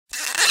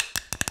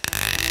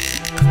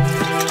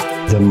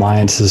The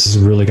mind has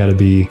really got to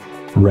be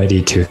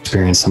ready to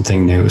experience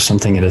something new,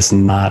 something it is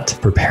not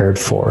prepared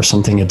for,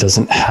 something it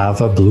doesn't have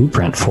a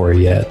blueprint for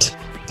yet.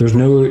 There's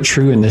no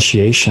true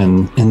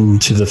initiation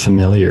into the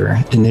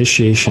familiar.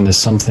 Initiation is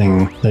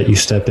something that you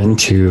step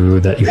into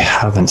that you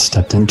haven't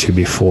stepped into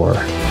before.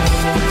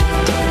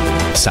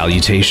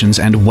 Salutations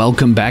and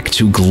welcome back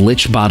to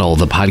Glitch Bottle,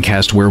 the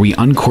podcast where we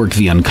uncork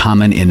the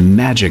uncommon in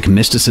magic,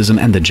 mysticism,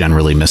 and the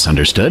generally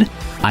misunderstood.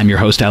 I'm your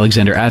host,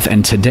 Alexander F.,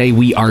 and today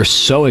we are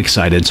so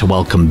excited to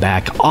welcome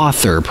back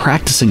author,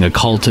 practicing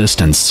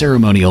occultist, and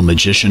ceremonial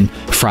magician,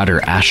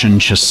 Frater Ashen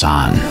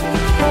Chassan.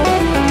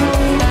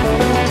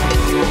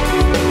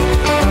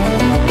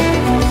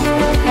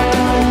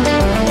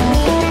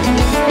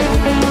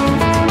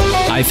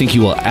 I think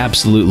you will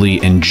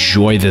absolutely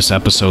enjoy this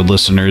episode,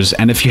 listeners.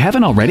 And if you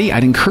haven't already,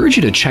 I'd encourage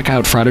you to check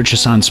out Frater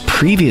Chassan's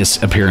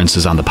previous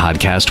appearances on the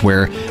podcast,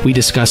 where we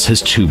discuss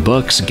his two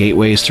books,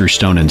 Gateways Through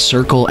Stone and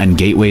Circle and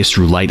Gateways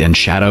Through Light and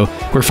Shadow,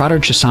 where Frater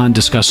Chassan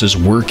discusses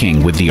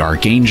working with the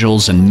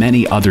archangels and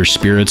many other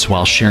spirits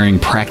while sharing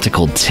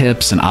practical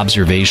tips and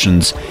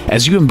observations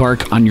as you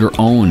embark on your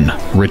own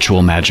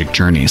ritual magic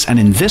journeys. And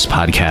in this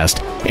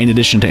podcast, in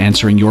addition to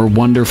answering your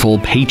wonderful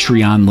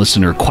Patreon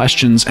listener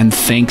questions, and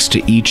thanks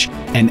to each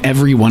and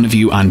every one of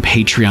you on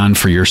Patreon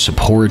for your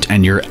support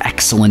and your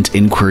excellent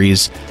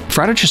inquiries,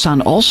 Frater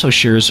Chassan also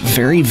shares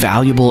very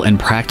valuable and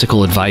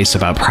practical advice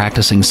about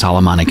practicing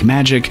Solomonic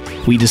magic.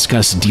 We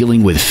discuss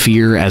dealing with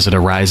fear as it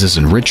arises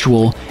in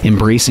ritual,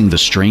 embracing the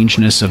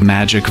strangeness of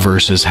magic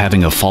versus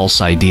having a false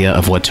idea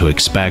of what to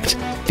expect,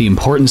 the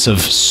importance of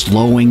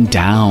slowing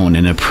down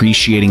and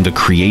appreciating the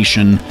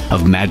creation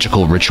of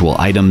magical ritual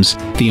items,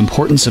 the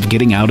importance of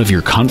getting out of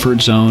your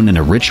comfort zone in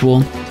a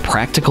ritual,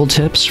 practical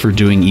tips for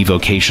doing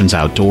evocations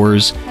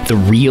outdoors, the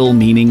real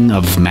meaning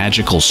of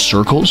magical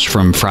circles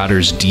from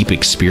Frater's deep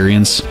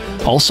experience,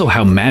 also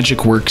how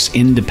magic works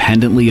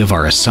independently of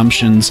our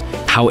assumptions,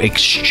 how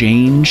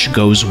exchange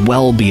goes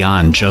well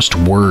beyond just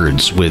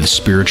words with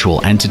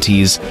spiritual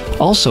entities.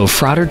 Also,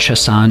 Frater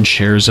Chassan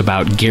shares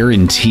about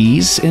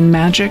guarantees in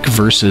magic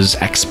versus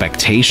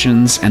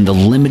expectations and the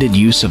limited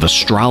use of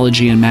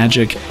astrology in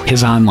magic,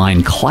 his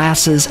online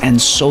classes, and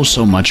so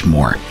much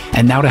more.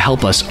 And now to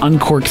help us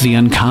uncork the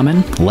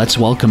uncommon, let's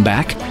welcome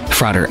back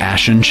Frater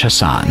Ashen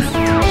Chassan.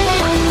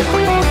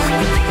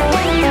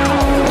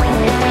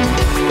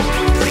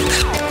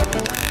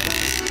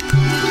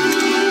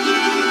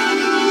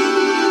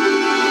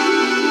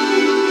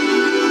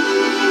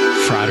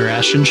 Frater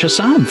Ashen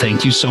Chassan,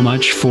 thank you so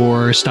much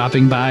for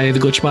stopping by the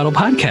Glitch Bottle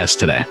podcast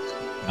today.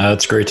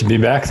 It's great to be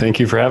back. Thank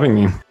you for having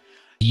me.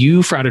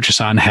 You, Frater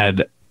Chassan,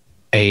 had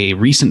a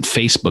recent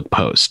Facebook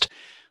post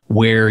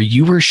where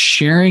you were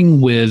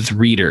sharing with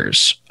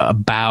readers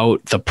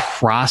about the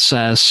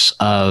process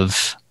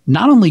of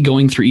not only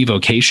going through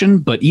evocation,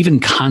 but even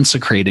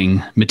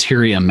consecrating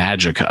materia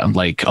magica,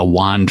 like a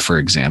wand, for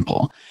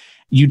example.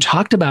 You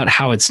talked about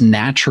how it's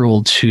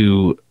natural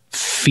to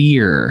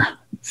fear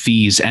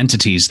these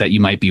entities that you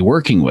might be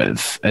working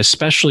with,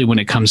 especially when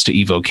it comes to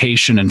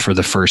evocation and for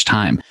the first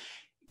time.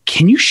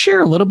 Can you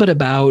share a little bit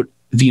about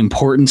the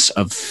importance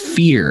of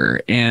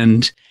fear,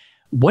 and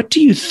what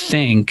do you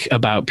think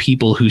about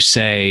people who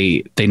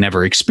say they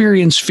never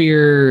experience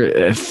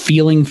fear?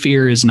 Feeling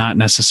fear is not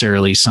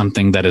necessarily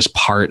something that is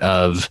part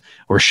of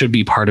or should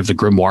be part of the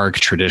grimoire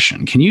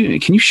tradition. Can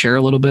you share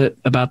a little bit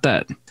about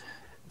that?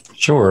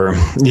 Sure.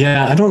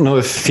 Yeah, I don't know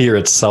if fear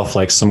itself,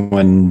 like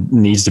someone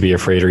needs to be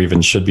afraid or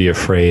even should be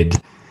afraid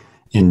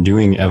in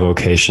doing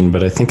evocation,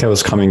 but I think I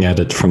was coming at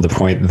it from the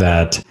point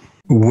that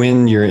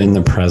when you're in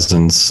the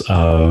presence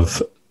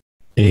of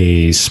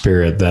a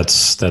spirit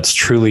that's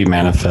truly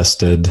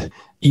manifested,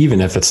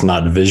 even if it's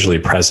not visually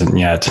present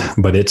yet,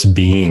 but its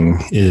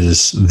being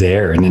is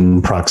there and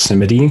in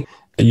proximity,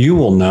 you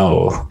will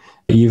know.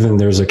 Even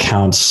there's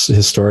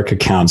historic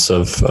accounts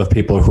of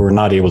people who were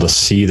not able to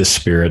see the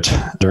spirit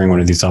during one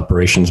of these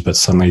operations, but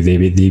suddenly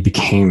they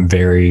became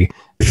very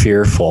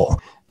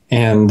fearful.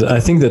 And I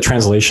think the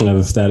translation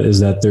of that is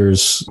that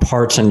there's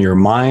parts in your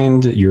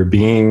mind, your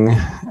being,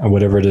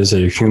 whatever it is that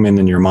you're human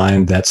in your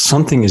mind, that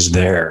something is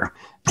there.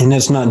 And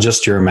it's not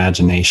just your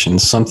imagination.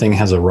 Something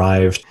has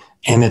arrived,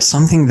 and it's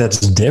something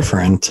that's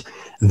different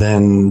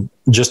than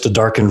just a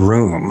darkened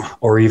room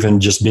or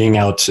even just being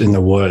out in the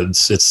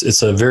woods.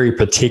 It's a very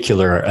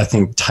particular, I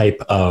think,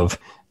 type of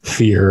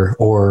fear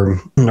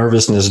or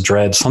nervousness,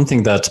 dread,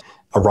 something that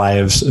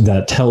arrives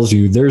that tells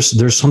you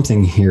there's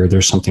something here,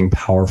 there's something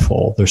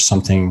powerful, there's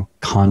something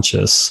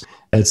conscious.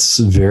 It's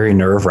very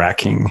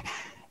nerve-wracking.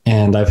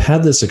 And I've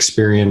had this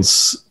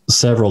experience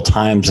several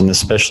times, and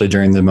especially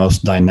during the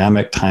most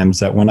dynamic times,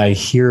 that when I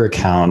hear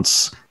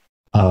accounts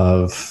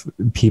of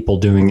people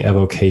doing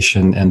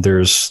evocation and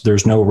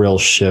there's no real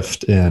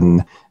shift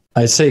in,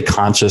 I say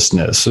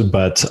consciousness,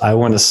 but I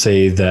want to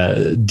say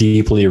that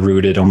deeply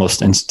rooted,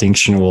 almost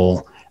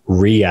instinctual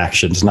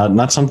reactions,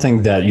 not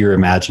something that you're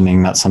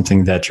imagining, not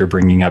something that you're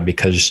bringing up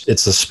because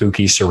it's a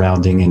spooky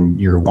surrounding and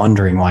you're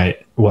wondering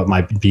what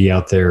might be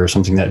out there, or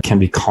something that can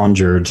be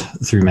conjured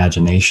through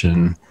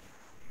imagination.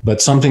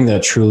 but something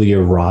that truly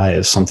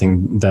arrives,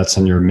 something that's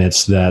in your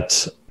midst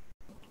that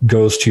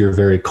goes to your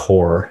very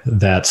core,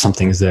 that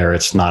something's there.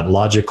 It's not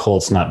logical.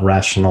 It's not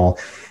rational.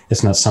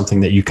 It's not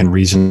something that you can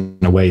reason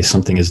away.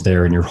 Something is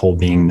there and your whole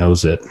being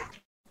knows it.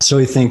 So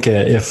I think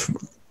if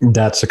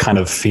that's a kind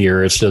of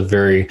fear, it's a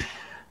very,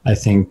 I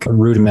think,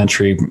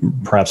 rudimentary,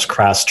 perhaps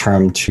crass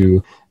term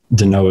to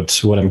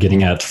denote what I'm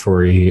getting at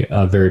for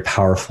a very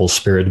powerful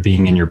spirit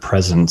being in your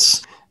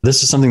presence.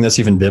 This is something that's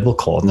even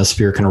biblical, and this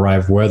fear can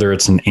arrive whether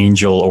it's an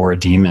angel or a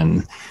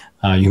demon.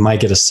 You might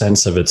get a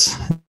sense of its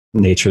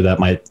nature that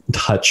might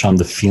touch on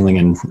the feeling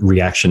and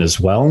reaction as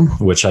well,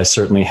 which I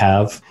certainly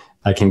have.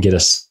 I can get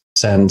a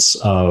sense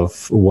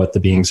of what the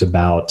being's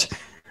about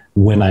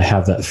when I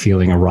have that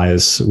feeling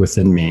arise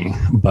within me.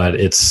 But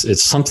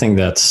it's something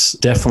that's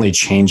definitely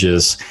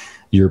changes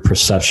your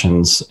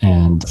perceptions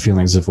and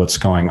feelings of what's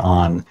going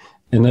on.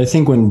 And I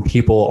think when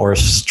people are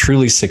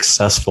truly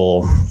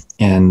successful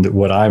in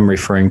what I'm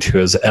referring to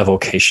as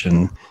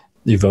evocation,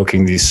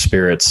 evoking these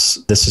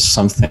spirits, this is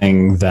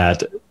something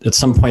that at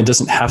some point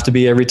doesn't have to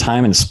be every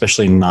time, and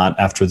especially not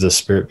after the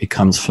spirit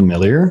becomes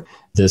familiar.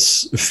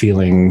 This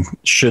feeling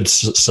should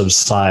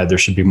subside. There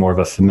should be more of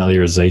a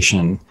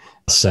familiarization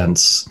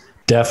sense.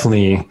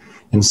 Definitely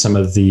in some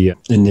of the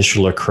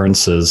initial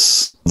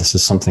occurrences, this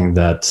is something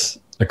that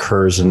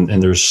occurs,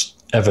 and there's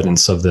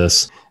evidence of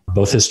this,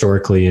 both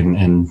historically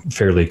and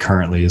fairly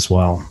currently as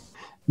well.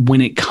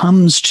 When it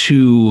comes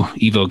to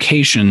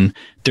evocation,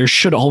 there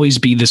should always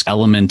be this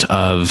element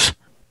of,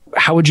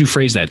 how would you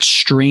phrase that,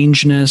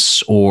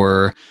 strangeness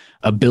or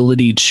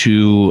ability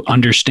to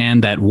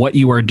understand that what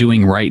you are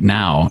doing right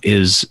now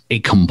is a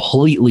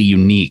completely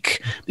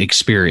unique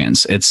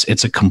experience.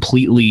 It's a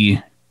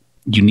completely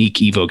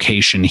unique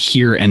evocation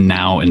here and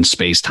now in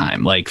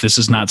space-time. Like, this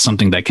is not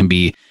something that can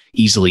be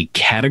easily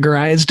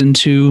categorized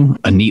into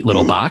a neat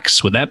little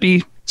box. Would that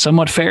be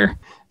somewhat fair?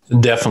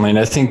 Definitely. And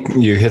I think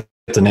you hit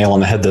the nail on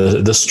the head,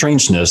 the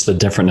strangeness, the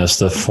differentness,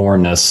 the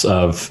foreignness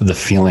of the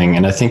feeling.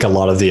 And I think a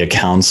lot of the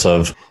accounts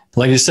of,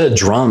 like you said,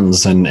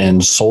 drums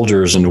and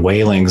soldiers and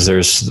wailings,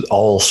 there's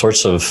all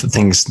sorts of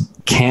things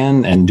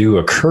can and do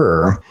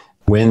occur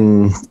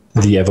when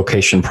the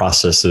evocation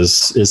process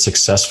is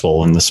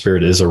successful and the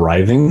spirit is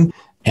arriving.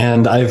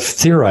 And I've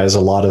theorized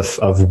a lot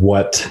of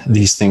what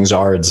these things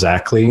are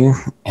exactly.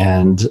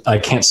 And I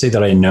can't say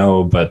that I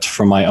know, but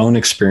from my own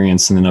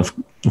experience, and then of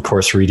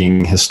course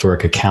reading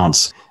historic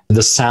accounts,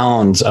 the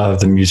sound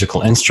of the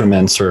musical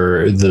instruments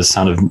or the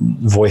sound of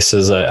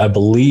voices, I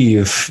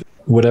believe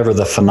whatever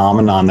the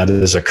phenomenon that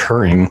is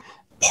occurring,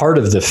 part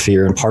of the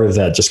fear and part of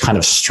that just kind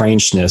of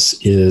strangeness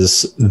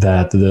is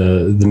that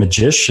the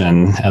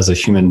magician, as a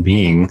human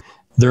being,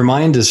 their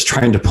mind is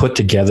trying to put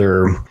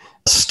together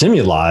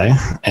stimuli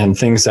and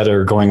things that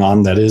are going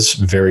on that is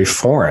very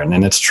foreign,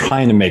 and it's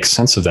trying to make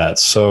sense of that.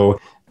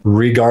 So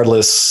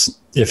regardless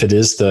if it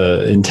is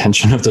the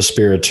intention of the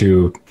spirit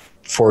to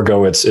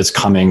forego its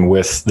coming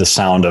with the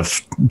sound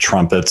of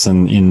trumpets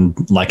and in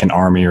like an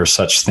army or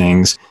such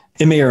things,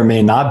 it may or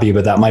may not be,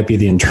 but that might be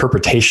the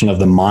interpretation of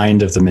the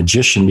mind of the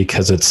magician,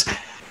 because it's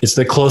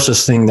the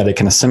closest thing that it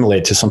can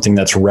assimilate to something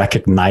that's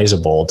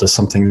recognizable, to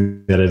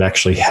something that it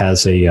actually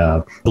has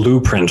a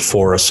blueprint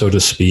for, so to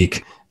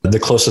speak, the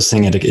closest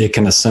thing it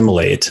can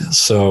assimilate.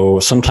 So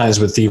sometimes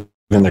with even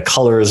the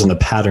colors and the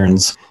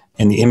patterns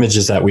and the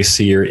images that we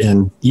see, or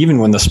in even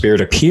when the spirit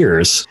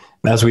appears,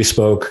 as we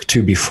spoke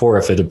to before,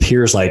 if it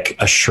appears like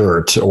a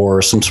shirt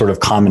or some sort of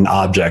common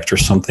object or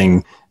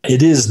something,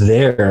 it is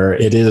there.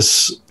 It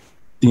is,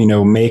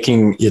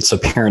 making its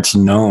appearance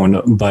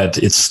known, but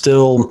it's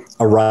still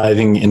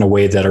arriving in a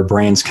way that our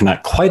brains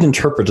cannot quite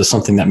interpret as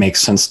something that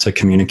makes sense to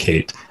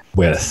communicate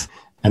with.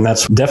 And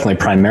that's definitely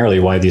primarily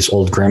why these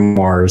old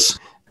grimoires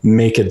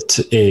make it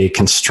a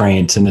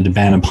constraint and a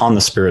demand upon the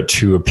spirit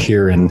to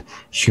appear in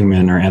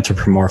human or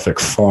anthropomorphic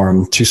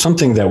form to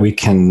something that we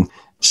can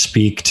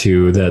speak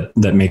to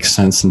that makes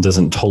sense and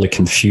doesn't totally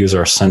confuse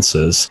our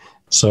senses.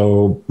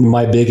 So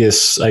my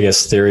biggest,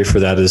 theory for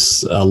that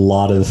is a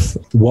lot of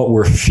what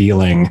we're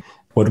feeling,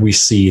 what we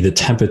see, the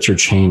temperature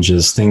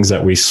changes, things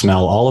that we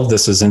smell, all of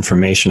this is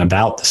information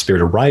about the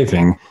spirit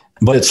arriving,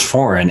 but it's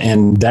foreign.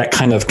 And that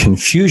kind of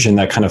confusion,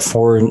 that kind of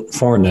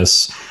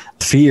foreignness,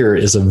 fear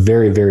is a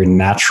very, very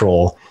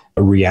natural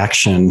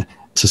reaction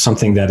to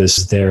something that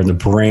is there and the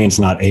brain's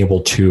not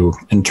able to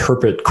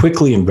interpret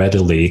quickly and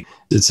readily.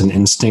 It's an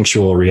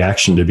instinctual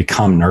reaction to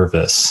become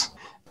nervous.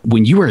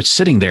 When you are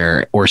sitting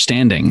there or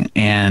standing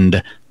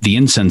and the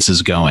incense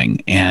is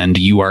going and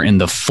you are in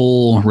the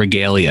full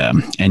regalia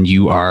and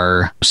you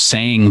are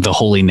saying the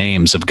holy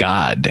names of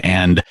God,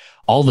 and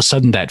all of a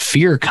sudden that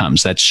fear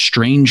comes, that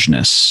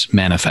strangeness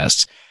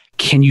manifests,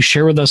 can you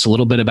share with us a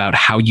little bit about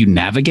how you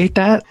navigate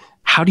that?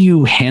 How do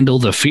you handle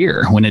the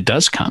fear when it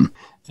does come?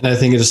 And I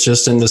think it's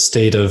just in the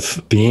state of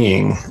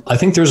being. I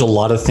think there's a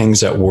lot of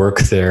things at work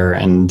there,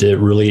 and it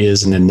really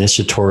is an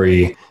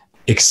initiatory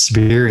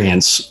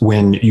experience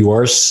when you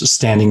are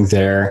standing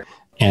there.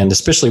 And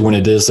especially when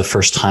it is the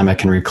first time, I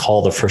can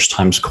recall the first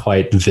times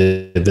quite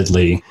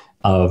vividly.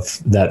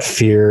 of that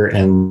fear,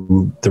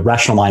 and the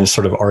rational mind is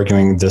sort of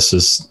arguing this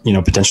is,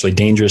 potentially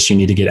dangerous. You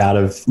need to get out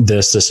of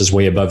this. This is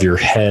way above your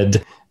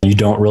head. You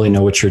don't really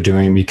know what you're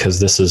doing because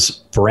this is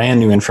brand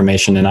new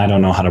information and I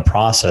don't know how to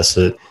process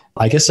it.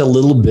 I guess a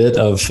little bit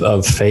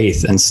of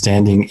faith and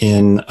standing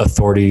in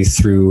authority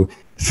through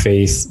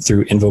faith,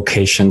 through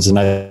invocations. And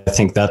I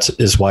think that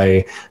is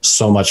why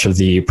so much of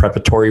the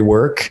preparatory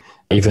work,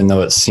 even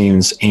though it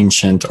seems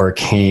ancient,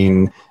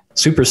 arcane,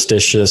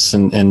 superstitious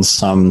in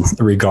some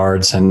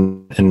regards,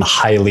 and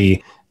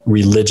highly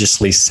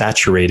religiously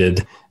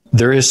saturated,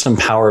 there is some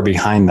power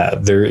behind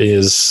that. There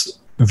is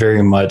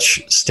very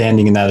much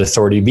standing in that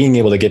authority. Being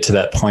able to get to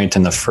that point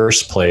in the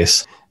first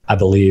place, I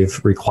believe,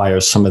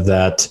 requires some of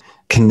that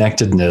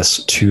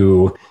connectedness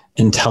to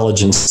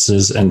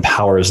intelligences and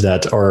powers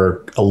that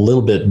are a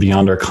little bit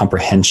beyond our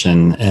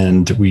comprehension.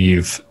 And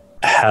we've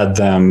had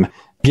them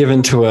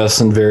given to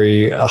us in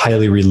very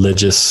highly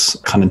religious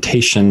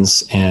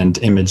connotations and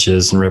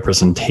images and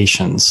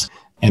representations.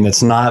 And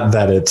it's not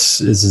that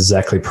it's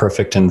exactly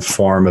perfect in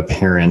form,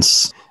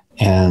 appearance,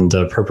 and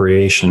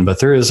preparation,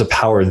 but there is a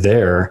power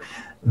there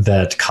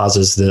that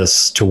causes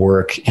this to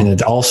work. And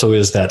it also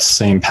is that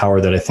same power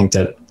that I think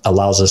that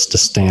allows us to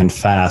stand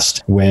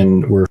fast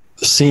when we're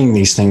seeing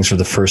these things for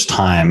the first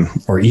time,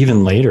 or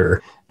even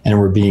later, and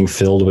we're being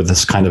filled with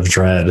this kind of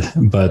dread.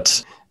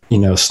 But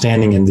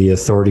standing in the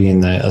authority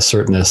and the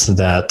assertiveness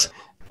that,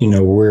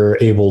 we're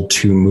able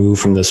to move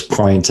from this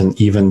point. And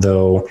even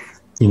though,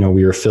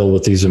 we are filled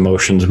with these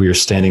emotions, we are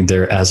standing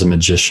there as a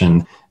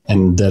magician,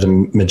 and that a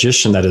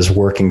magician that is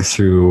working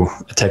through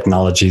a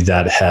technology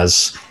that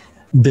has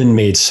been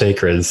made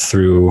sacred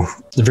through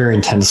very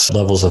intense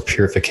levels of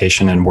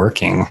purification and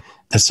working.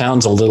 It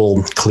sounds a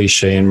little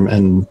cliche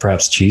and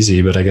perhaps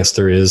cheesy, but I guess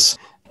there is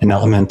an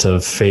element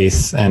of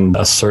faith and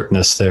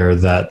assertness there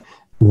that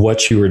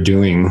what you are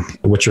doing,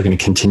 what you're going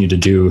to continue to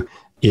do,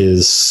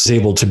 is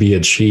able to be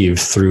achieved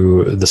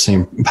through the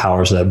same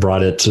powers that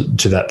brought it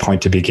to that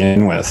point to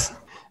begin with.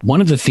 One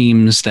of the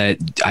themes that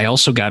I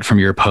also got from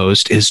your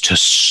post is to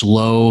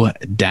slow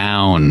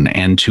down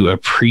and to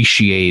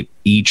appreciate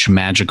each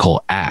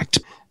magical act.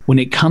 When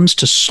it comes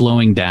to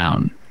slowing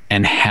down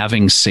and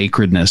having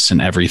sacredness in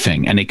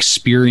everything and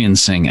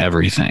experiencing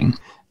everything,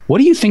 what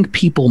do you think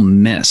people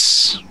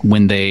miss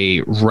when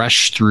they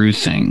rush through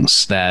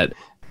things that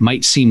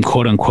might seem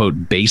quote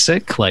unquote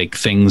basic, like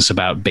things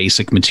about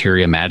basic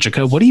materia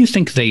magica? What do you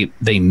think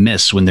they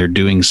miss when they're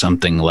doing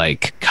something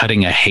like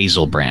cutting a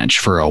hazel branch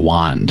for a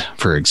wand,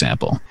 for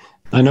example?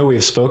 I know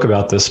we've spoke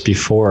about this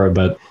before,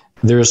 but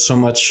there's so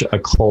much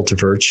occult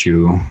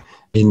virtue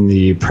in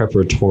the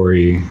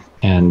preparatory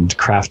and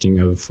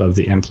crafting of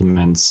the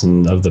implements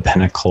and of the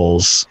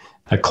pinnacles,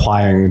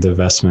 acquiring the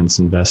vestments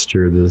and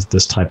vesture,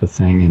 this type of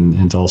thing,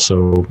 and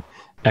also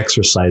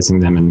exercising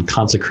them and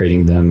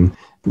consecrating them.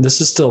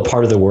 This is still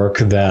part of the work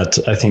that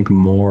I think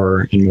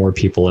more and more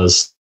people,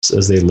 as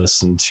they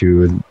listen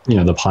to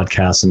the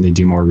podcast and they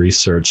do more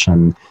research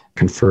and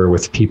confer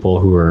with people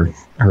who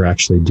are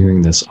actually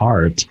doing this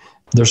art,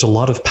 there's a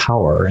lot of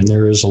power and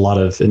there is a lot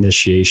of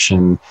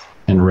initiation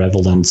and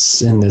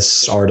relevance in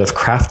this art of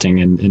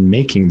crafting and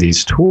making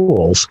these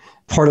tools.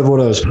 Part of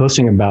what I was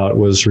posting about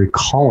was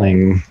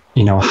recalling,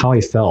 how I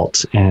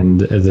felt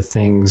and the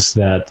things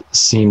that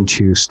seemed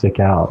to stick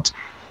out.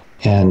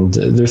 And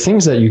there are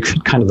things that you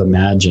could kind of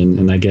imagine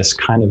and I guess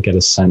kind of get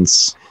a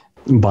sense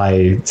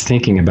by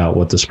thinking about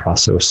what this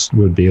process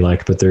would be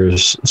like. But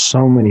there's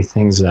so many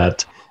things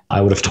that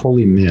I would have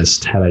totally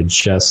missed had I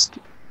just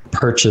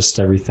purchased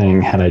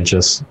everything, had I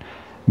just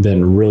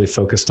been really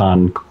focused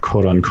on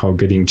quote unquote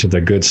getting to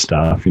the good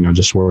stuff,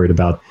 just worried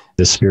about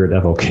the spirit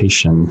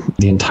evocation.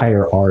 The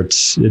entire art,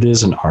 it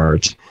is an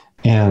art.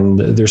 And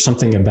there's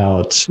something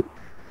about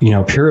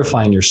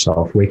purifying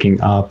yourself, waking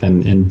up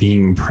and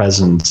being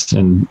present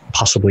and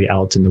possibly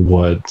out in the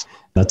woods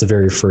at the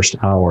very first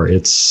hour.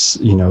 It's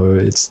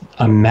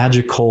a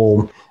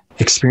magical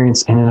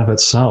experience in and of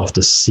itself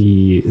to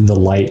see the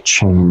light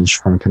change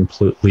from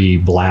completely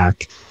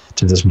black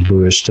to this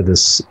bluish to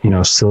this,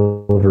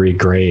 silvery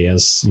gray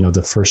as,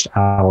 the first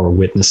hour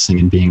witnessing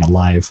and being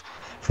alive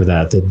for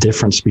that. The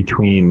difference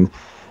between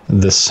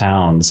the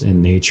sounds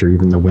in nature,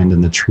 even the wind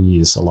in the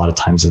trees, a lot of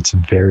times it's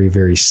very,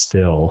 very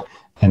still.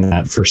 And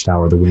that first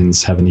hour, the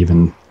winds haven't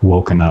even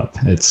woken up,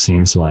 it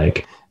seems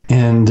like.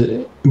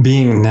 And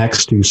being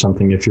next to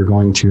something, if you're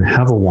going to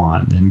have a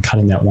wand and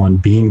cutting that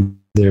wand, being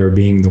there,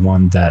 being the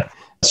one that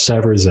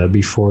severs it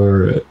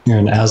before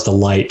and as the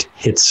light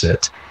hits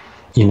it,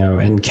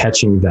 and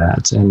catching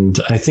that.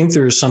 And I think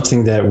there's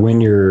something that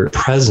when you're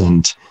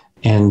present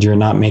and you're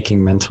not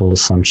making mental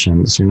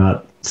assumptions, you're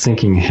not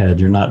thinking ahead,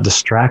 you're not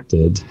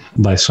distracted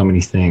by so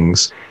many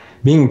things,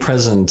 being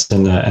present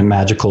in a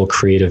magical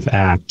creative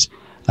act,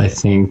 I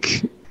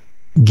think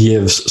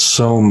gives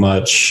so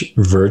much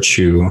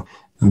virtue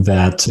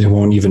that it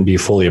won't even be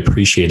fully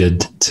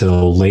appreciated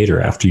till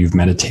later after you've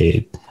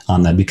meditated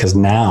on that. Because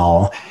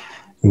now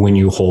when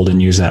you hold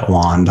and use that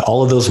wand,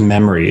 all of those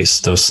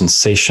memories, those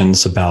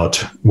sensations about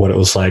what it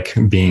was like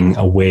being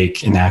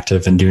awake and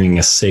active and doing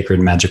a sacred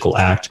magical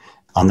act,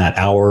 on that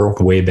hour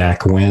way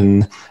back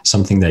when,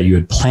 something that you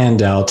had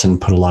planned out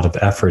and put a lot of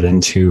effort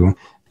into.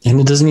 And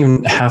it doesn't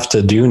even have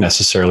to do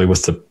necessarily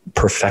with the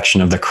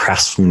perfection of the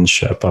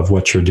craftsmanship of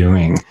what you're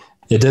doing.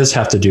 It does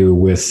have to do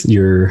with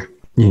your,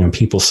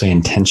 people say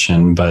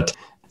intention, but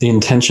the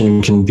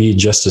intention can be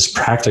just as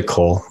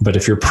practical. But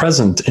if you're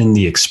present in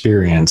the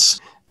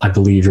experience, I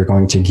believe you're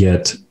going to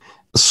get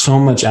so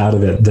much out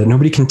of it that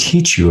nobody can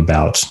teach you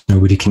about,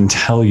 nobody can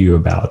tell you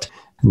about,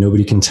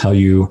 nobody can tell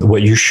you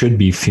what you should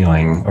be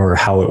feeling or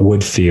how it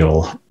would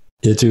feel.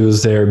 It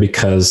was there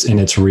and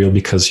it's real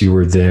because you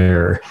were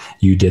there,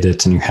 you did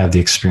it, and you have the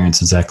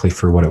experience exactly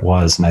for what it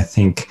was. And I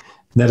think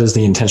that is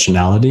the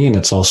intentionality, and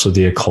it's also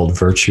the occult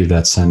virtue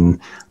that's in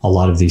a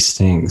lot of these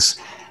things.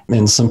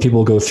 And some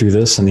people go through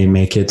this and they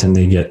make it and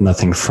they get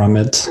nothing from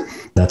it.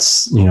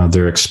 That's,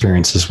 their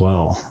experience as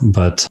well.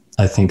 But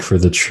I think for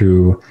the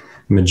true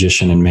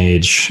magician and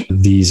mage,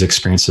 these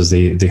experiences,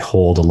 they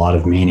hold a lot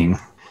of meaning.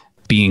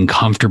 Being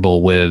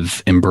comfortable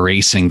with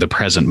embracing the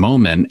present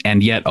moment,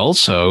 and yet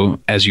also,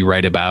 as you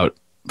write about,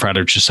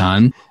 Frater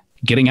Chassan,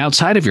 getting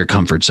outside of your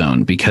comfort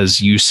zone, because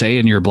you say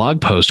in your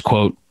blog post,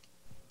 quote,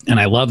 and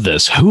I love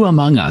this, "Who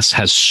among us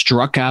has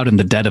struck out in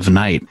the dead of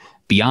night,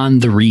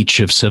 beyond the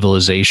reach of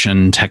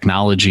civilization,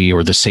 technology,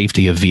 or the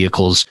safety of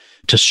vehicles,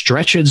 to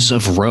stretches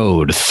of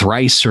road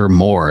thrice or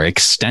more,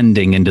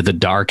 extending into the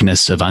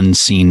darkness of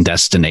unseen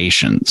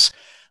destinations?"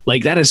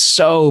 Like, that is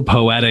so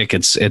poetic.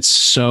 It's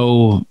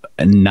so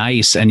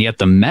nice. And yet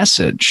the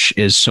message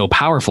is so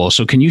powerful.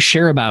 So can you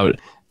share about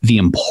the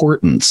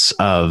importance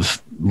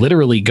of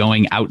literally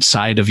going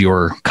outside of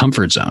your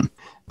comfort zone?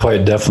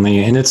 Quite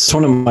definitely. And it's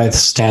one of my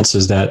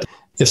stances that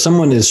if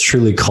someone is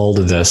truly called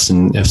to this,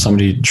 and if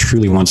somebody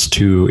truly wants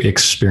to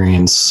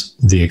experience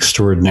the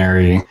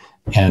extraordinary,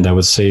 and I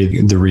would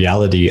say the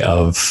reality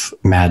of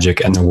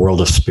magic and the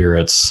world of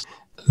spirits,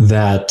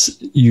 that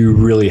you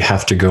really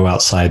have to go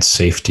outside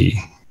safety.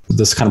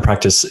 This kind of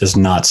practice is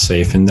not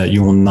safe, in that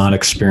you will not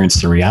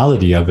experience the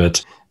reality of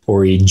it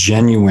or a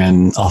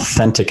genuine,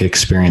 authentic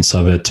experience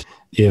of it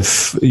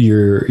if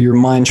your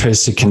mind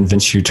tries to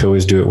convince you to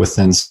always do it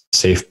within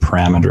safe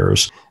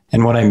parameters.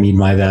 And what I mean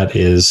by that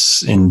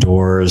is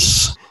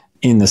indoors,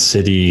 in the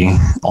city,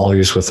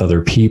 always with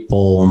other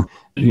people,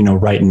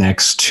 right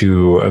next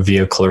to a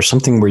vehicle or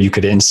something where you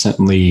could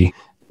instantly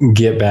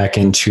get back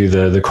into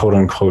the quote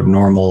unquote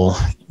normal,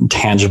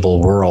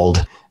 tangible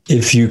world.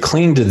 If you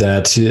cling to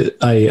that,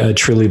 I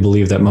truly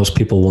believe that most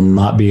people will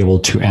not be able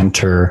to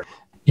enter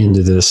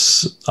into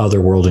this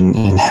other world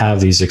and have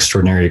these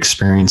extraordinary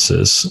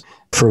experiences.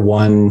 For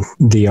one,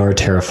 they are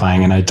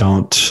terrifying, and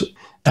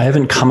I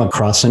haven't come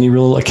across any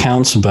real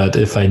accounts, but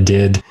if I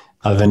did,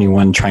 of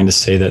anyone trying to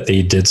say that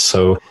they did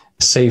so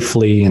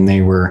safely and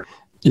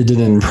it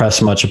didn't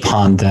impress much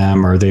upon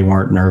them, or they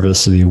weren't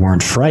nervous, or they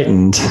weren't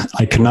frightened,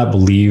 I could not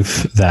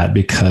believe that,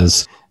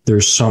 because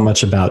there's so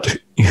much about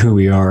who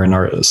we are in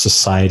our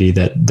society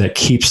that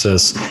keeps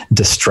us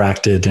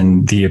distracted,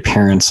 in the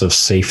appearance of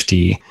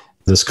safety,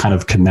 this kind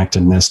of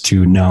connectedness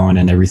to known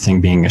and everything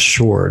being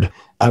assured.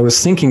 I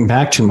was thinking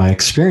back to my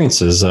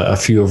experiences, a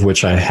few of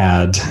which I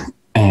had,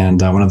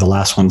 and one of the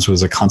last ones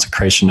was a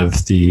consecration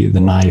of the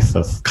knife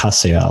of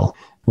Cassiel,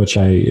 which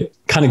I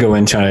kind of go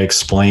into, and I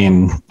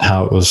explain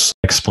how it was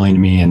explained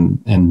to me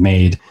and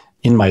made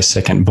in my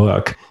second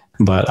book.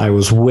 But I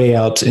was way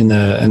out in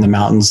the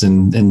mountains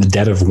in the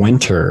dead of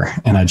winter,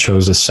 and I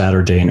chose a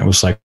Saturday, and it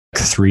was like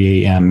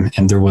 3 a.m.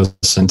 and there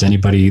wasn't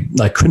anybody.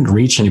 I couldn't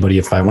reach anybody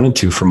if I wanted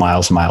to for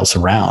miles and miles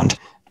around.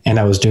 And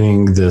I was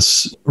doing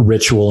this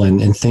ritual,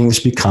 and things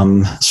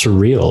become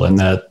surreal, and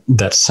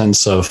that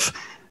sense of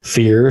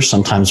fear,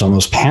 sometimes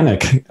almost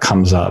panic,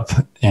 comes up,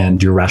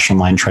 and your rational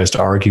mind tries to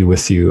argue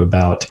with you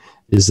about,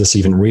 is this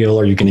even real?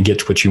 Are you going to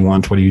get what you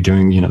want? What are you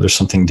doing? There's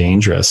something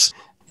dangerous.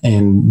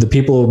 And the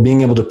people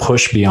being able to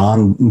push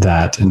beyond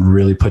that and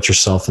really put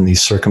yourself in these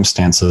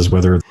circumstances,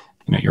 whether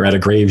you're at a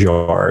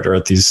graveyard or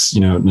at these,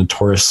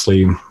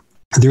 notoriously,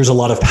 there's a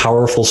lot of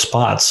powerful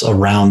spots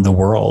around the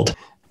world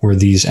where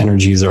these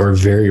energies are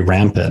very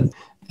rampant.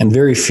 And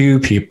very few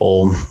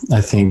people, I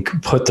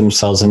think, put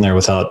themselves in there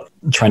without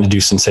trying to do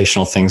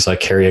sensational things like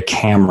carry a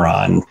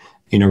camera and,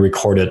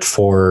 record it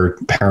for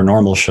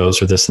paranormal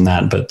shows or this and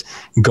that. But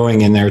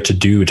going in there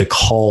to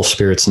call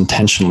spirits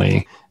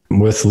intentionally,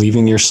 with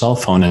leaving your cell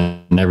phone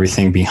and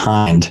everything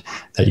behind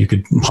that you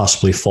could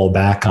possibly fall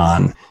back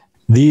on.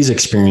 These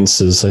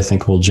experiences, I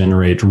think, will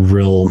generate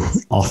real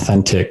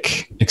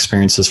authentic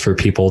experiences for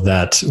people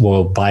that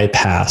will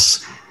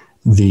bypass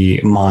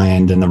the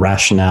mind and the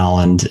rationale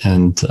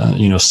and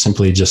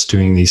simply just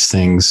doing these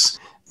things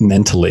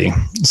mentally,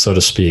 so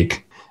to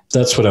speak.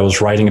 That's what I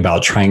was writing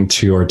about, trying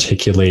to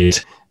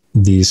articulate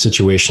these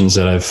situations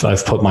that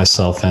I've put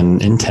myself in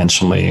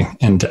intentionally,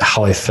 and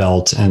how I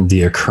felt, and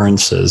the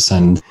occurrences,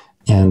 and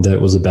that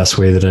was the best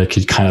way that I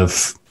could kind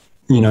of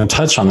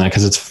touch on that,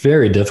 because it's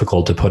very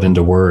difficult to put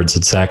into words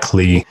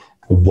exactly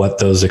what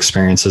those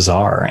experiences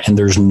are, and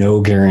there's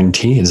no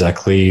guarantee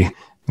exactly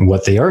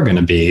what they are going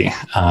to be,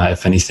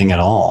 if anything at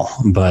all.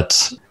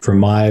 But from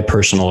my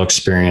personal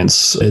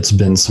experience, it's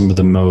been some of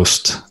the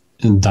most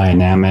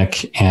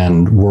dynamic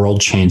and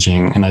world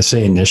changing. And I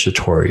say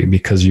initiatory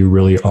because you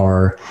really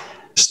are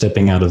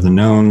stepping out of the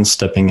known,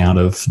 stepping out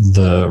of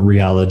the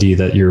reality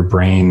that your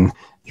brain,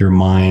 your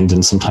mind,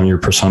 and sometimes your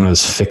persona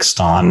is fixed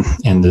on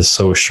and is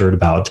so assured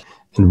about,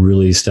 and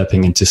really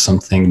stepping into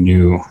something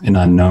new and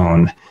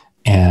unknown.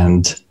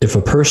 And if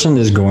a person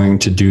is going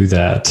to do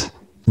that,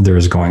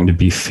 there's going to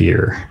be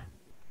fear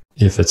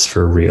if it's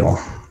for real.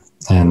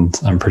 And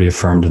I'm pretty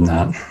affirmed in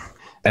that.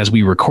 As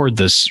we record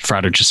this,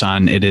 Frater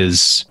Chassan, it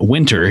is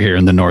winter here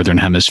in the Northern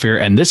Hemisphere.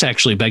 And this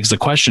actually begs the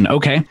question,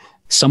 okay,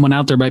 someone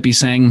out there might be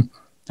saying,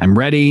 I'm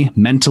ready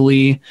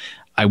mentally.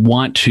 I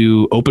want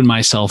to open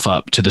myself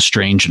up to the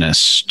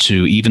strangeness,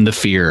 to even the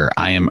fear.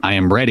 I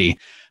am ready.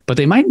 But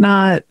they might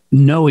not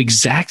know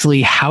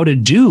exactly how to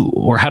do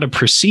or how to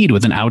proceed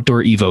with an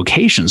outdoor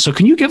evocation. So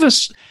can you give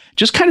us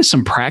just kind of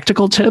some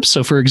practical tips?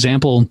 So for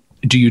example,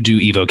 do you do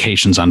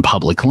evocations on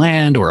public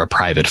land or a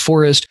private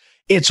forest?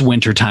 It's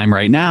wintertime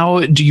right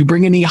now. Do you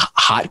bring any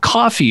hot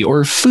coffee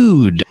or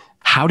food?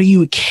 How do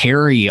you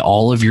carry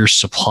all of your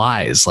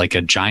supplies, like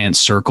a giant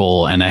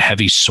circle and a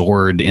heavy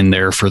sword in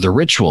there for the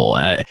ritual?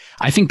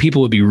 I think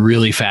people would be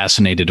really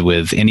fascinated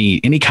with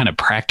any kind of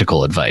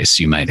practical advice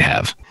you might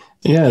have.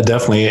 Yeah,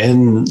 definitely.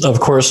 And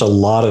of course, a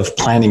lot of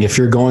planning. If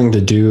you're going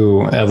to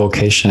do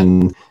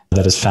evocation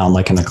that is found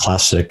like in the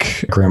classic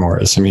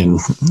grimoires, I mean,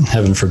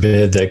 heaven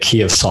forbid, the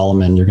Key of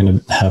Solomon, you're going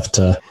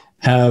to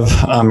have,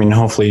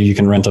 hopefully you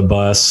can rent a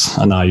bus.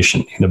 No, you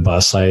shouldn't need a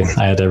bus. I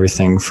had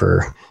everything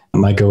for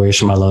my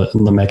Goetia, my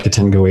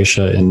Lamekatin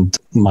Goetia, and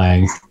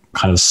my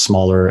kind of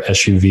smaller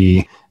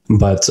SUV.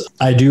 But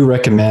I do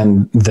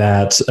recommend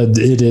that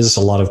it is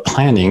a lot of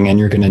planning, and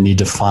you're going to need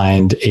to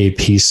find a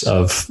piece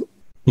of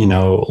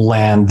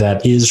land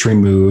that is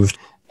removed,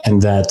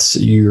 and that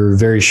you're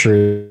very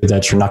sure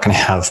that you're not going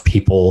to have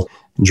people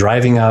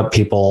driving up,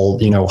 people,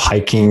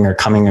 hiking or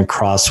coming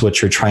across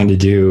what you're trying to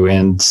do.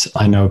 And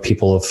I know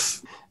people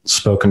have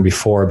spoken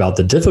before about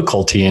the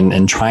difficulty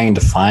in trying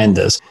to find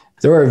this.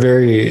 There are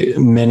very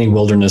many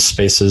wilderness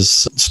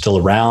spaces still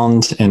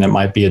around, and it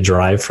might be a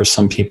drive for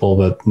some people,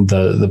 but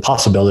the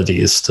possibility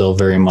is still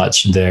very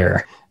much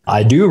there.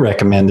 I do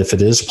recommend, if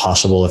it is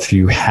possible, if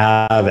you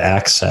have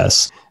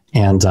access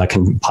and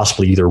can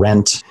possibly either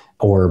rent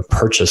or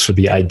purchase, would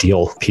be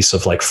ideal piece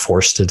of like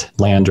forested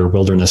land or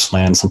wilderness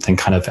land, something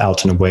kind of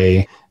out and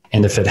away.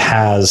 And if it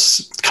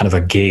has kind of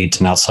a gate,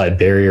 an outside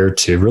barrier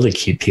to really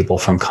keep people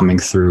from coming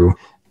through,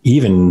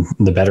 even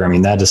the better. I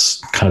mean, that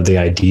is kind of the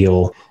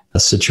ideal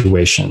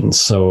situation.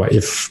 So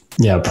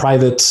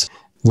private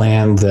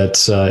land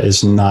that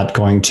is not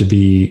going to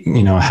be,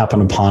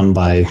 happen upon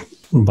by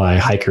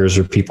hikers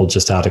or people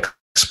just out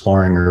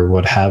exploring or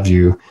what have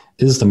you,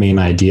 is the main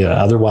idea.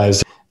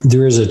 Otherwise,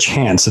 there is a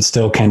chance it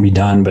still can be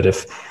done. But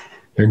if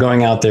you're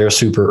going out there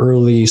super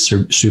early,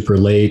 super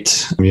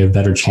late, you have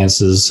better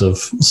chances of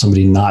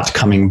somebody not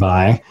coming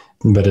by.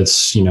 But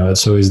it's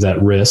always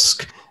that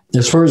risk.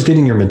 As far as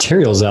getting your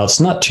materials out, it's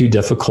not too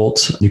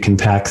difficult. You can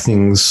pack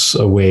things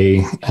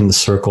away in the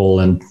circle.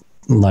 And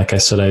like I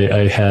said,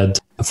 I had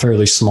a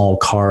fairly small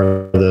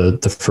car.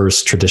 The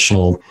first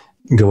traditional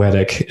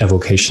Goetic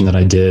evocation that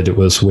I did, it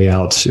was way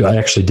out. I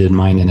actually did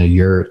mine in a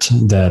yurt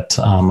that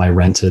I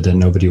rented and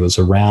nobody was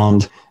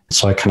around.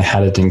 So I kind of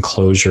had it in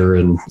closure,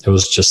 and it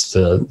was just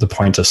the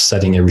point of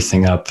setting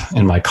everything up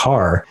in my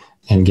car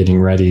and getting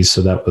ready.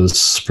 So that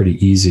was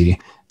pretty easy.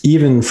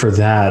 Even for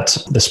that,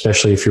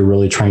 especially if you're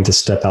really trying to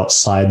step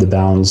outside the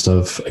bounds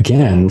of,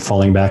 again,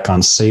 falling back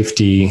on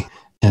safety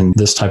and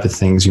this type of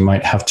things, you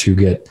might have to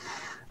get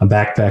a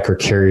backpack or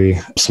carry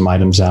some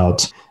items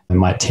out. It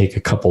might take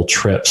a couple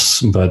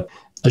trips, but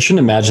I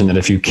shouldn't imagine that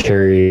if you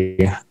carry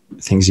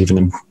things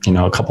even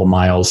a couple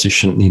miles, you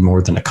shouldn't need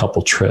more than a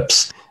couple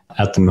trips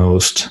at the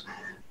most.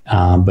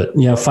 But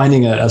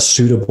finding a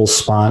suitable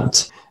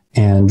spot,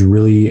 and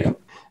really,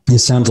 it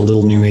sounds a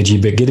little new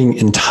agey, but getting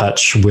in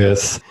touch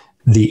with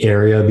the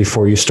area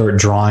before you start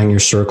drawing your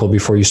circle,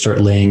 before you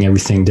start laying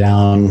everything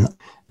down,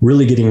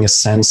 really getting a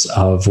sense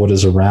of what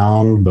is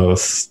around,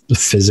 both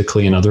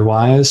physically and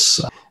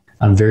otherwise.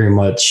 I'm very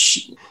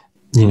much,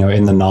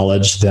 in the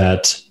knowledge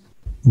that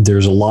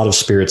there's a lot of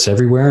spirits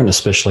everywhere, and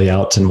especially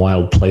out in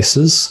wild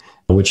places,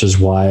 which is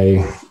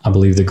why I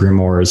believe the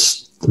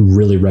grimoires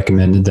really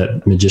recommended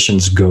that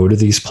magicians go to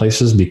these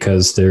places,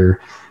 because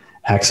they're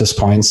access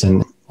points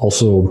and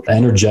also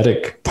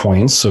energetic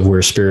points of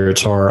where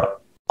spirits are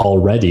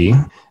already.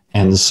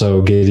 And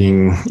so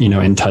getting,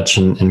 in touch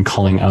and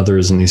calling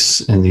others in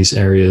these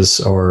areas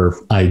are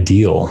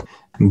ideal,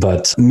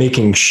 but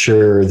making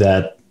sure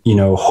that,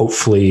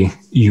 hopefully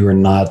you are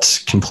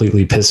not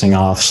completely pissing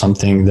off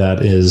something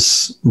that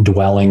is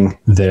dwelling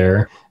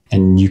there,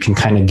 and you can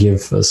kind of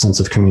give a sense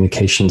of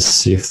communication to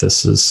see if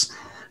this is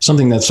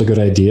something that's a good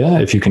idea.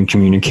 If you can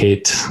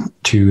communicate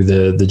to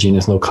the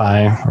genus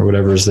loci or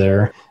whatever is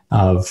there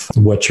of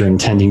what you're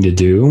intending to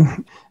do.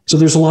 So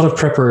there's a lot of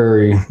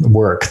preparatory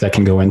work that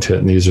can go into it.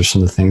 And these are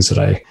some of the things that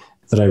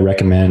I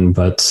recommend.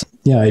 But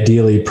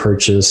ideally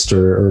purchased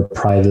or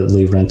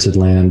privately rented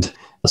land,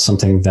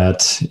 something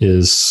that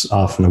is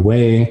off and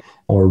away,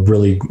 or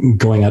really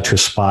going out to a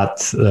spot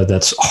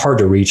that's hard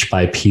to reach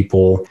by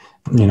people,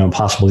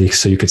 possibly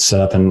so you could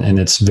set up and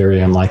it's very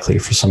unlikely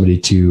for somebody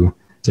to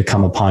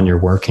come upon your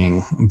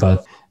working.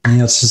 But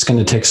it's just going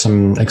to take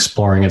some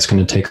exploring. It's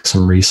going to take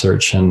some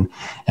research and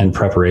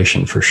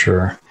preparation for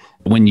sure.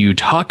 When you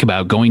talk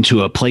about going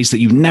to a place that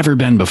you've never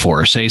been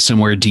before, say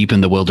somewhere deep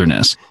in the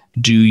wilderness,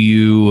 do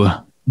you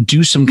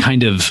do some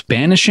kind of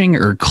banishing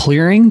or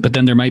clearing? But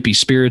then there might be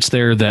spirits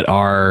there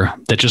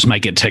that just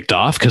might get ticked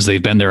off because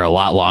they've been there a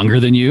lot longer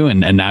than you, and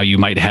now you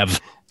might have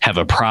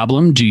a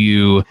problem.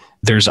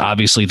 There's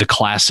obviously the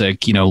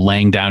classic,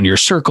 laying down your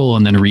circle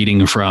and then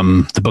reading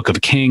from the Book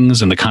of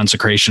Kings and the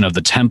consecration of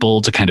the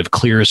temple to kind of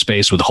clear a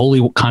space with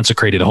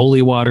consecrated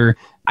holy water.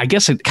 I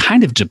guess it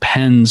kind of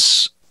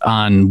depends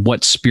on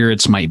what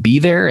spirits might be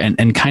there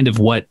and kind of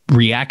what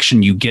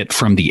reaction you get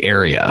from the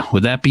area.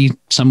 Would that be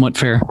somewhat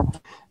fair?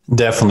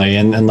 Definitely.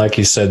 And like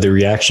you said, the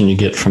reaction you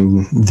get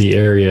from the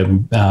area,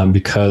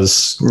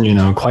 because,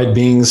 quiet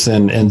beings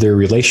and their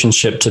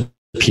relationship to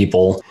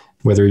people,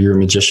 whether you're a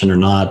magician or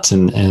not,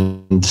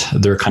 and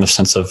their kind of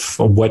sense of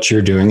what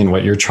you're doing and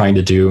what you're trying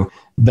to do,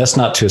 best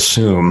not to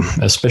assume,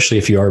 especially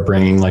if you are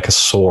bringing like a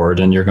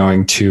sword and you're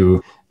going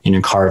to,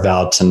 carve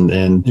out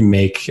and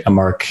make a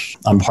mark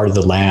on part of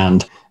the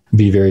land.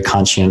 Be very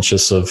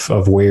conscientious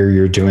of where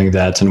you're doing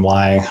that and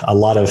why. A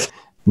lot of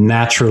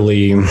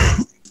naturally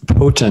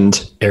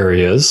potent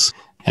areas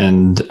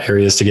and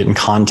areas to get in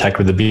contact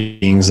with the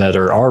beings that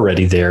are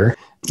already there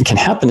can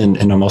happen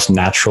in almost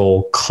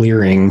natural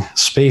clearing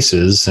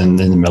spaces in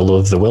the middle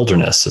of the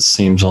wilderness. It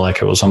seems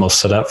like it was almost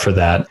set up for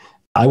that.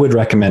 I would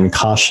recommend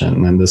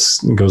caution, and this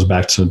goes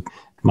back to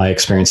my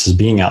experiences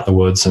being out in the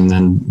woods and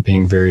then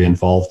being very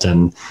involved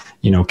in,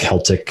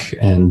 Celtic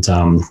and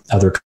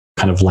other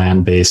kind of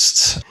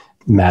land-based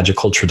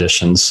magical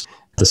traditions.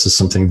 This is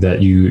something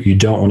that you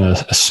don't want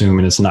to assume,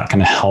 and it's not going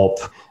to help.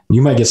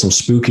 You might get some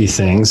spooky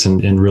things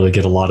and really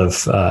get a lot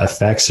of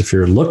effects if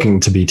you're looking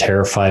to be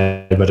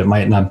terrified, but it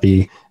might not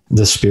be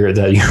the spirit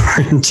that you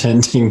are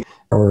intending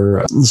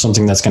or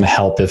something that's going to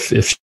help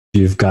if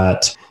you've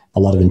got a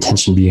lot of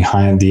intention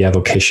behind the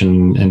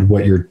evocation and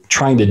what you're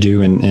trying to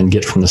do and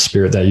get from the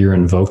spirit that you're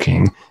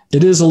invoking.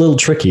 It is a little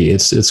tricky.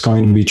 It's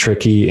going to be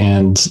tricky,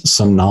 and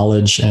some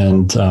knowledge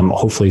and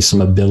hopefully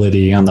some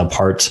ability on the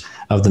part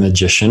of the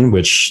magician,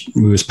 which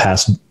moves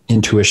past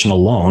intuition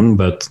alone.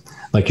 But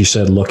like you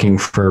said, looking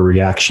for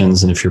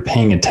reactions. And if you're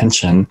paying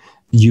attention,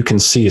 you can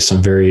see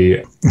some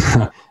very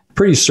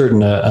pretty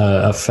certain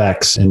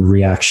effects and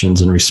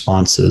reactions and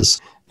responses.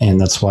 And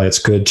that's why it's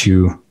good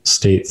to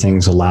state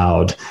things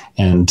aloud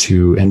and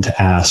to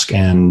ask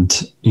and,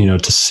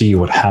 to see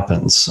what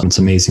happens. It's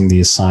amazing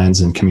these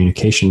signs and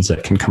communications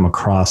that can come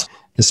across,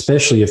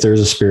 especially if there's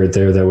a spirit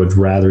there that would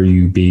rather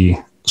you be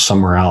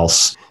somewhere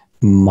else.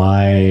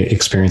 My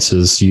experience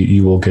is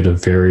you will get a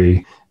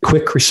very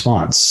quick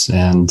response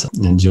and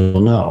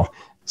you'll know.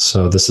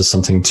 So this is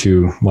something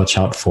to watch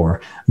out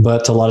for.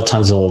 But a lot of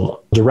times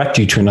they'll direct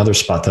you to another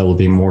spot that will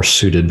be more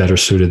suited, better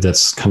suited.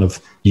 That's kind of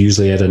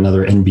usually at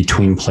another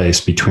in-between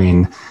place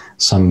between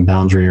some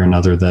boundary or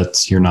another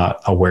that you're not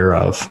aware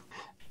of.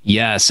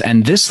 Yes.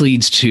 And this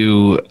leads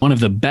to one of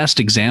the best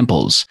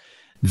examples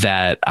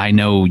that I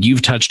know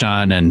you've touched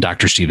on, and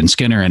Dr. Stephen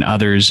Skinner and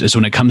others, is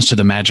when it comes to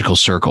the magical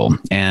circle.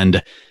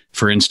 And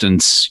for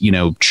instance,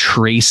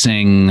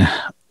 tracing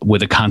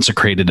with a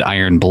consecrated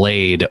iron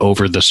blade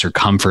over the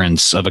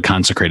circumference of a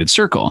consecrated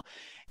circle.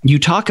 You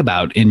talk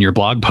about in your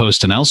blog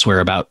post and elsewhere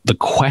about the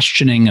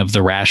questioning of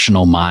the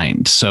rational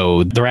mind.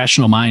 So the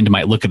rational mind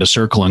might look at a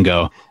circle and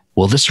go,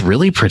 will this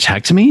really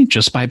protect me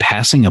just by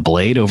passing a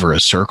blade over a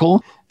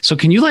circle? So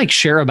can you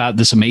share about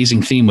this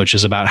amazing theme, which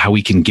is about how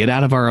we can get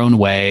out of our own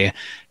way,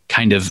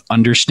 kind of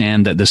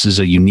understand that this is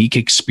a unique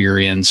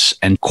experience,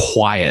 and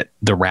quiet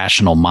the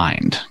rational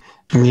mind?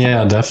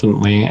 Yeah,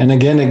 definitely. And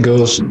again, it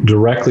goes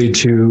directly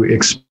to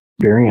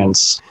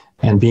experience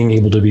and being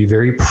able to be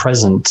very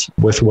present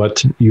with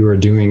what you are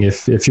doing.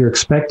 If you're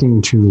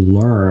expecting to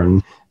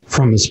learn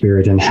from the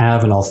spirit and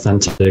have an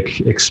authentic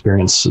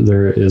experience,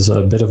 there is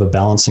a bit of a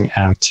balancing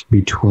act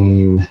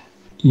between,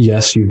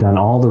 yes, you've done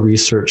all the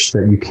research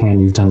that you can,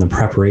 you've done the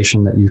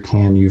preparation that you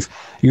can, you've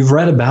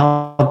read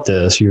about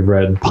this, you've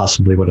read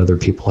possibly what other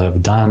people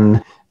have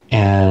done,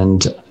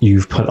 and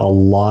you've put a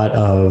lot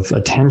of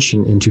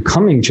attention into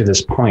coming to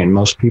this point.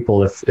 Most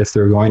people, if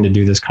they're going to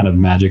do this kind of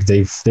magic,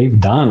 they've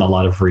done a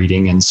lot of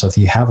reading. And so if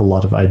you have a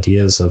lot of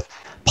ideas of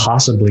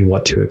possibly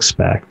what to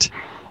expect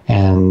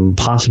and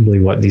possibly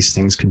what these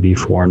things could be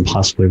for, and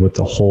possibly what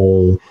the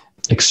whole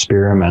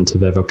experiment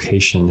of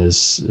evocation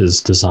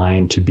is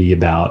designed to be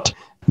about.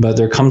 But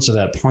there comes to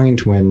that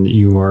point when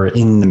you are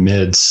in the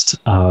midst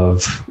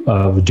of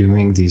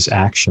doing these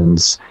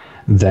actions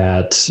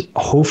that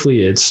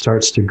hopefully it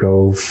starts to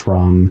go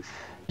from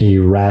a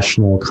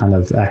rational kind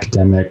of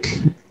academic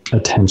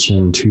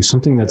attention to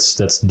something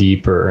that's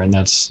deeper and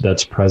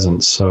that's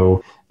present.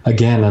 So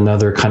again,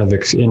 another kind of,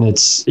 and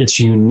it's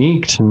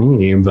unique to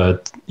me,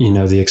 but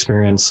the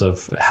experience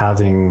of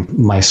having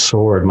my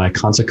sword, my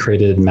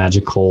consecrated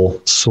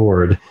magical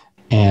sword,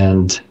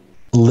 and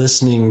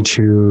listening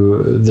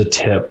to the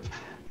tip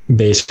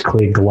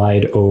basically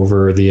glide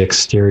over the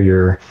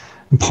exterior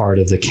part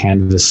of the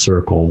canvas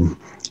circle,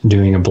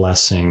 doing a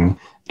blessing,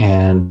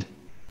 and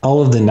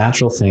all of the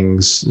natural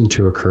things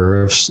to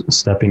occur of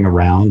stepping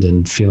around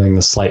and feeling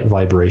the slight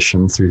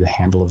vibration through the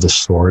handle of the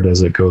sword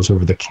as it goes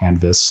over the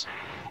canvas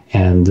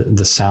and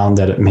the sound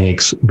that it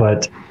makes.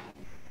 But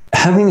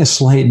having a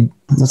slight,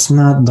 that's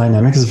not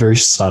dynamic, it's very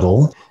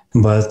subtle,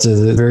 but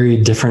a very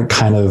different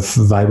kind of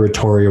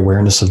vibratory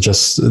awareness of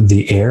just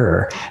the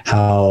air,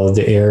 how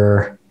the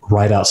air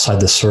right outside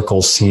the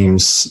circle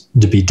seems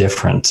to be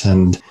different.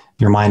 And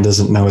your mind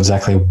doesn't know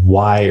exactly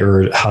why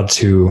or how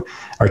to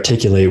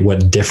articulate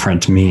what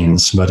different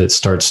means, but it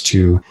starts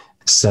to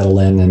settle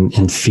in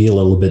and feel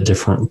a little bit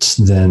different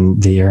than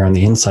the air on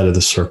the inside of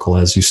the circle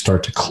as you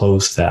start to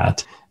close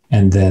that.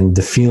 And then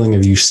the feeling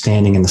of you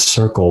standing in the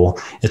circle,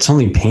 it's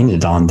only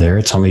painted on there.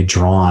 It's only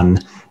drawn.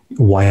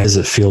 Why does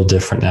it feel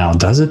different now?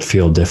 Does it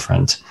feel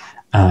different?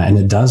 And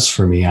it does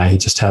for me. I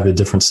just have a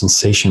different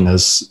sensation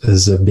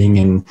as of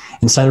being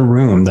inside a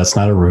room that's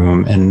not a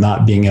room, and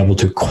not being able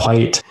to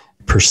quite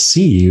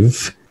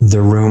perceive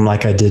the room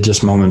like I did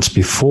just moments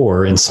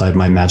before inside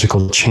my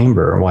magical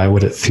chamber. Why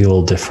would it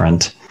feel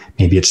different?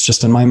 Maybe it's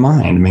just in my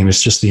mind. Maybe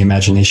it's just the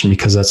imagination,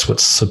 because that's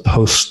what's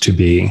supposed to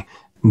be.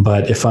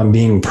 But if I'm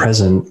being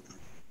present,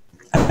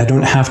 I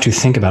don't have to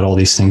think about all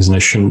these things, and I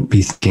shouldn't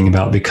be thinking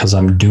about, because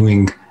I'm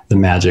doing the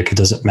magic. It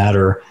doesn't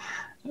matter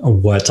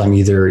what I'm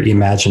either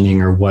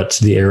imagining or what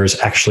the air is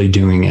actually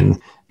doing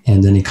in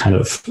any kind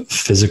of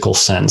physical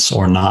sense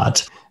or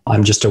not.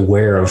 I'm just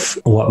aware of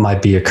what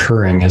might be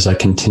occurring as I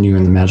continue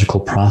in the magical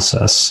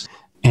process.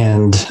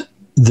 And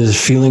the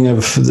feeling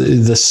of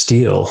the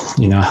steel,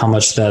 how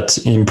much that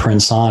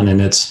imprints on.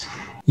 And it's,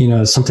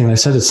 it's something I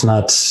said, it's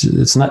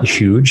not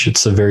huge.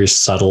 It's a very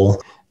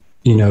subtle,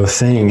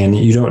 thing. And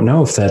you don't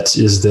know if that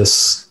is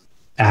this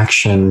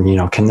action,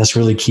 can this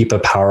really keep a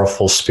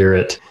powerful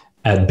spirit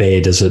at bay?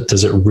 Does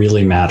it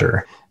really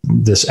matter?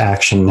 This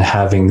action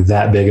having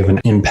that big of an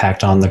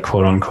impact on the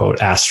quote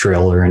unquote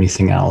astral or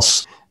anything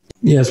else.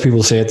 As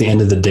people say, at the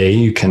end of the day,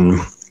 you can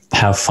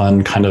have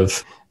fun kind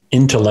of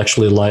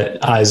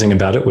intellectualizing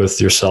about it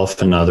with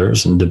yourself and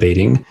others and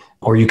debating,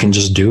 or you can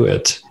just do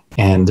it.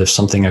 And if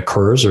something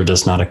occurs or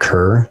does not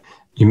occur,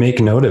 you make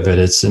note of it.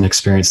 It's an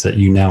experience that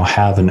you now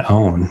have and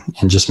own,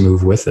 and just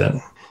move with it.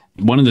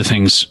 One of the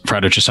things,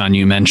 Frater Chassan,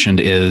 you mentioned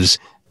is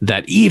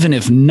that even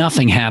if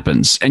nothing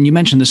happens, and you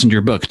mentioned this in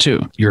your book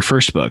too, your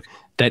first book,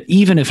 that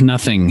even if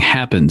nothing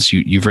happens,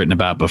 you've written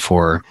about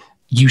before,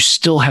 you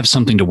still have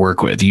something to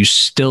work with. You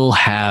still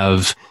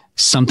have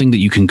something that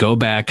you can go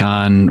back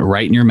on,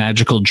 write in your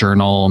magical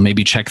journal,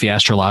 maybe check the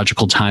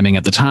astrological timing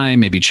at the time,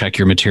 maybe check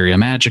your materia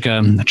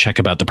magica, check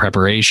about the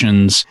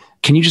preparations.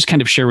 Can you just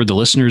kind of share with the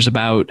listeners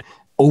about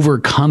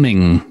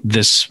overcoming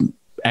this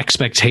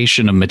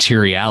expectation of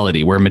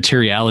materiality, where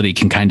materiality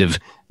can kind of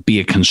be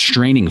a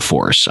constraining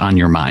force on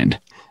your mind?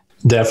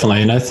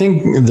 Definitely. And I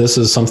think this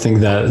is something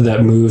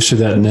that moves to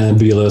that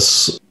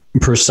nebulous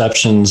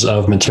perceptions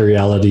of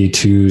materiality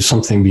to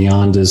something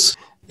beyond is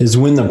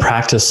when the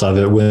practice of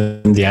it,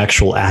 when the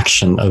actual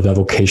action of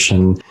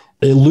evocation,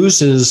 it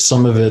loses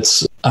some of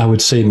its, I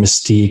would say,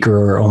 mystique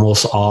or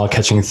almost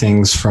awe-catching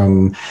things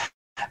from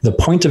the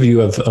point of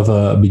view of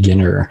a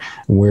beginner,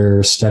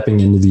 where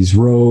stepping into these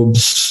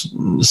robes,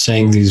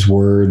 saying these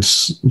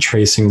words,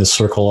 tracing the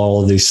circle,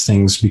 all of these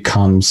things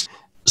becomes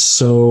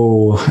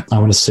so, I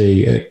want to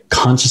say,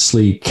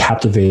 consciously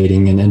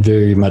captivating and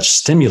very much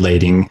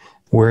stimulating.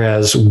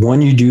 Whereas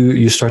when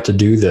you start to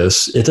do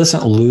this, it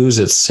doesn't lose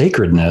its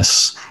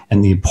sacredness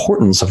and the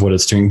importance of what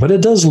it's doing, but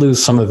it does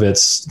lose some of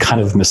its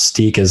kind of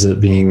mystique as it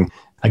being,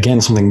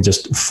 again, something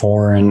just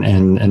foreign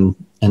and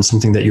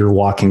something that you're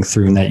walking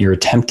through and that you're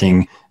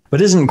attempting, but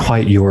isn't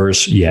quite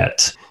yours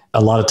yet.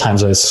 A lot of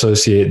times I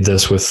associate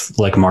this with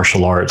like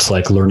martial arts,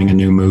 like learning a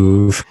new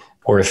move,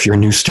 or if you're a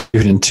new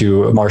student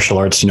to martial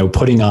arts,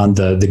 putting on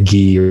the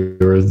gi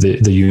or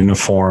the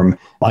uniform.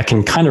 I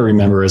can kind of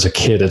remember as a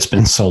kid, it's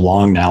been so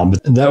long now,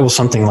 but that was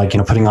something like,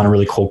 putting on a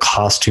really cool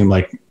costume,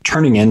 like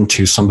turning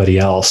into somebody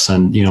else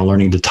and,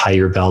 learning to tie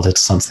your belt.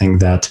 It's something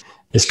that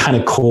is kind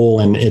of cool,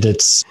 and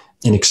it's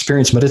an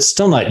experience, but it's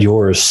still not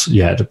yours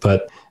yet.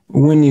 But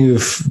when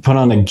you've put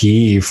on a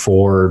gi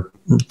for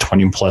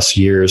 20 plus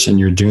years and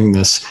you're doing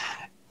this,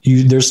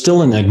 there's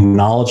still an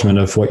acknowledgement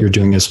of what you're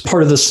doing as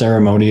part of the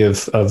ceremony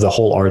of the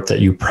whole art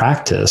that you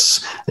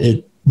practice.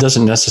 It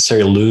doesn't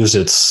necessarily lose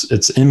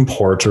its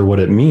import or what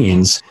it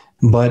means,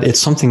 but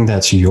it's something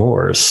that's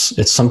yours.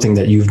 It's something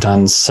that you've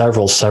done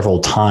several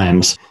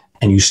times,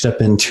 and you step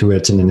into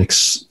it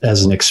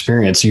as an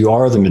experience. You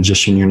are the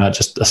magician. You're not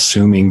just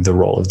assuming the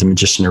role of the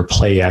magician or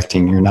play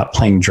acting. You're not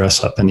playing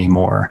dress up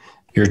anymore.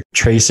 You're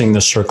tracing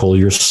the circle.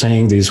 You're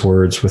saying these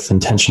words with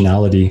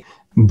intentionality,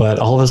 but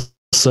all of a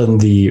sudden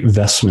the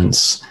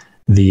vestments,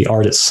 the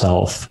art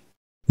itself,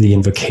 the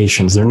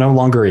invocations, they're no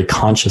longer a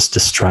conscious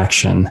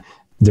distraction.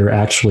 They're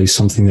actually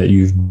something that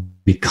you've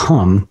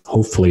become,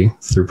 hopefully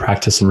through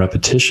practice and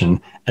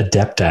repetition,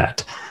 adept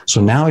at. So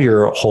now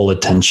your whole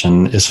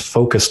attention is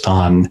focused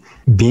on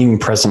being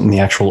present in the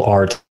actual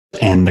art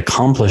and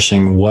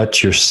accomplishing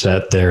what you're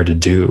set there to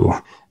do.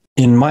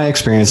 In my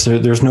experience,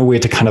 there's no way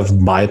to kind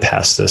of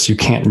bypass this. You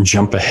can't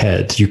jump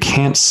ahead. You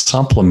can't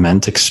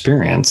supplement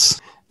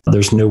experience.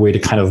 There's no way to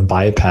kind of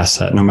bypass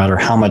that, no matter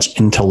how much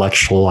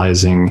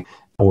intellectualizing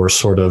or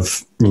sort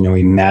of,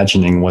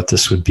 imagining what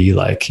this would be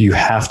like. You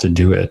have to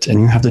do it, and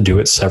you have to do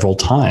it several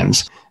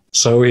times.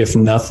 So if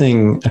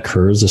nothing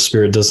occurs, the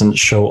spirit doesn't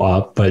show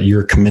up, but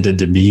you're committed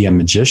to be a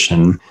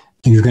magician,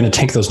 you're going to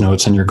take those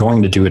notes and you're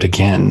going to do it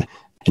again.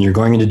 And you're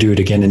going to do it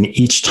again. And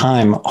each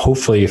time,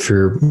 hopefully, if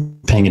you're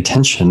paying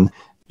attention,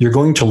 you're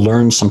going to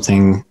learn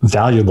something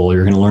valuable.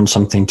 You're going to learn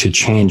something to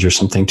change or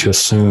something to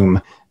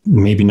assume,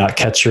 maybe not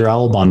catch your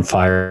alb on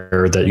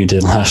fire that you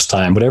did last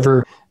time.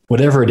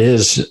 Whatever it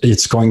is,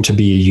 it's going to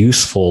be a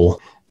useful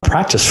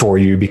practice for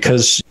you,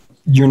 because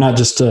you're not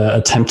just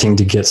attempting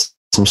to get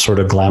some sort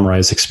of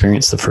glamorized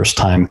experience the first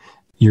time.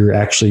 You're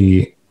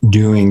actually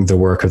doing the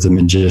work of the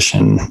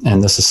magician.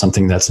 And this is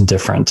something that's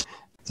different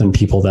than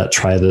people that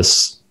try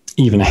this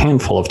even a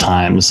handful of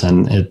times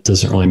and it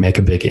doesn't really make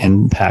a big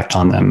impact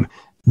on them.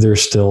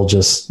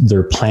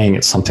 They're playing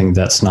at something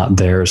that's not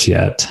theirs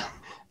yet.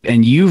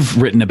 And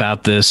you've written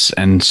about this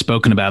and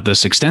spoken about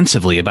this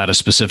extensively, about a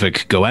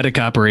specific goetic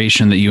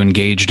operation that you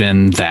engaged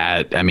in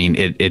that,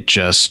 it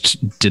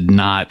just did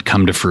not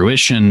come to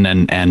fruition,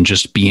 and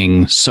just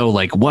being so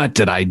like, what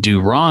did I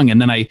do wrong?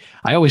 And then I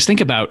always think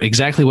about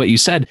exactly what you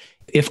said.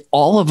 If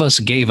all of us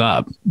gave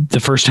up the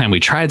first time we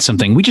tried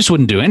something, we just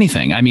wouldn't do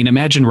anything.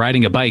 Imagine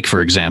riding a bike,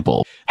 for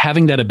example,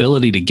 having that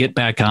ability to get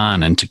back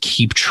on and to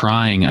keep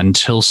trying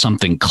until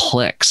something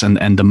clicks.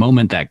 And the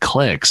moment that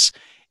clicks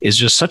is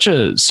just such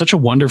a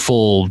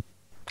wonderful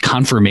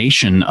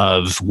confirmation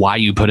of why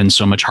you put in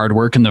so much hard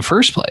work in the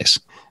first place.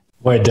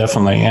 Well,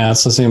 definitely. Yeah.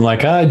 It's the same.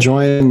 Like I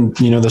joined,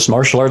 this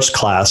martial arts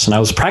class and I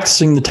was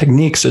practicing the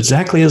techniques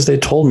exactly as they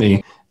told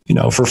me,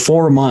 for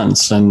 4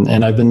 months.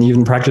 And I've been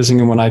even practicing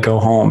them when I go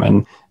home.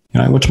 And,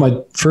 I went to my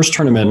first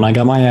tournament and I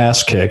got my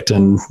ass kicked.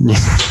 And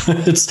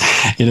it's,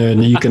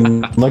 and you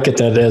can look at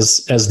that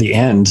as the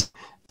end.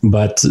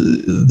 But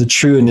the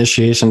true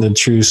initiation, the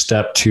true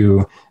step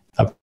to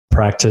a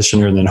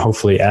practitioner and then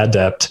hopefully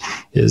adept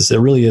it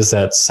really is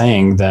that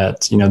saying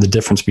that, the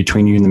difference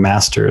between you and the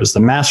master is the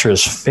master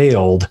has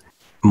failed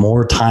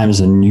more times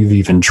than you've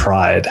even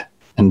tried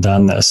and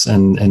done this.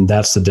 And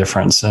that's the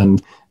difference.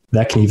 And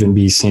that can even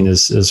be seen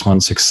as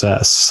one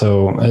success.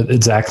 So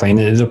exactly. And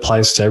it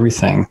applies to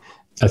everything.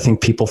 I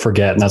think people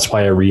forget. And that's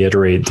why I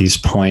reiterate these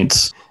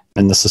points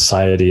in the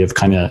society of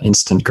kind of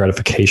instant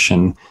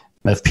gratification.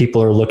 If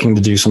people are looking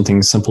to do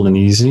something simple and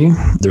easy,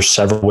 there's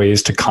several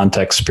ways to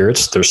contact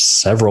spirits. There's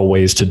several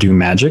ways to do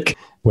magic,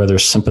 whether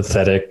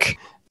sympathetic,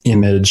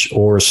 image,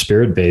 or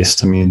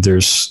spirit-based.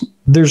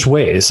 There's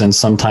ways, and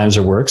sometimes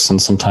it works. And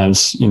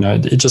sometimes,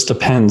 it just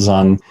depends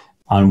on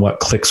what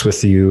clicks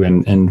with you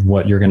and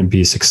what you're going to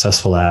be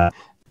successful at.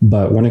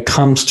 But when it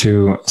comes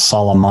to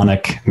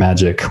Solomonic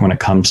magic, when it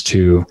comes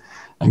to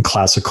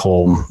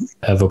classical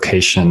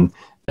evocation,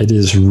 it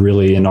is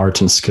really an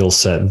art and skill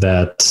set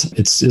that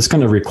it's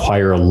going to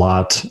require a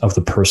lot of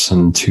the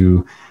person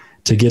to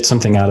get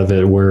something out of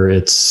it where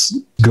it's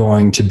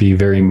going to be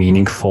very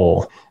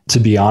meaningful. To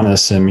be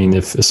honest,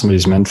 if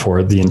somebody's meant for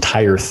it, the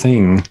entire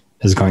thing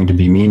is going to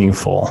be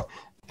meaningful.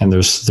 And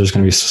there's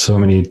going to be so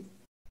many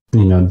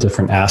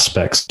different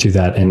aspects to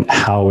that and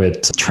how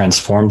it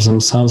transforms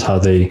themselves, how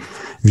they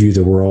view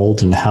the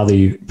world and how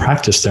they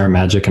practice their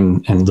magic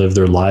and live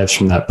their lives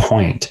from that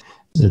point.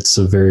 It's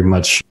a very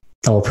much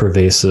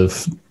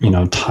all-pervasive,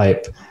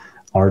 type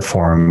art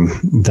form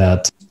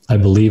that I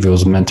believe it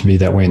was meant to be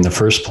that way in the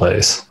first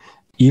place.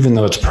 Even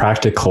though it's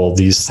practical,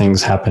 these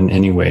things happen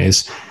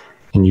anyways.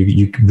 And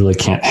you really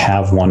can't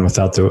have one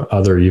without the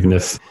other, even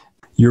if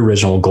your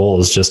original goal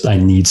is just, I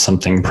need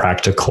something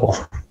practical.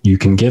 You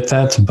can get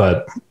that,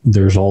 but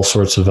there's all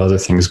sorts of other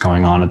things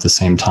going on at the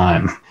same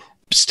time.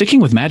 Sticking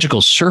with magical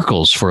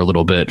circles for a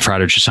little bit,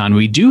 Frater Chassan,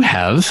 we do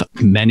have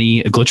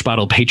many Glitch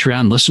Bottle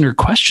Patreon listener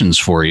questions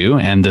for you.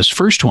 And this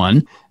first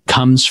one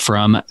comes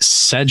from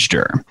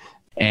Sejdar.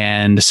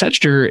 And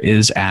Sejdar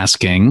is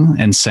asking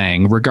and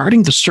saying,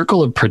 regarding the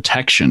circle of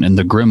protection in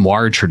the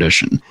grimoire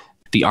tradition,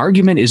 the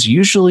argument is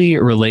usually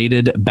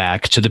related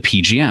back to the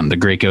PGM, the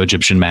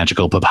Greco-Egyptian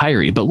magical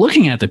papyri. But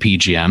looking at the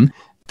PGM,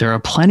 there are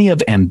plenty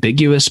of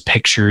ambiguous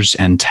pictures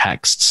and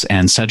texts.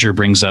 And Sejdar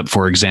brings up,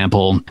 for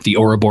example, the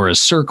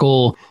Ouroboros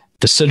circle,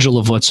 the sigil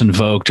of what's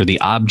invoked, or the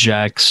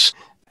objects.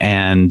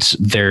 And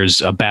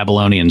there's a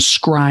Babylonian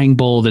scrying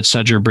bowl that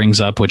Sejdar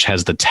brings up, which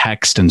has the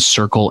text and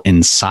circle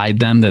inside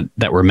them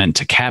that were meant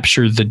to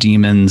capture the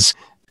demons.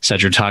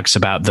 Sejdar talks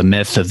about the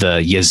myth of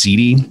the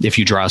Yazidi. If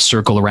you draw a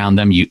circle around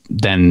them,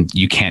 then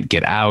you can't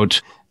get out.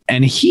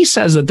 And he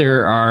says that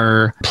there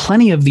are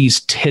plenty of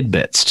these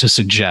tidbits to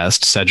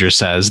suggest, Sejdar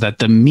says, that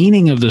the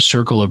meaning of the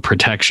circle of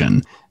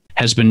protection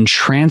has been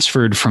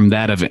transferred from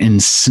that of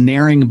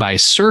ensnaring by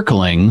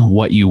circling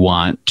what you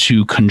want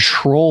to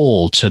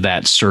control to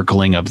that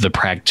circling of the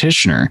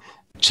practitioner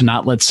to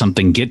not let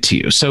something get to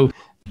you. So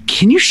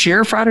Can you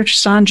share, Frater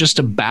Chassan, just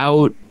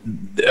about,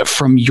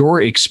 from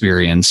your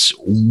experience,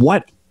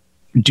 what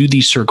do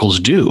these circles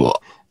do?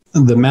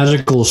 The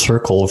magical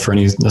circle for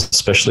any,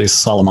 especially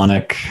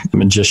Solomonic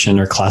magician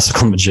or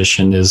classical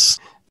magician, is,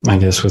 I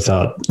guess,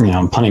 without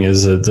punning,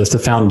 is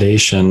the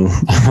foundation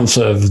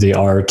of the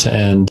art,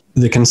 and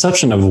the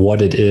conception of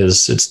what it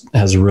is. It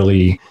has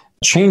really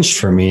changed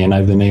for me, and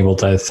I've been able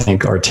to, I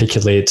think,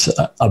 articulate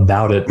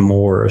about it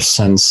more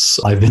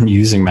since I've been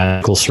using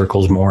magical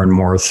circles more and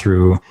more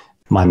through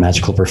my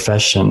magical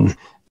profession.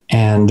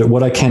 And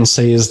what I can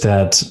say is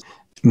that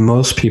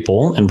most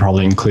people, and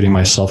probably including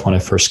myself when I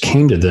first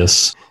came to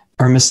this,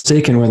 are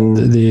mistaken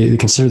when they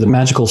consider the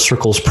magical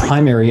circle's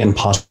primary and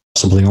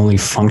possibly only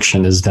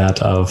function is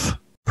that of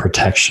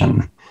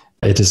protection.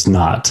 It is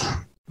not.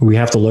 We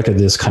have to look at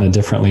this kind of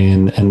differently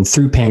and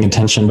through paying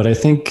attention. But I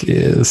think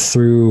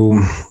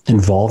through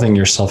involving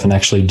yourself in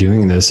actually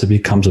doing this, it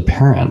becomes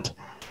apparent,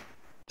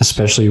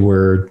 especially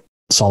where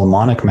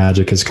Solomonic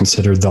magic is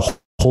considered the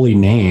holy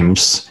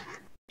names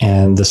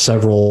and the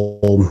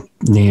several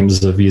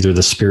names of either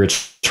the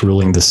spirits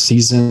ruling the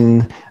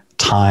season,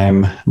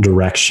 time,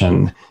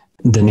 direction,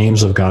 the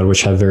names of God,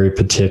 which have very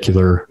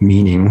particular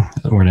meaning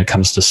when it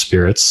comes to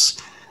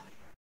spirits.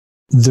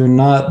 They're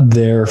not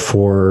there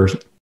for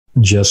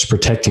just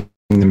protecting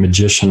the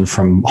magician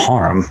from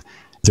harm.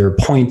 Their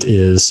point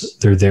is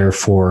they're there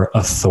for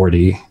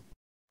authority.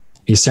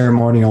 A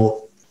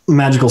ceremonial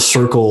magical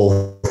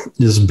circle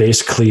is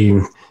basically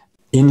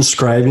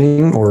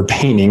inscribing or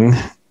painting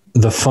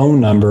the phone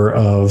number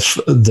of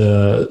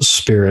the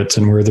spirit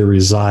and where they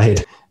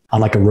reside on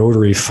like a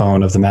rotary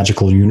phone of the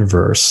magical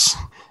universe.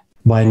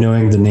 By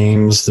knowing the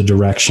names, the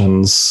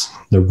directions,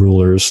 the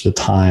rulers, the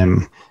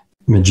time,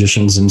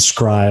 magicians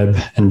inscribe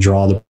and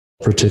draw the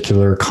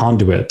particular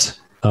conduit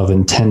of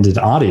intended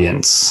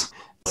audience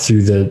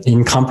through the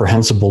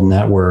incomprehensible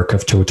network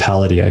of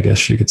totality, I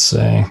guess you could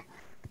say,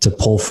 to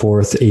pull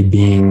forth a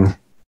being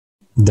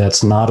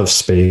that's not of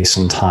space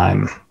and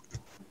time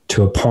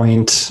to a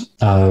point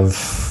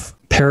of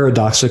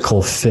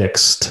paradoxical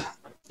fixed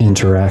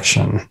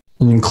interaction.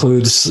 It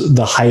includes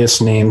the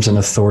highest names and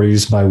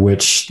authorities by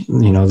which,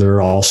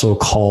 they're also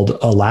called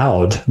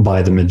aloud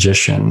by the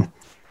magician.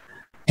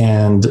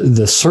 And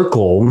the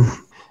circle,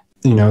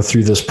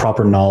 through this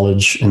proper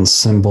knowledge and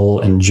symbol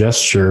and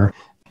gesture.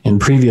 In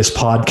previous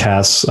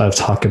podcasts, I've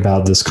talked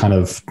about this kind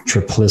of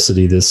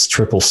triplicity, this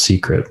triple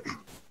secret,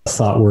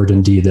 thought, word,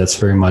 and deed that's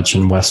very much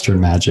in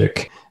Western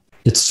magic.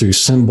 It's through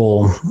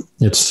symbol,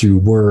 it's through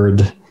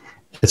word,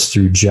 it's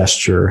through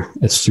gesture,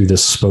 it's through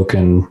this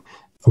spoken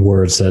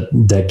words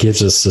that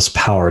gives us this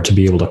power to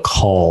be able to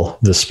call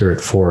the spirit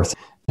forth.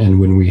 And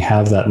when we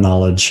have that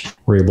knowledge,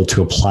 we're able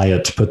to apply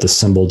it, to put the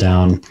symbol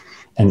down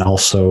and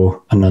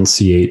also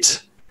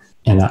enunciate.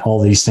 And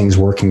all these things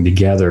working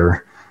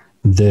together,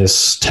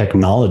 this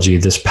technology,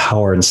 this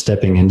power, and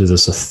stepping into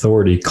this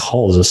authority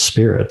calls a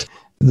spirit.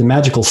 The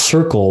magical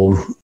circle,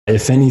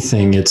 if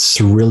anything, it's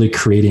really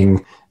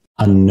creating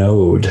a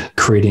node,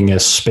 creating a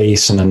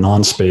space and a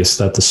non-space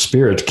that the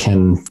spirit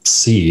can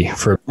see,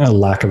 for a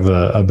lack of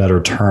a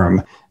better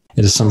term.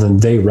 It is something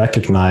they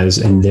recognize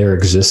in their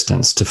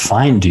existence to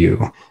find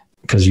you,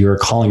 because you're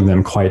calling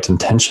them quite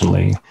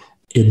intentionally.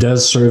 It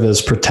does serve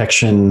as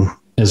protection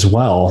as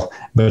well,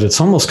 but it's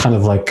almost kind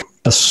of like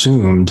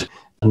assumed,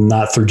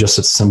 not through just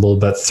its symbol,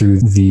 but through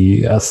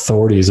the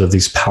authorities of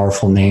these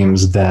powerful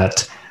names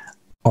that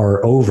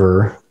are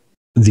over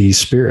these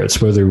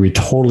spirits, whether we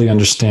totally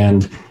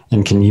understand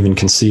and can even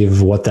conceive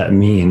of what that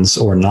means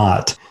or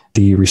not.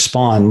 They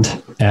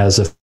respond as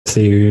if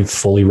they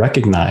fully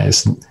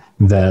recognize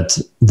that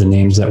the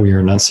names that we are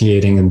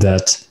enunciating and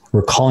that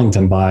we're calling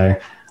them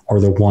by are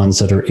the ones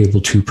that are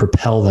able to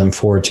propel them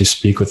forward to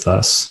speak with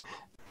us.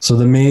 So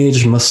the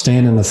mage must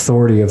stand in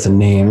authority of the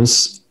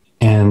names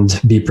and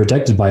be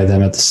protected by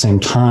them at the same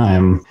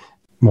time,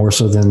 more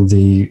so than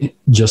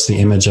just the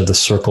image of the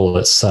circle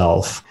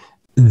itself.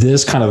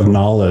 This kind of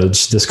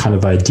knowledge, this kind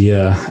of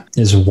idea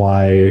is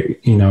why,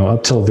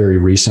 up till very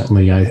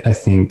recently, I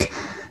think,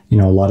 a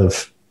lot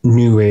of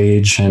New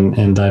Age,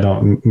 and I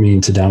don't mean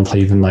to downplay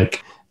even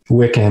like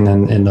Wiccan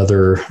and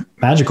other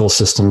magical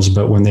systems,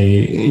 but when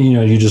they,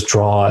 you just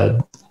draw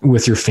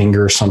with your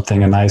finger or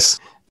something, a nice,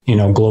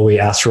 glowy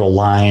astral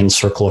line,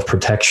 circle of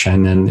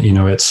protection, and,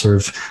 it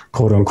serves,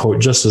 quote unquote,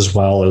 just as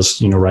well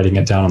as, writing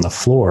it down on the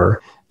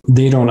floor.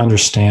 They don't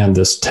understand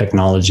this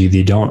technology.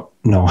 They don't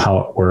know how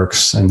it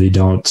works, and they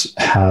don't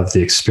have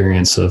the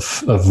experience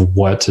of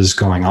what is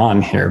going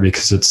on here,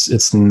 because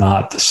it's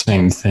not the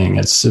same thing.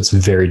 It's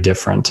very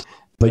different,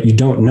 but you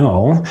don't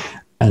know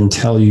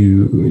until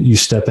you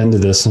step into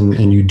this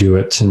and you do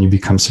it and you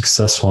become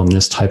successful in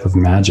this type of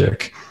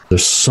magic.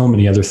 There's so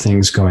many other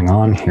things going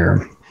on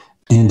here.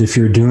 And if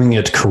you're doing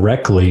it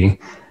correctly,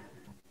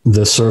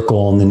 the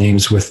circle and the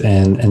names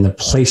within and the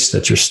place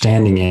that you're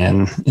standing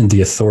in the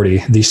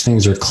authority, these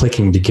things are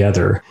clicking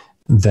together.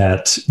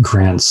 That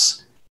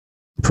grants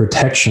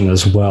protection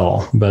as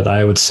well. But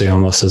I would say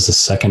almost as a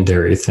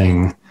secondary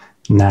thing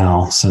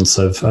now, since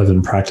I've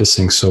been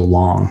practicing so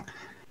long.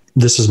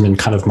 This has been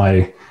kind of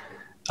my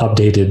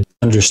updated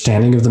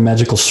understanding of the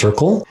magical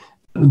circle,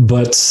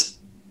 but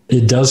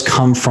it does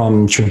come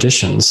from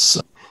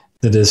traditions.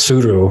 That is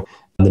suru,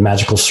 the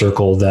magical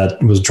circle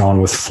that was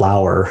drawn with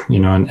flour,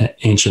 in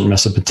ancient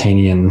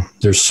Mesopotamian.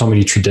 There's so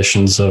many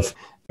traditions of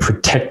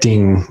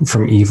protecting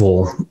from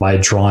evil by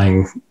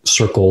drawing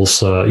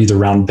circles either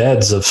around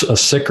beds of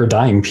sick or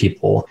dying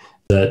people.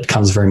 That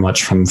comes very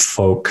much from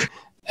folk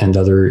and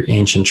other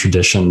ancient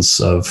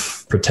traditions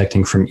of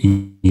protecting from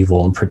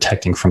evil and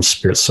protecting from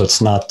spirits. So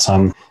it's not,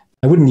 I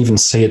wouldn't even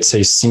say it's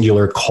a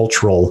singular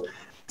cultural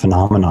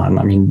phenomenon.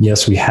 I mean,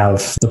 yes, we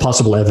have the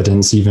possible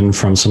evidence even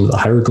from some of the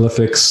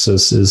hieroglyphics,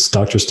 as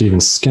Dr. Stephen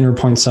Skinner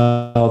points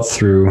out,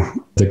 through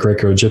the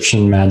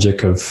Greco-Egyptian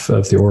magic of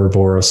the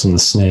Ouroboros and the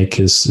snake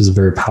is a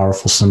very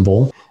powerful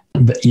symbol.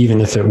 But even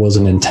if it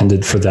wasn't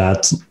intended for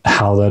that,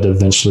 how that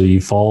eventually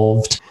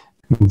evolved.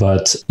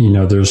 But,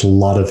 there's a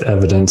lot of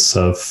evidence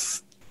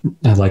of,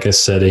 like I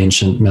said,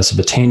 ancient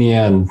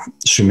Mesopotamia and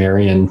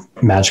Sumerian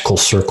magical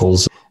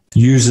circles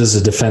used as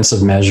a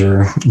defensive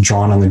measure,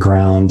 drawn on the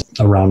ground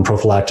around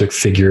prophylactic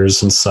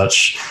figures and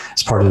such,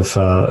 as part of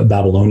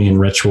Babylonian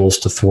rituals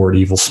to thwart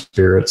evil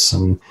spirits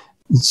and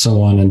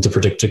so on, and to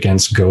protect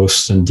against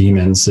ghosts and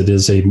demons. It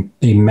is a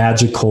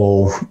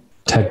magical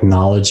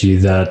technology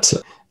that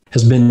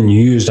has been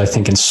used, I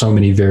think, in so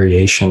many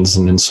variations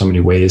and in so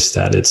many ways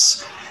that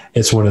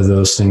it's one of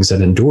those things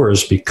that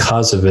endures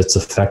because of its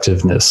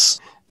effectiveness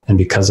and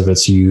because of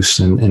its use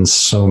in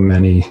so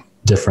many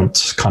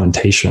different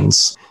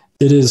connotations.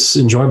 It is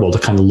enjoyable to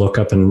kind of look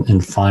up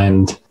and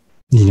find,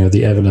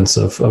 the evidence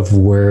of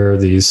where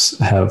these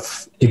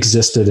have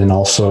existed and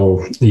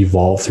also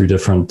evolved through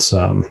different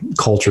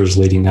cultures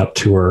leading up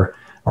to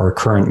our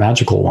current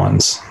magical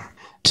ones.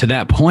 To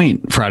that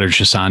point, Frater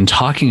Chassan,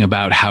 talking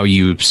about how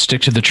you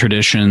stick to the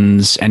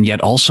traditions and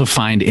yet also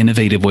find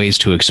innovative ways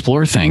to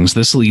explore things,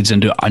 this leads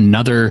into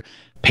another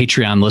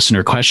Patreon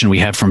listener question we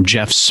have from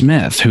Jeff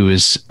Smith, who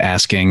is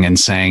asking and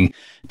saying,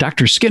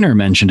 Dr. Skinner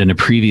mentioned in a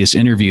previous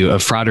interview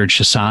of Frater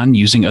Chassan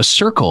using a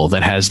circle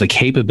that has the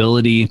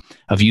capability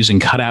of using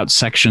cutout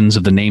sections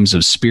of the names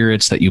of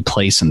spirits that you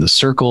place in the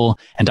circle.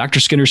 And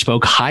Dr. Skinner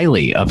spoke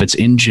highly of its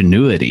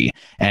ingenuity.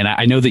 And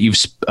I know that you've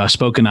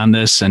spoken on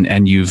this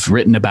and you've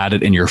written about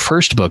it in your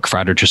first book,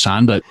 Frater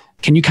Chassan, but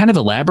can you kind of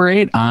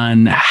elaborate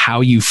on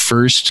how you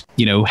first,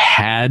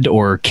 had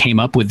or came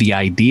up with the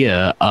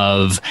idea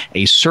of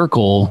a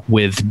circle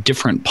with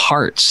different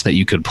parts that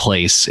you could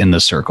place in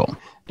the circle?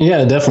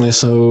 Yeah, definitely.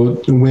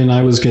 So when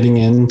I was getting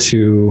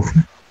into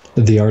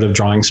the art of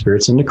drawing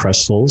spirits into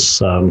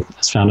crystals,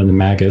 as found in the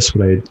Magus,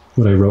 what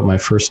I wrote my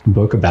first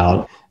book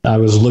about, I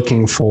was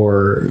looking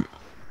for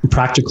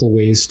practical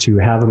ways to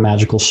have a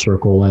magical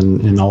circle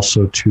and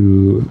also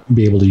to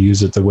be able to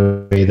use it the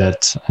way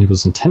that it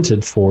was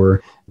intended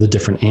for the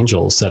different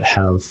angels that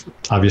have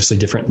obviously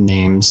different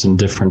names and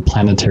different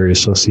planetary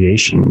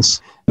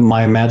associations.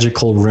 My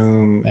magical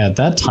room at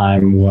that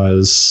time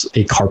was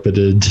a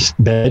carpeted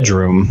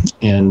bedroom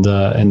in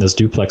this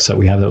duplex that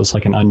we have that was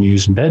like an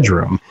unused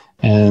bedroom.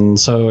 And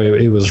so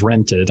it was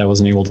rented. I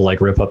wasn't able to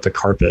rip up the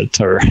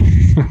carpet or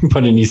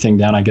put anything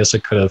down. I guess I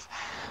could have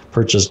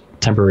purchased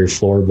temporary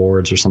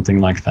floorboards or something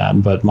like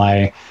that. But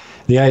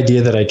the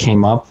idea that I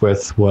came up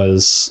with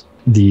was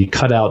the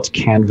cutout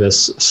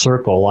canvas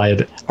circle. I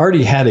had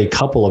already had a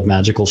couple of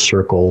magical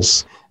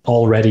circles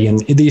already, and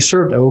they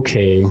served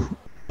okay,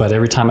 but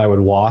every time I would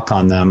walk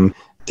on them,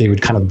 they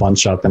would kind of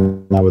bunch up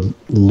and I would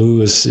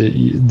lose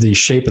the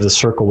shape of the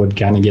circle would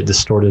kind of get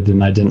distorted,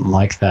 and I didn't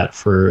like that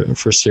for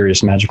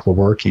serious magical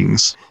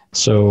workings.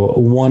 So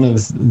one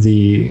of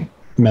the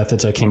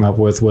methods I came up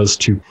with was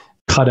to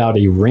cut out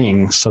a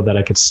ring so that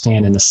I could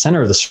stand in the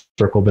center of the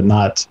circle but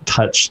not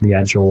touch the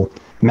actual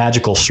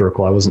magical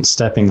circle. I wasn't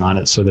stepping on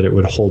it so that it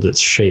would hold its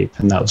shape.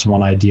 And that was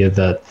one idea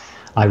that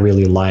I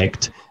really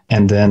liked.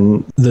 And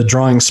then the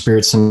drawing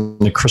spirits in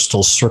the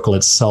crystal circle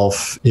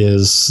itself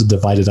is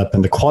divided up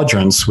into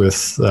quadrants with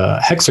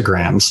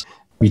hexagrams.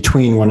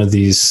 Between one of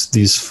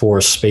these four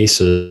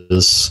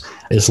spaces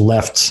is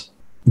left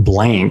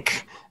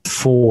blank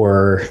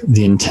for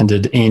the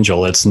intended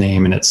angel, its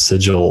name and its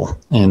sigil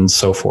and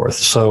so forth.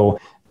 So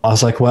I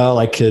was like, well,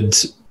 I could,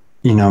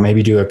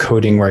 maybe do a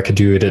coding where I could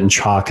do it in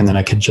chalk and then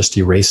I could just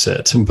erase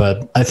it.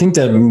 But I think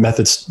that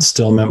method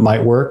still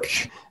might work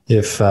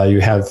if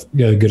you have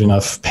good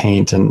enough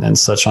paint and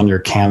such on your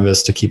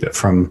canvas to keep it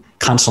from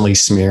constantly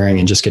smearing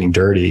and just getting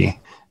dirty.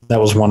 That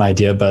was one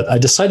idea, but I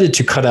decided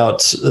to cut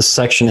out a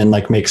section and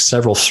make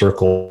several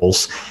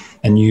circles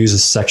and use a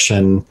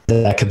section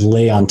that I could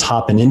lay on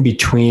top and in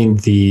between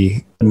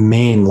the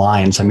main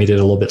lines. I made it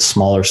a little bit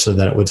smaller so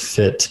that it would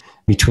fit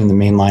between the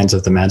main lines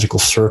of the magical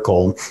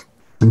circle,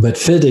 but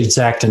fit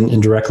exact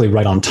and directly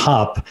right on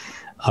top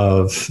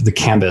of the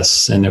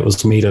canvas. And it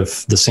was made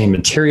of the same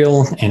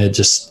material, and it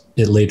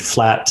laid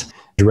flat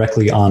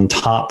directly on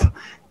top,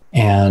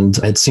 and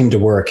it seemed to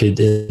work.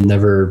 It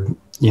never,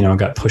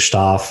 got pushed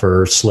off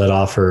or slid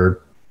off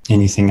or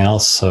anything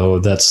else. So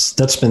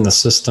that's been the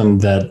system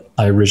that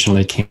I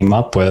originally came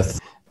up with,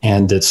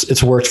 and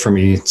it's worked for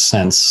me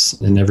since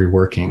in every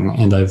working.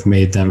 And I've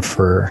made them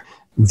for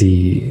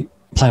the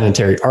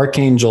planetary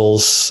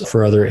archangels,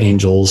 for other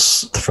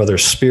angels, for other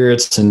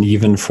spirits, and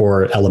even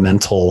for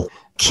elemental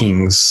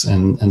kings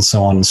and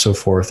so on and so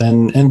forth,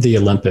 and the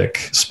Olympic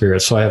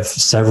spirits. So I have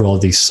several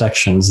of these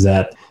sections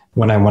that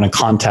when I want to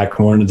contact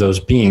one of those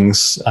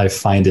beings, I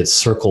find its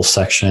circle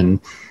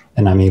section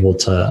and I'm able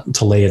to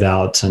lay it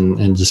out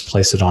and just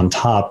place it on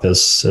top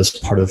as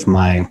part of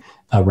my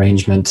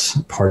arrangement,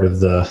 part of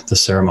the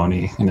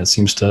ceremony. And it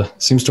seems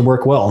to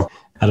work well.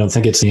 I don't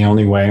think it's the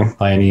only way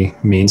by any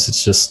means.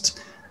 It's just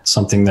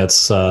something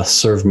that's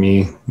served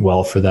me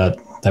well for that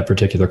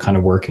particular kind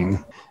of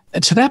working.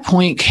 To that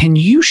point, can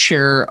you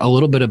share a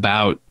little bit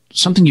about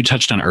something you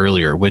touched on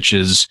earlier, which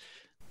is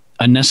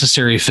a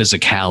necessary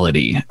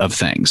physicality of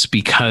things?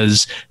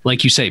 Because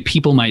like you say,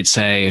 people might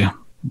say,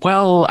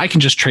 well, I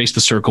can just trace the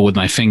circle with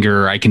my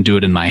finger. I can do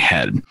it in my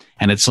head.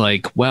 And it's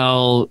like,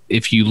 well,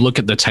 if you look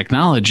at the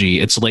technology,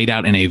 it's laid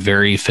out in a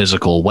very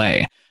physical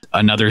way.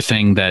 Another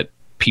thing that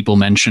people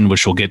mention,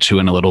 which we'll get to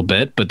in a little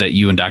bit, but that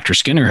you and Dr.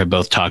 Skinner have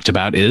both talked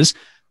about, is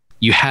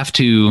you have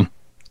to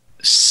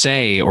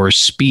say or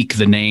speak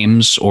the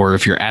names, or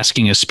if you're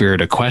asking a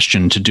spirit a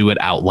question, to do it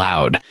out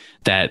loud.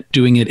 That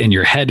doing it in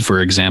your head,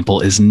 for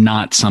example, is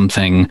not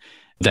something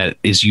that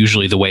is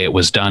usually the way it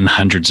was done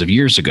hundreds of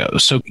years ago.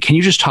 So can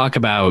you just talk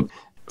about,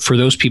 for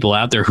those people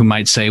out there who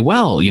might say,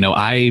 well,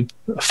 I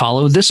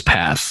follow this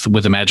path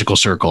with a magical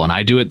circle and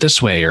I do it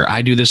this way, or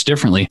I do this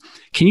differently.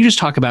 Can you just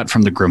talk about,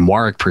 from the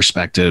grimoire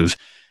perspective,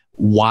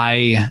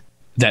 why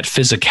that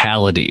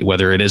physicality,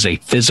 whether it is a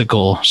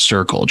physical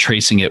circle,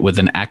 tracing it with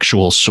an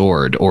actual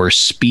sword, or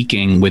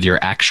speaking with your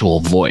actual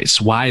voice,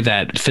 why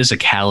that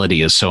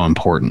physicality is so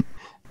important?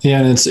 Yeah,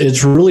 and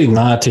it's really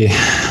not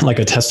like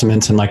a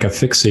testament and like a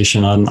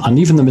fixation on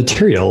even the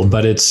material,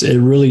 but it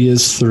really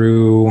is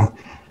through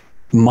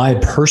my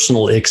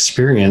personal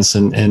experience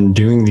in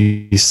doing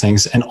these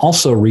things, and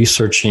also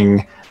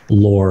researching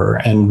lore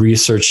and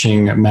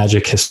researching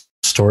magic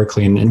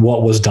historically and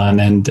what was done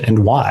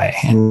and why.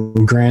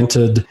 And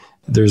granted,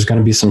 there's going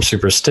to be some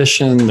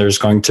superstition, there's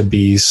going to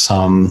be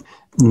some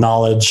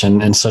knowledge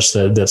and such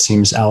that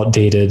seems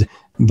outdated.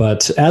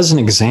 But as an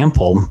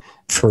example,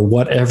 for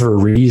whatever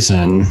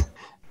reason,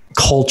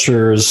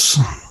 cultures,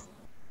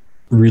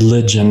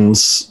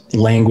 religions,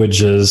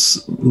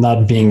 languages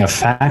not being a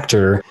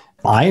factor,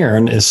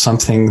 iron is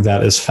something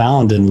that is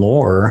found in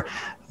lore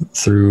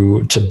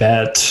through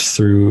Tibet,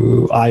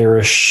 through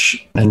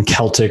Irish and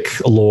Celtic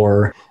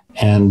lore,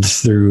 and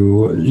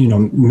through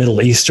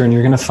Middle Eastern.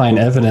 You're going to find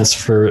evidence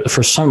for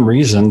some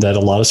reason that a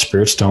lot of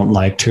spirits don't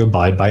like to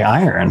abide by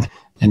iron.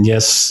 And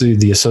yes,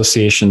 the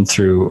association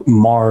through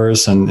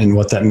Mars and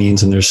what that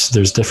means, and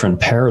there's different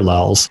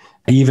parallels,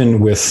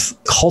 even with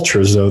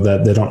cultures though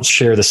that they don't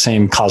share the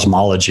same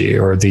cosmology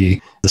or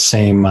the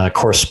same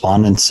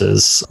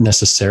correspondences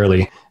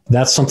necessarily.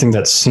 That's something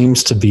that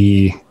seems to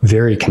be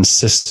very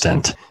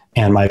consistent.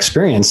 And my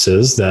experience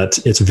is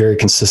that it's very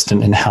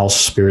consistent in how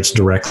spirits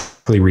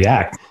directly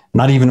react.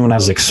 Not even when I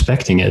was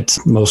expecting it,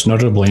 most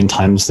notably in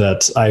times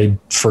that I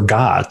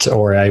forgot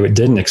or I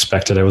didn't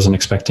expect it. I wasn't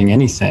expecting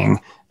anything.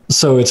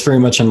 So it's very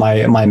much in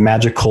my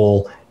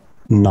magical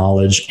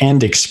knowledge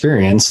and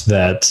experience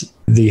that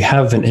they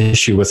have an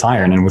issue with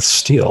iron and with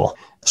steel.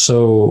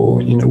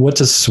 So, what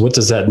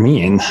does that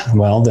mean?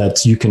 Well,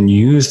 that you can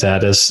use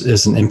that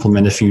as an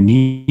implement if you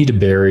need a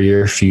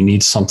barrier, if you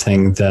need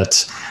something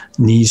that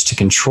needs to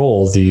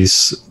control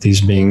these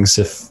beings.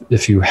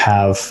 If you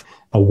have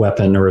a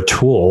weapon or a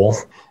tool,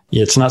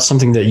 it's not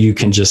something that you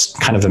can just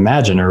kind of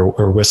imagine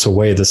or whisk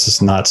away. This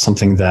is not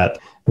something that,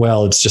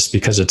 well, it's just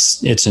because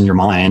it's in your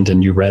mind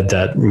and you read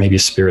that maybe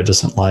spirit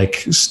doesn't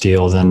like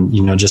steel, then,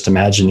 just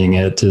imagining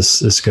it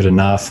is good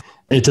enough.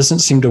 It doesn't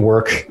seem to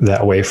work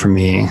that way for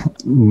me.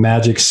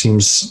 Magic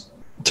seems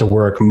to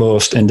work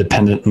most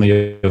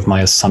independently of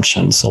my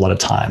assumptions a lot of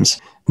times.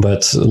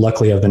 But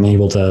luckily, I've been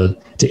able to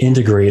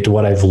integrate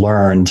what I've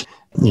learned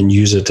and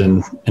use it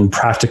in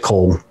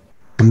practical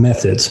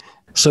methods.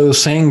 So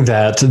saying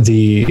that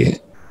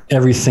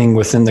everything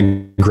within the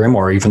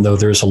grimoire, even though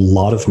there's a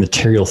lot of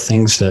material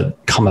things that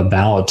come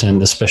about,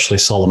 and especially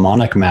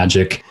Solomonic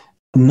magic,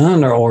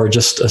 none are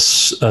just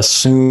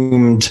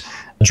assumed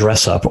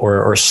dress up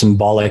or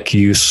symbolic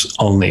use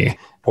only,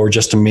 or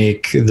just to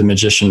make the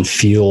magician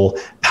feel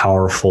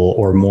powerful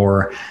or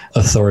more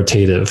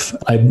authoritative.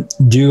 I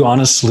do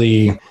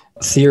honestly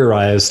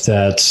theorize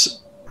that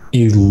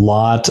a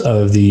lot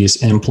of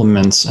these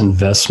implements,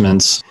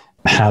 investments,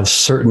 have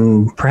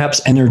certain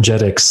perhaps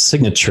energetic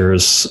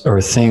signatures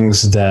or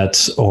things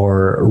that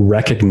are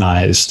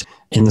recognized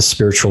in the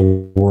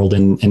spiritual world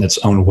in its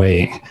own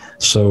way.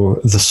 So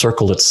the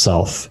circle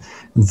itself,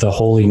 the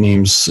holy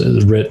names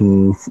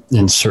written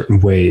in certain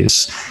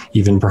ways,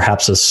 even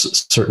perhaps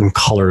as certain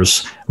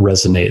colors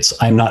resonates.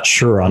 I'm not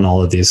sure on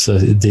all of these.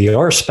 They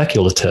are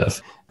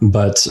speculative,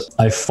 but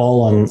I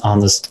fall on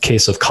this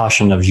case of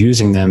caution of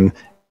using them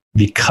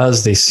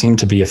because they seem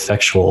to be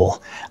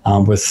effectual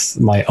with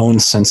my own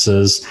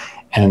senses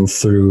and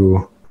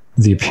through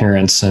the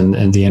appearance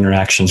and the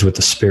interactions with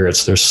the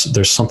spirits.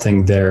 There's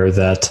something there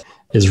that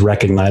is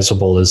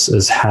recognizable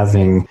as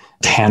having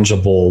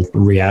tangible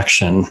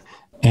reaction.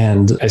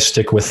 And I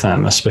stick with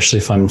them, especially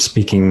if I'm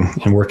speaking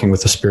and working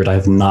with a spirit I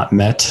have not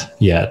met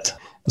yet.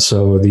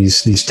 So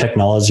these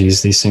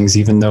technologies, these things,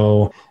 even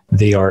though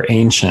they are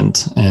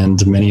ancient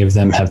and many of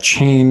them have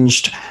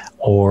changed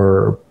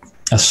or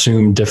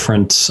assumed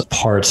different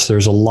parts,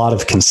 there's a lot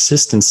of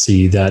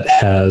consistency that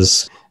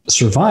has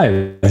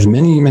survived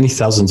many, many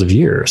thousands of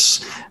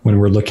years when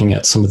we're looking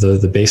at some of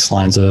the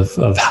baselines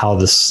of how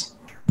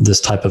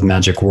this type of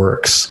magic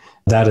works.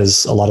 That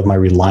is a lot of my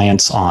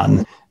reliance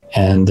on.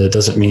 And it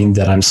doesn't mean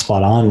that I'm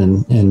spot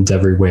on in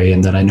every way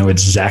and that I know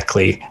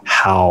exactly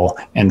how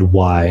and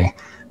why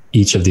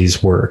each of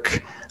these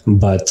work.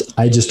 But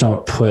I just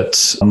don't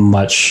put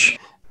much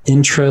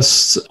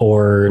interest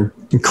or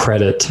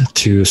credit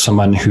to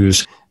someone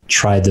who's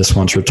tried this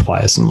once or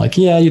twice and like,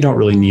 yeah, you don't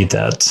really need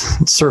that.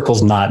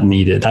 Circle's not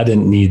needed. I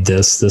didn't need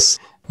this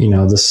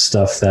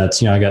stuff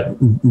that, I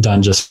got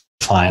done just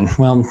fine.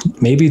 Well,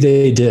 maybe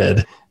they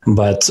did.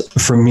 But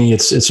for me,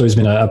 it's always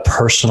been a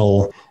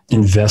personal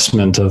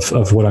investment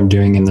of what I'm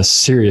doing and the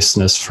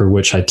seriousness for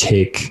which I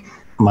take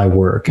my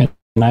work. And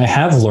I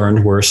have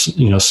learned where,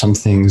 some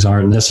things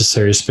aren't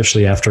necessary,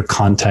 especially after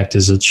contact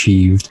is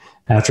achieved,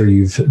 after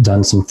you've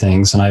done some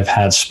things. And I've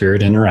had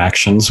spirit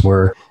interactions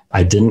where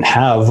I didn't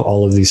have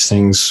all of these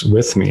things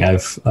with me.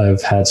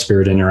 I've had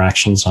spirit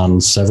interactions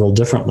on several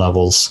different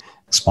levels,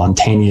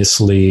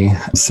 spontaneously,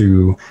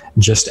 through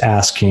just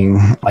asking.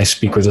 I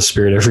speak with a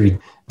spirit every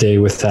day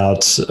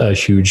without a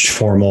huge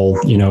formal,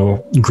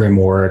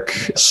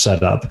 grimoire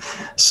setup.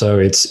 So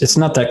it's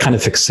not that kind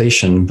of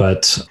fixation,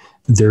 but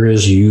there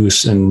is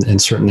use in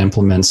certain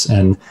implements,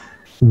 and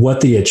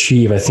what they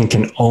achieve, I think,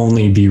 can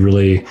only be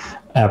really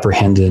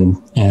apprehended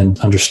and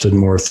understood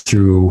more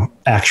through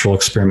actual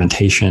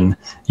experimentation,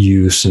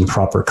 use, and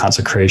proper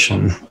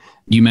consecration.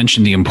 You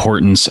mentioned the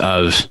importance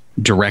of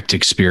direct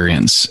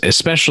experience,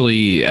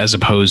 especially as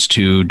opposed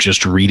to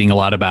just reading a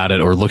lot about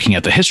it or looking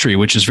at the history,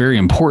 which is very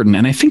important.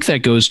 And I think that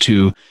goes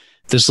to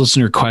this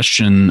listener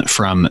question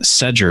from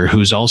Sedger,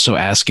 who's also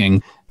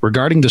asking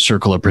regarding the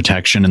circle of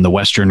protection in the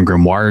Western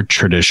grimoire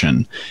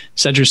tradition.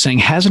 Sedger's saying,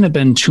 hasn't it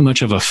been too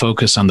much of a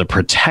focus on the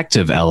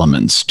protective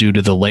elements due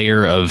to the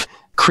layer of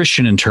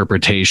Christian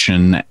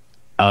interpretation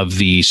of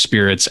the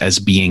spirits as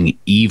being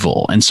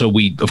evil? And so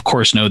we, of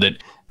course, know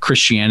that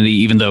Christianity,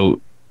 even though,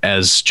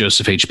 as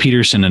Joseph H.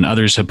 Peterson and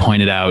others have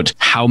pointed out,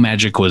 how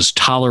magic was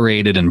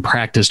tolerated and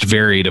practiced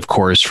varied, of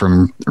course,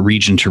 from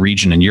region to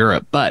region in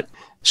Europe. But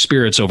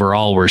spirits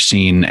overall were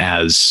seen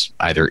as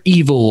either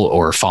evil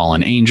or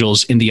fallen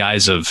angels in the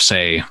eyes of,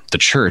 say, the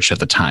church at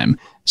the time.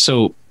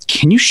 So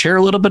can you share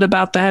a little bit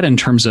about that in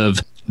terms of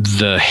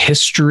the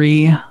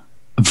history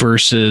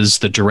versus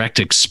the direct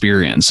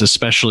experience,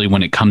 especially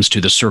when it comes to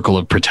the circle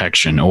of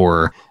protection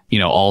or,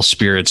 all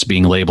spirits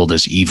being labeled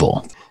as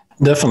evil?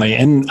 Definitely.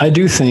 And I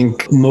do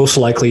think most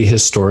likely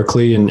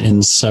historically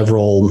in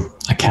several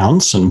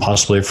accounts, and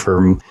possibly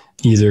from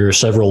either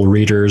several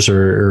readers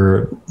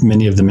or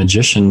many of the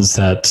magicians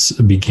that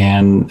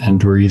began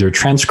and were either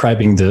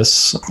transcribing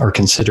this or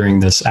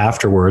considering this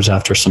afterwards,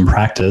 after some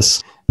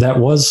practice, that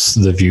was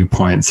the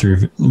viewpoint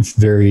through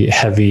very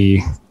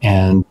heavy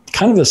and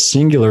kind of a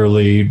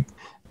singularly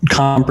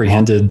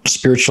comprehended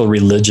spiritual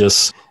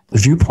religious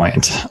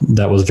viewpoint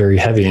that was very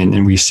heavy.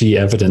 And we see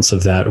evidence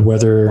of that,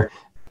 whether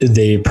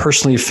they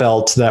personally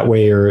felt that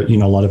way or,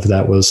 a lot of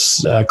that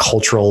was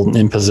cultural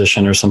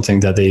imposition or something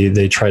that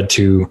they tried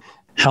to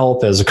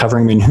help as a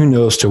covering. I mean, who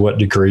knows to what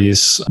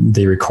degrees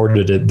they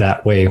recorded it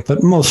that way,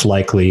 but most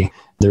likely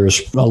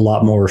there's a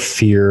lot more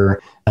fear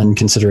and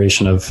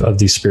consideration of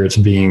these spirits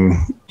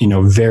being,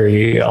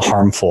 very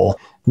harmful,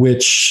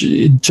 which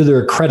to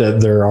their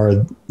credit, there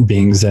are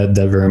beings that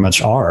very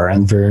much are,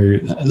 and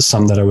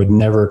some that I would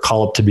never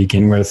call up to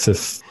begin with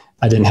if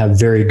I didn't have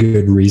very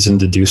good reason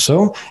to do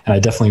so. And I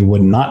definitely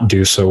would not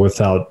do so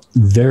without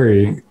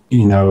very,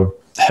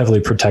 heavily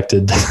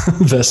protected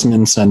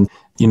vestments and,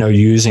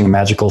 using a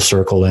magical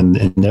circle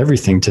and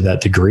everything to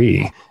that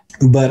degree.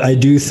 But I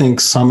do think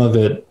some of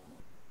it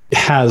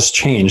has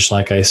changed.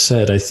 Like I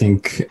said, I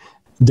think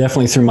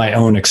definitely through my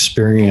own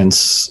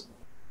experience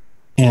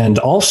and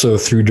also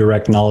through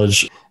direct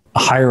knowledge.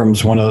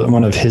 Hiram's one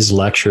of his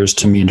lectures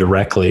to me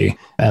directly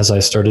as I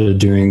started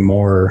doing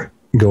more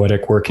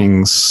goetic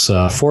workings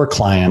for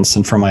clients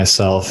and for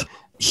myself.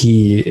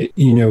 He,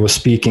 was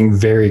speaking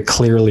very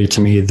clearly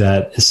to me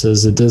that it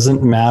says it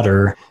doesn't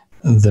matter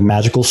the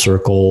magical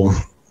circle,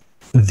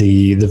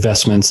 the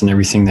vestments and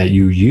everything that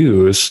you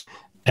use.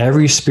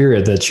 Every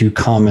spirit that you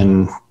come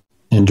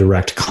in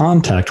direct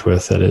contact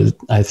with, that is,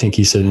 I think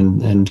he said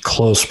in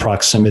close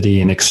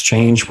proximity and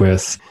exchange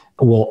with,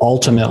 will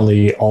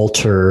ultimately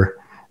alter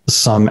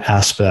some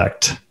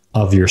aspect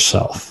of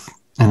yourself.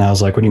 And I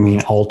was like, what do you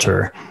mean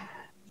alter?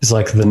 It's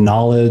like the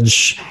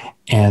knowledge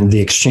and the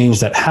exchange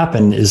that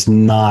happened is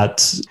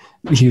not,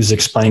 he was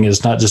explaining,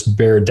 is not just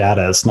bare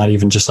data. It's not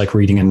even just like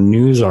reading a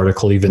news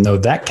article, even though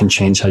that can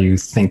change how you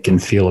think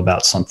and feel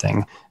about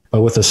something.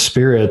 But with a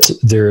spirit,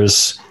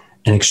 there's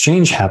an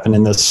exchange happen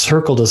and the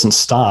circle doesn't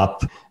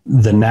stop,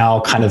 the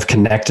now kind of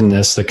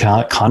connectedness, the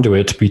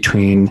conduit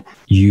between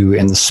you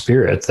and the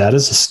spirit, that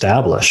is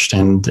established.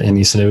 And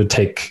he said it would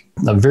take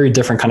a very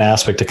different kind of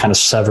aspect to kind of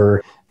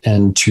sever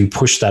and to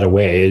push that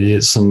away.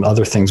 Some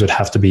other things would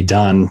have to be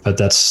done, but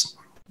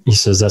he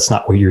says that's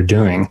not what you're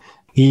doing.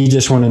 He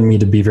just wanted me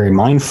to be very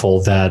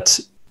mindful that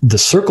the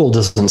circle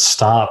doesn't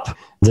stop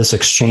this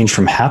exchange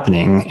from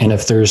happening. And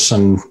if there's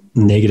some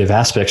negative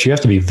aspects, you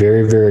have to be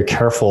very, very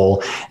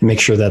careful and make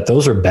sure that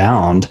those are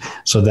bound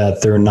so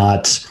that they're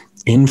not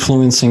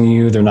influencing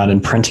you. They're not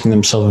imprinting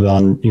themselves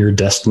on your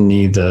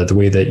destiny, the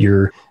way that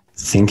you're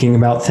thinking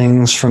about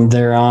things from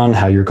there on,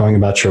 how you're going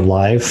about your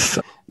life.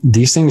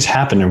 These things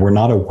happen and we're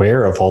not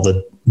aware of all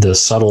the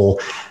subtle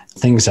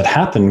things that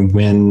happen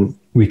when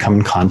we come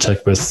in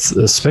contact with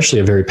especially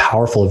a very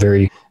powerful,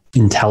 very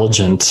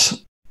intelligent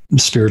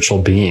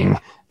spiritual being.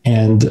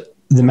 And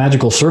the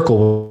magical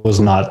circle was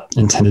not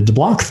intended to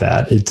block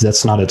that.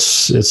 That's not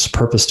its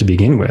purpose to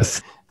begin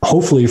with.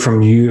 Hopefully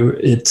from you,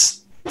 it's,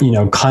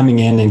 coming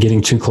in and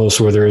getting too close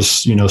where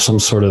there's, some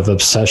sort of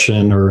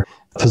obsession or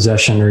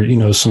possession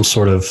or, some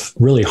sort of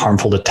really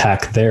harmful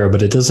attack there,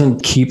 but it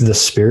doesn't keep the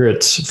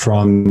spirits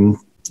from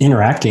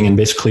interacting and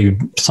basically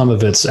some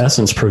of its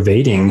essence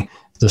pervading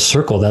the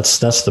circle. That's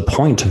the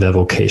point of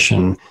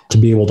evocation, to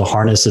be able to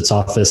harness its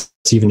office,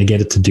 even to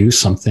get it to do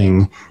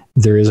something.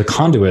 There is a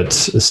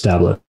conduit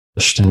established.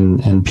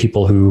 And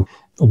people who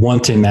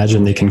want to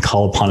imagine they can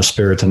call upon a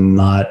spirit and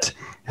not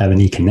have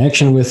any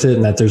connection with it,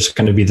 and that there's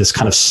going to be this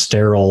kind of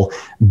sterile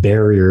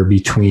barrier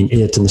between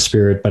it and the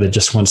spirit, but it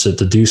just wants it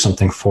to do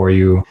something for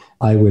you,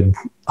 I would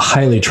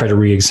highly try to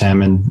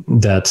re-examine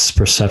that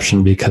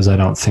perception, because I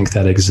don't think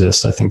that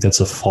exists. I think that's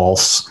a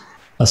false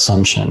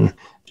assumption.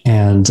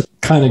 And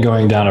kind of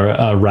going down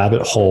a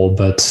rabbit hole,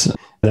 but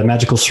that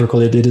magical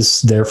circle, it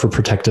is there for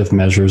protective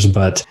measures,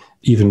 but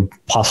even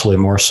possibly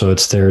more so,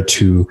 it's there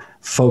to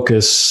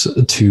focus,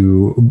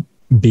 to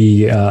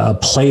be a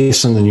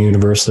place in the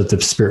universe that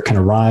the spirit can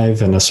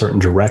arrive in a certain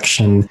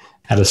direction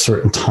at a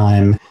certain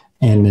time.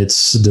 And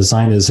it's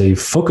designed as a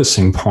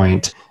focusing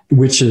point,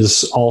 which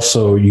is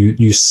also,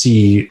 you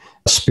see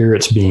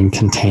spirits being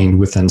contained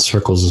within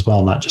circles as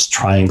well, not just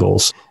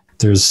triangles.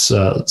 There's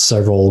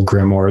several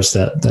grimoires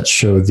that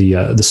show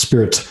the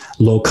spirit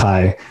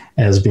loci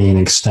as being an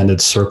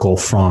extended circle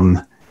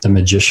from the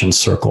magician's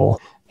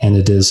circle. And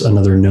it is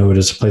another node,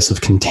 as a place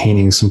of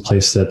containing, some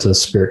place that the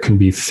spirit can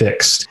be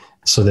fixed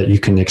so that you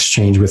can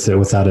exchange with it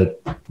without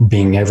it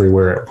being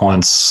everywhere at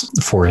once,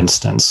 for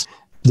instance.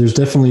 There's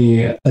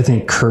definitely, I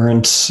think,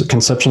 current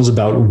conceptions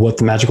about what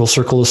the magical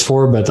circle is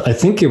for, but I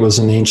think it was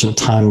in ancient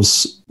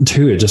times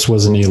too. It just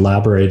wasn't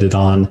elaborated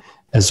on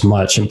as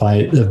much. It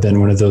might have been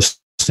one of those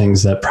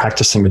things that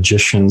practicing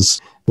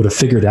magicians would have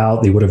figured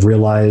out. They would have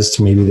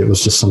realized maybe it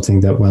was just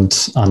something that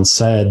went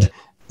unsaid,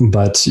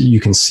 but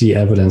you can see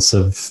evidence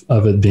of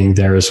it being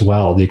there as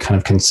well. They kind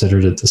of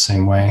considered it the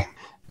same way.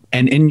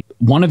 And in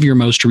one of your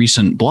most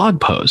recent blog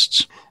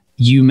posts,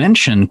 you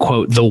mention,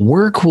 quote, "The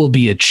work will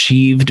be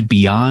achieved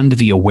beyond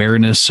the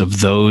awareness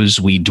of those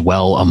we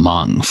dwell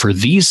among, for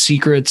these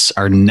secrets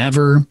are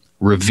never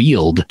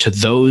revealed to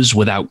those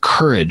without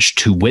courage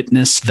to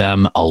witness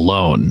them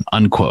alone,"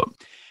 unquote.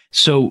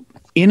 So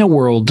in a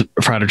world,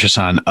 Frater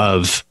Chassan,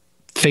 of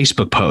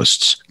Facebook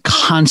posts,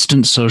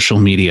 constant social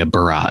media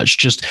barrage,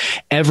 just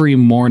every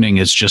morning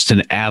is just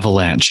an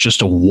avalanche,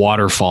 just a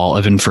waterfall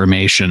of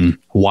information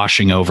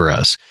washing over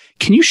us.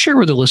 Can you share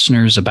with the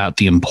listeners about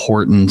the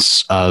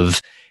importance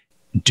of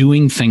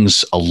doing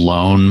things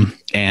alone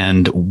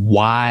and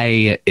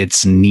why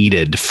it's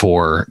needed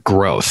for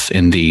growth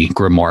in the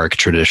grimoire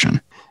tradition?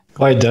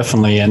 Quite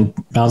definitely. And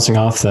bouncing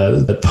off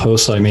that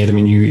post I made, I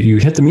mean, you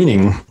hit the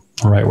meaning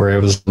right where I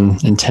was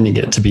intending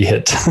it to be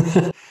hit.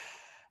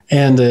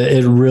 And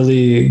it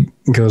really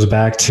goes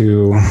back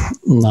to,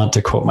 not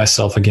to quote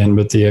myself again,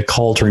 but the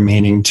occult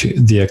remaining to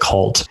the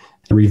occult,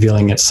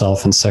 revealing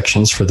itself in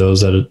sections for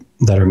those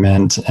that are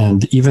meant.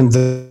 And even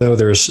though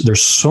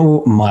there's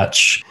so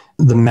much,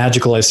 the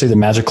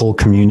magical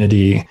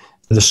community,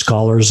 the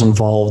scholars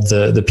involved,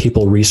 the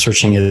people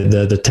researching it,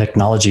 the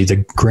technology, the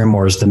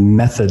grimoires, the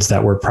methods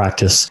that were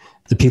practiced,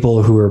 the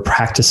people who are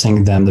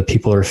practicing them, the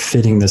people who are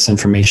fitting this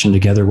information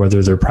together,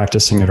 whether they're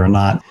practicing it or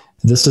not.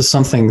 This is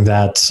something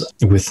that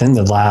within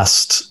the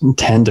last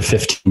 10 to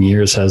 15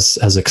 years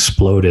has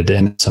exploded,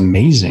 and it's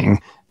amazing,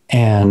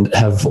 and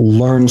have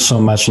learned so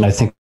much. And I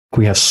think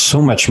we have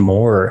so much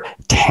more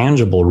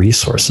tangible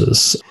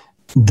resources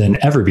than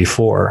ever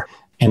before.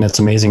 And it's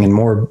amazing, and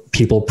more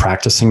people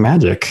practicing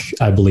magic,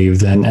 I believe,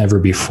 than ever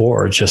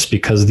before, just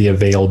because the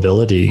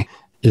availability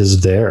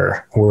is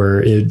there,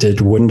 where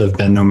it wouldn't have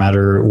been no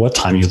matter what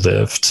time you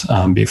lived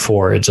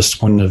before. It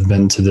just wouldn't have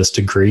been to this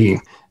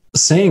degree.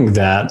 Saying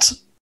that,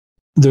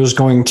 there's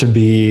going to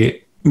be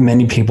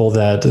many people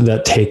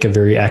that take a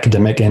very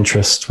academic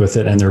interest with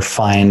it, and they're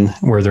fine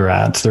where they're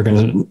at. They're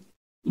going to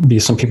be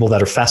some people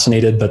that are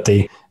fascinated, but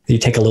they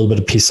take a little bit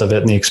of piece of it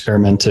and they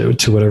experiment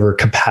to whatever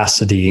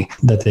capacity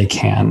that they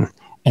can.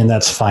 and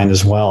that's fine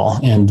as well.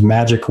 And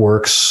magic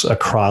works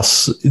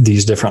across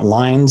these different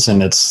lines,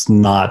 and it's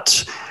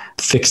not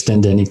fixed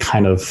into any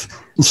kind of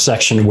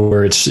section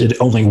where it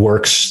only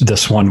works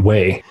this one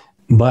way.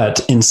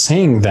 But in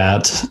saying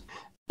that,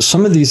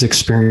 some of these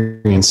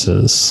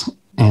experiences,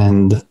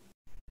 and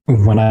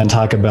when I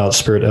talk about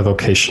spirit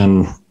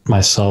evocation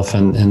myself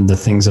and the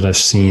things that I've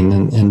seen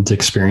and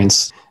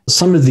experienced,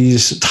 some of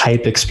these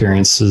type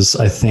experiences,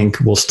 I think,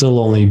 will still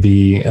only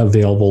be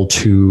available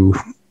to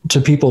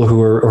people who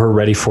are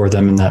ready for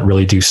them and that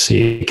really do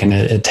seek. And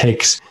it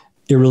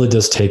really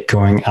does take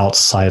going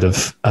outside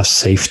of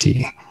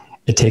safety.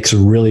 It takes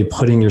really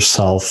putting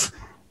yourself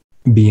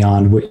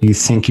beyond what you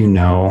think you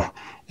know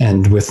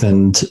and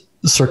within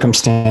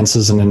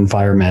circumstances and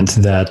environment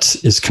that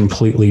is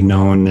completely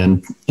known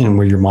and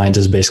where your mind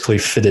is basically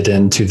fitted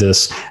into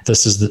this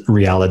is the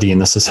reality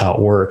and this is how it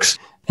works.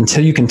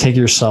 Until you can take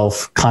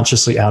yourself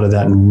consciously out of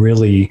that and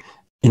really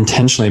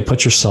intentionally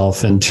put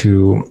yourself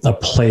into a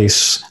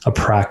place, a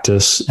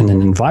practice, and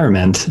an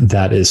environment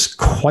that is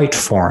quite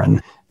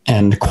foreign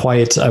and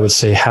quite, I would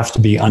say, have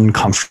to be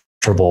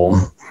uncomfortable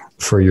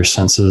for your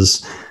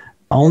senses.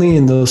 Only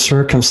in those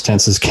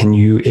circumstances can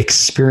you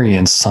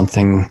experience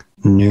something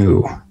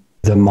new.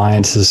 The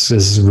mind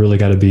has really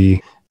got to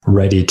be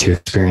ready to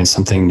experience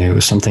something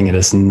new, something it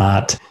is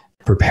not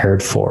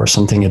prepared for,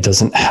 something it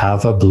doesn't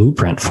have a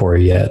blueprint for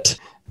yet.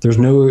 There's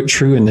no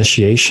true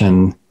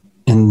initiation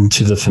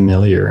into the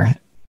familiar.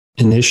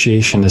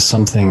 Initiation is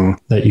something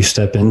that you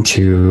step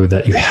into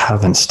that you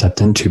haven't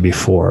stepped into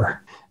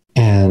before.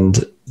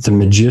 And the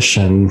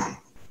magician,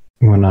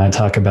 when I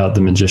talk about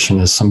the magician,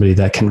 is somebody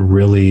that can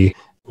really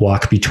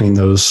walk between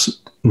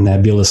those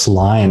nebulous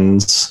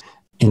lines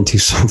into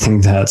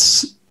something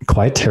that's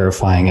quite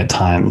terrifying at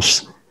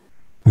times,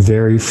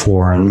 very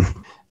foreign.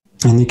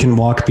 And you can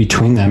walk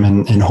between them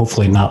and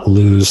hopefully not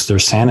lose their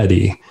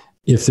sanity.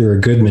 If they're a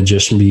good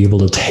magician, be able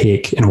to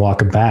take and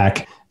walk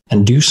back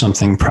and do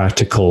something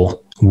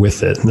practical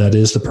with it. That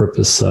is the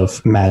purpose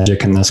of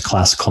magic, and this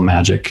classical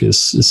magic is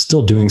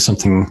still doing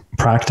something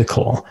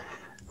practical.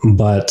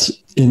 But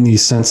in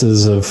these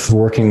senses of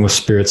working with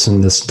spirits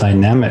in this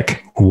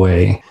dynamic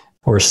way,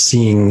 or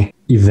seeing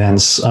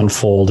events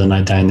unfold in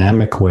a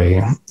dynamic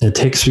way, it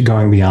takes you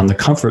going beyond the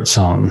comfort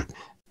zone.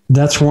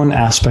 That's one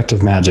aspect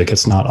of magic.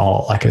 It's not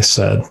all, like I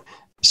said.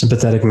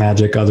 Sympathetic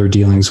magic, other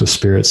dealings with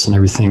spirits and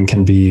everything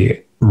can be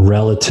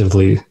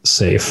relatively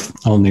safe.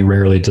 Only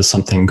rarely does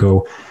something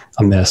go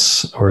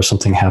amiss or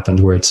something happen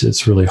where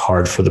it's really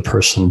hard for the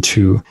person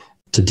to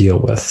deal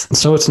with.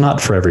 So it's not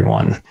for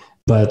everyone.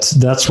 But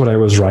that's what I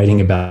was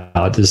writing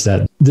about, is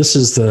that this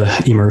is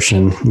the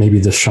immersion, maybe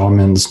the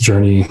shaman's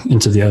journey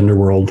into the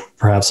underworld,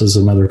 perhaps as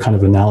another kind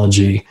of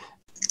analogy.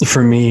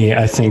 For me,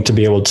 I think to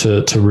be able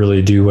to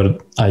really do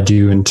what I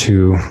do and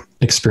to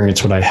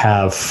experience what I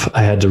have,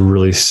 I had to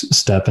really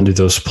step into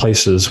those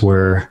places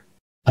where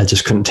I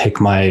just couldn't take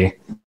my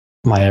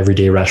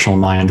everyday rational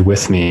mind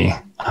with me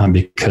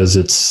because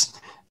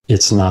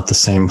it's not the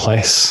same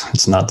place.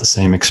 It's not the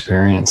same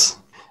experience.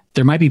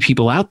 There might be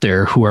people out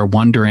there who are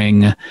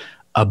wondering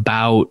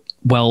about,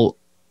 well,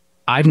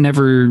 I've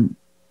never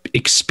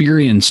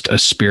experienced a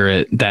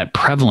spirit that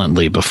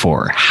prevalently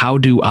before. How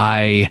do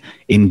I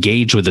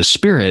engage with a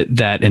spirit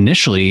that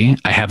initially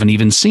I haven't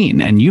even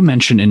seen? And you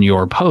mentioned in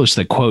your post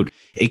that, quote,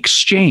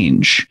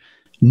 exchange,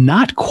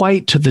 not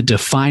quite to the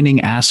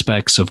defining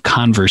aspects of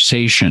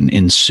conversation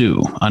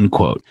ensue,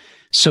 unquote.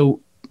 So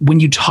when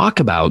you talk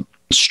about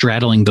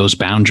straddling those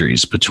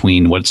boundaries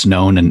between what's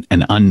known and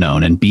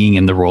unknown and being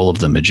in the role of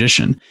the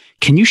magician,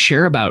 can you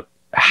share about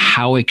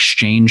how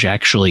exchange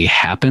actually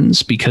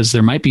happens? Because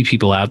there might be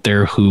people out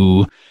there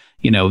who,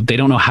 they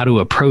don't know how to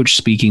approach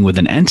speaking with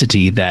an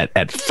entity that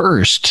at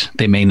first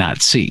they may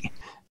not see.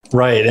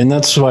 Right. And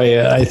that's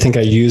why I think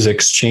I use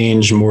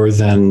exchange more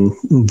than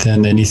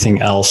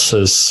anything else.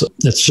 It's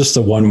just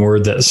the one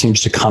word that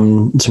seems to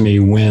come to me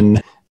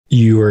when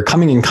you are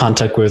coming in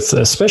contact with,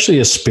 especially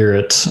a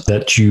spirit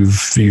that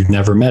you've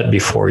never met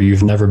before,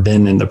 you've never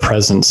been in the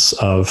presence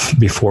of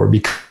before,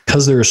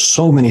 because there are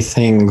so many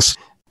things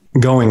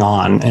going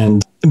on.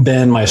 And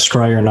Ben, my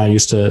scryer, and I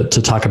used to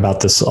talk about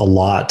this a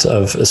lot,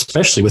 of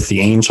especially with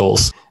the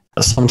angels.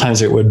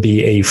 Sometimes it would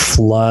be a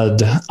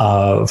flood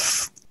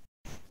of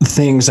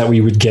things that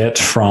we would get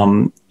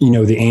from,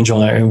 the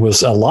angel. And it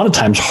was a lot of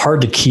times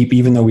hard to keep,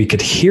 even though we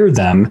could hear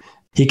them.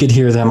 He could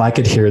hear them, I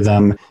could hear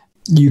them.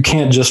 You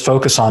can't just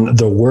focus on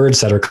the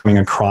words that are coming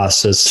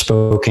across as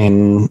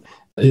spoken.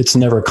 It's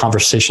never a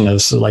conversation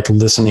as like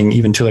listening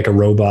even to like a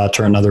robot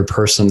or another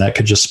person that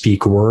could just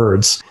speak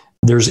words.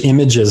 There's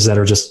images that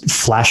are just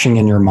flashing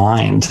in your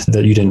mind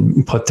that you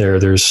didn't put there.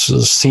 There's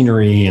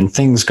scenery and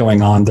things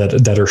going on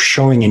that are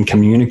showing and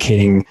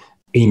communicating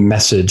a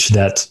message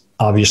that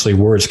obviously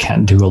words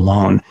can't do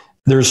alone.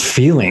 There's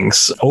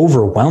feelings,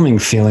 overwhelming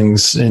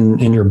feelings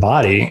in your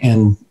body.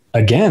 And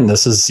again,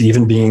 this is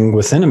even being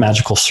within a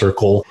magical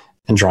circle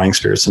and drawing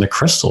spirits into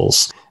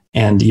crystals.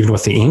 And even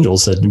with the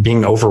angels, that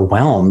being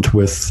overwhelmed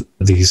with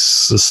these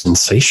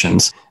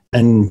sensations.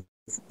 And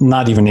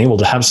not even able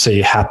to have,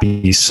 say,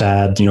 happy,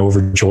 sad,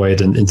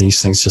 overjoyed, and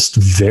these things, just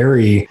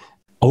very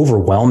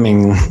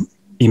overwhelming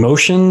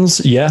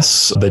emotions,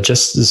 yes, but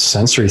just the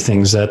sensory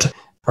things that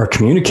are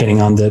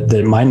communicating on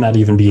that might not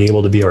even be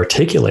able to be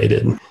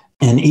articulated.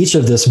 And each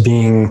of this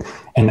being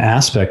an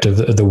aspect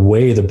of the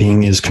way the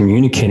being is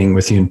communicating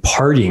with you,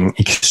 imparting,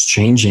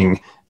 exchanging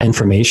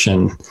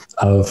information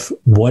of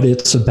what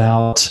it's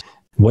about,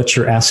 what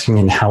you're asking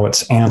and how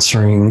it's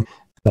answering,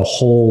 the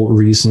whole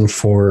reason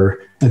for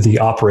the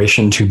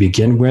operation to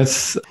begin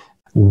with,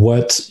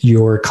 what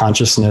your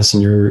consciousness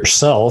and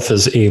yourself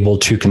is able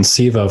to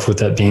conceive of with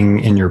that being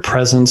in your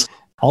presence.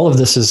 All of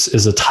this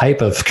is a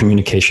type of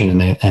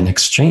communication and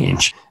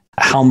exchange.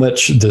 How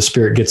much the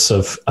spirit gets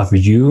of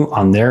you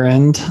on their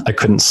end, I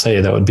couldn't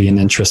say. That would be an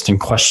interesting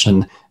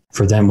question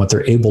for them, what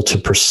they're able to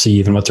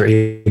perceive and what they're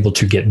able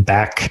to get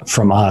back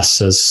from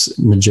us as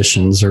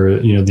magicians or,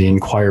 the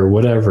inquirer,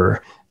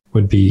 whatever,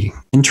 would be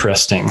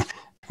interesting.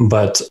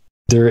 But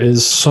there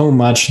is so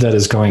much that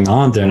is going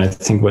on there. And I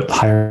think what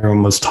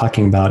Hiram was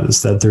talking about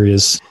is that there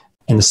is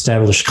an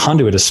established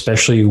conduit,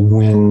 especially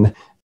when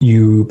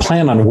you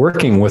plan on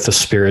working with a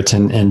spirit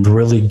and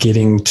really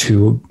getting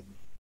to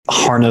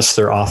harness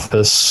their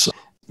office,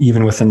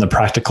 even within the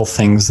practical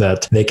things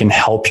that they can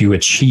help you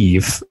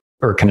achieve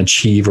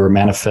or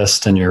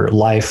manifest in your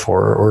life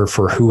or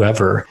for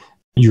whoever.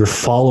 You're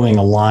following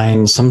a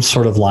line, some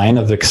sort of line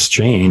of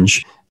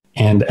exchange.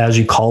 And as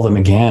you call them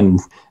again,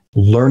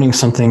 learning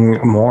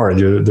something more,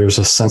 there's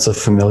a sense of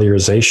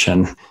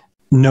familiarization.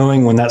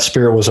 Knowing when that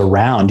spirit was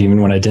around,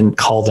 even when I didn't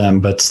call them,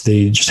 but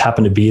they just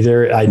happened to be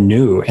there, I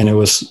knew. And it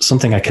was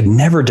something I could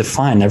never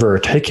define, never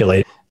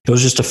articulate. It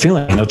was just a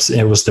feeling.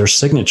 It was their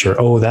signature.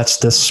 Oh, that's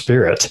this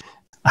spirit.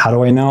 How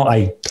do I know?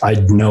 I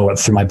know it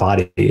through my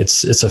body.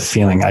 It's a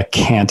feeling. I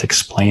can't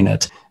explain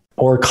it.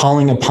 Or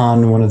calling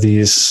upon one of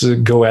these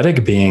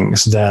goetic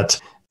beings that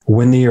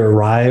when they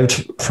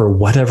arrived, for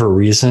whatever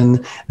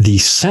reason, the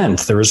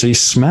scent, there was a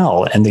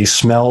smell, and they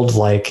smelled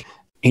like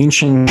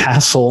ancient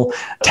castle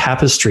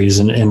tapestries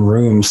in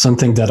rooms,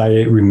 something that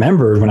I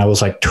remembered when I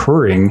was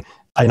touring,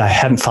 and I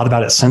hadn't thought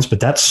about it since, but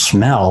that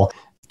smell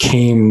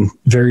came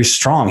very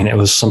strong, and it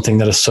was something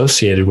that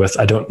associated with,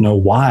 I don't know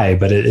why,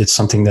 but it's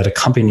something that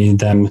accompanied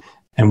them.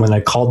 And when I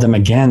called them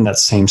again, that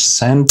same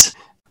scent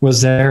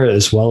was there,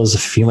 as well as a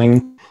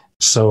feeling.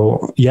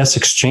 So yes,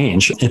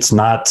 exchange. It's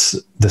not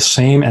the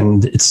same,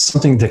 and it's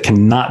something that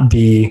cannot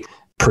be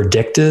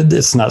predicted.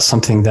 It's not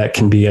something that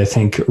can be, I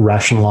think,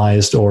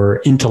 rationalized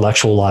or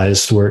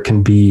intellectualized, where it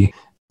can be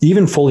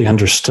even fully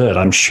understood.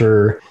 I'm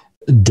sure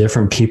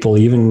different people,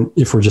 even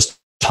if we're just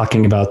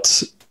talking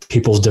about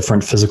people's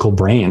different physical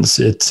brains,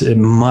 it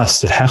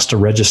has to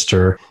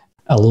register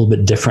a little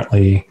bit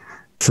differently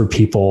for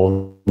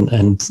people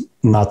and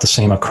not the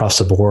same across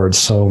the board.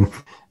 So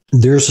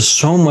there's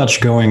so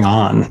much going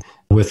on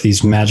with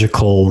these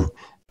magical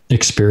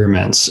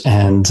experiments.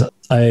 And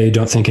I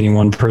don't think any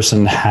one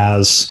person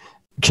has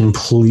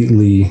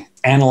completely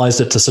analyzed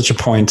it to such a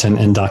point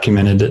and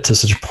documented it to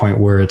such a point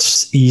where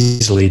it's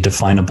easily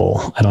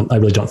definable. I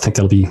really don't think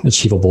that'll be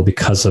achievable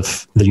because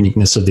of the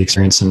uniqueness of the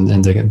experience and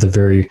the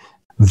very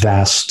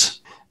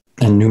vast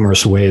and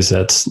numerous ways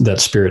that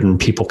spirit and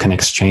people can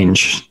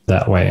exchange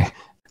that way.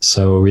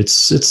 So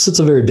it's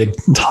a very big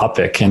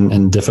topic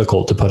and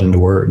difficult to put into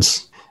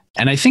words.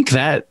 And I think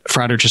that,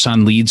 Frater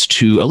Chassan, leads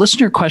to a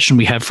listener question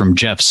we have from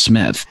Jeff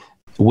Smith,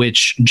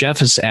 which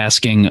Jeff is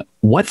asking,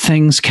 what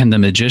things can the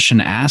magician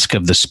ask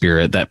of the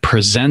spirit that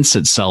presents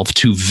itself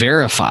to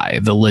verify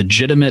the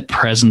legitimate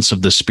presence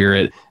of the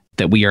spirit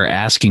that we are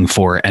asking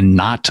for and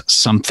not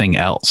something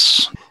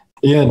else?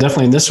 Yeah,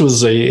 definitely. And this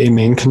was a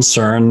main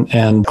concern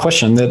and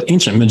question that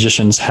ancient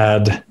magicians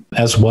had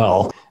as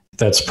well.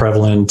 That's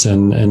prevalent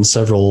in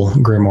several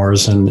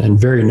grimoires and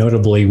very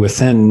notably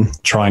within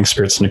drawing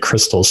spirits into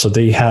crystals. So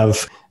they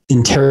have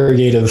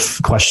interrogative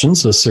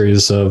questions, a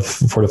series of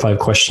 4 to 5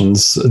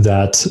 questions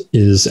that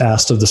is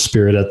asked of the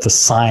spirit at the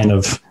sign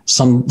of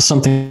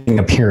something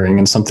appearing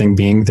and something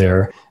being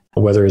there,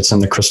 whether it's in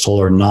the crystal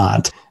or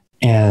not.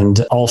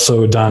 And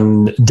also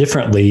done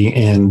differently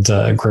in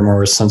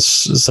grimoires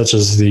such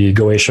as the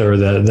Goetia or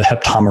the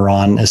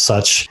Heptameron as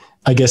such.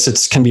 I guess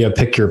it can be a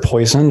pick your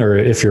poison, or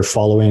if you're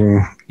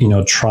following,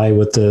 try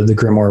what the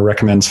grimoire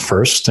recommends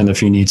first. And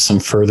if you need some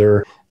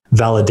further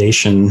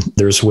validation,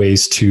 there's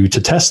ways to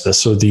test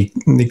this. So they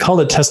call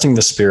it testing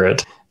the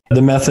spirit.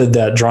 The method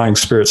that drawing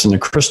spirits into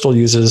crystal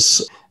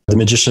uses, the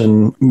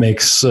magician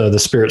makes the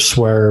spirit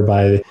swear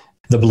by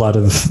the blood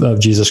of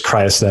Jesus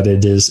Christ that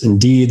it is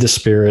indeed the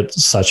spirit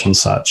such and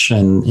such,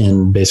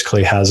 and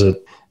basically has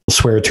it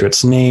swear to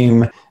its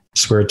name,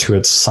 swear to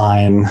its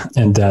sign,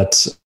 and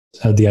that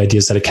the idea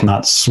is that it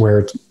cannot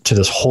swear to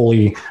this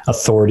holy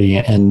authority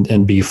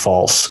and be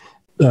false.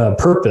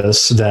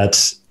 Purpose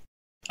that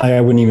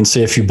I wouldn't even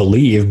say if you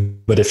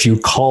believe, but if you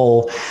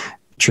call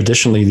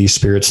traditionally these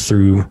spirits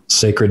through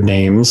sacred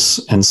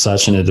names and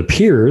such, and it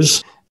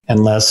appears,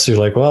 unless you're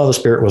like, well, the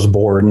spirit was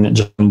bored and it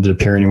just wanted to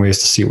appear anyways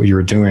to see what you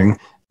were doing.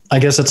 I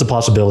guess that's a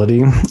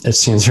possibility. It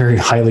seems very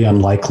highly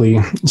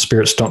unlikely.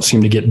 Spirits don't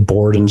seem to get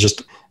bored and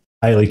just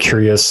highly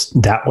curious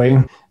that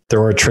way.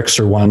 There are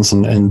trickster ones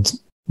and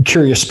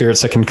curious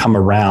spirits that can come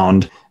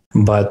around,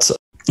 but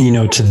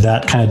to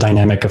that kind of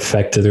dynamic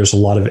effect, there's a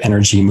lot of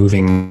energy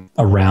moving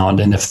around.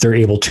 And if they're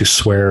able to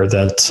swear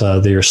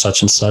that they are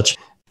such and such,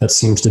 that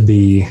seems to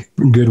be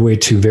a good way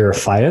to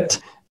verify it.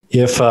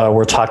 If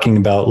we're talking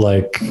about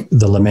like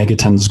the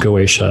Lemegeton's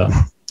Goetia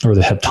or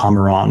the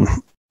Heptameron,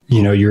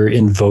 you're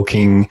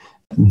invoking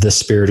the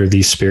spirit or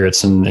these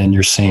spirits and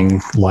you're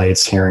seeing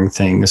lights, hearing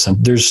things.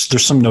 And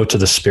there's some note to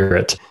the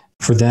spirit.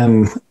 For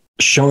them,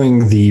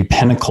 showing the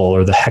pinnacle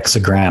or the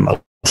hexagram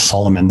of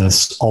Solomon,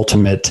 this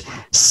ultimate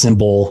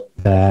symbol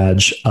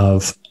badge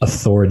of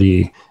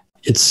authority,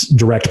 its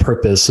direct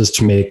purpose is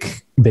to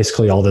make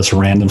basically all this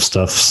random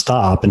stuff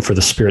stop and for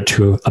the spirit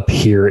to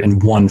appear in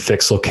one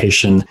fixed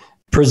location,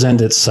 present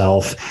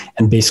itself,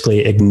 and basically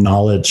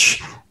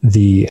acknowledge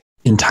the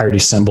entirety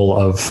symbol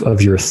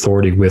of your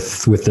authority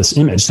with this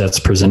image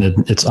that's presented.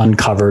 It's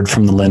uncovered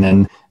from the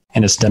linen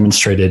and it's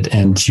demonstrated,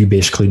 and you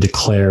basically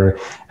declare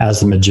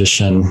as the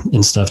magician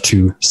and stuff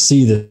to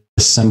see the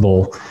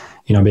symbol,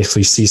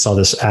 basically cease all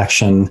this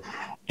action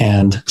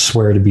and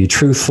swear to be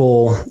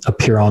truthful,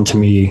 appear onto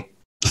me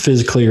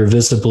physically or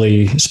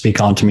visibly, speak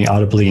onto me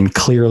audibly and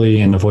clearly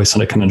in a voice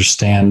that I can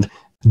understand.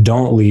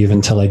 Don't leave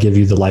until I give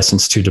you the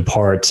license to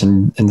depart.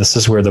 And this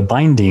is where the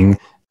binding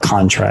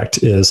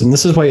contract is. And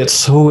this is why it's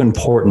so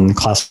important in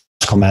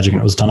classical magic, and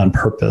it was done on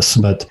purpose.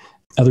 But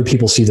other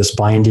people see this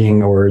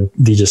binding, or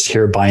they just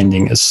hear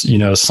binding as,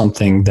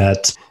 something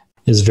that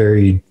is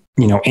very,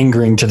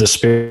 angering to the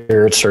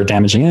spirits or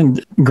damaging.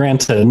 And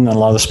granted, a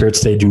lot of the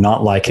spirits, they do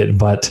not like it,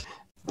 but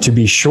to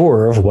be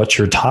sure of what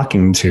you're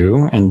talking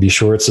to and be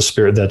sure it's the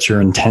spirit that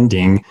you're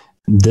intending,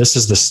 this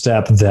is the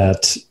step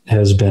that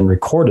has been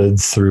recorded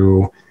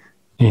through,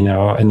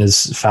 and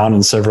is found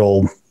in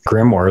several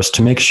grimoires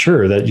to make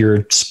sure that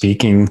you're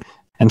speaking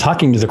and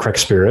talking to the correct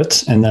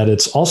spirit, and that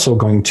it's also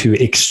going to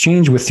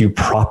exchange with you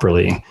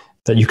properly,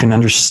 that you can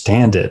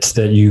understand it,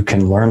 that you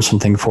can learn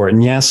something for it.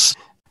 And yes,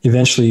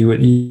 eventually,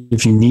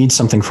 if you need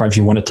something for it, if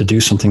you want it to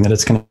do something, that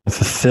it's going to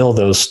fulfill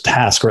those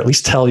tasks, or at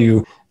least tell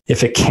you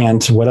if it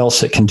can't, what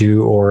else it can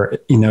do, or,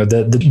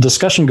 the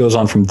discussion goes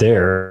on from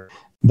there.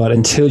 But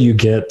until you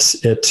get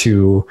it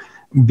to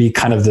be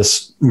kind of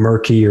this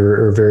murky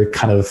or very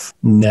kind of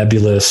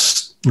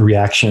nebulous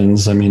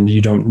reactions,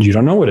 you don't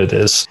know what it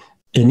is.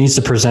 It needs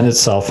to present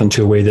itself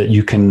into a way that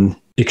you can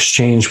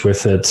exchange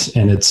with it,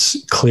 and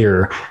it's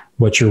clear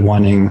what you're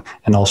wanting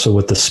and also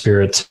what the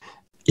spirit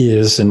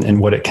is and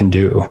what it can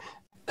do.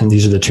 And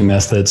these are the two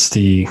methods,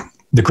 the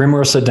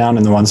grimoire set down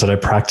and the ones that I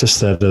practice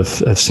that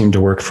have seemed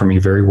to work for me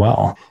very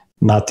well.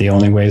 Not the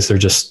only ways, they're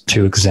just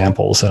two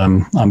examples that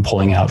I'm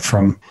pulling out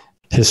from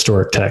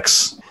historic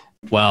texts.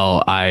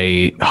 Well,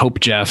 I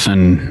hope Jeff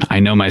and I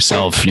know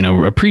myself,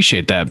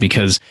 appreciate that,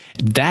 because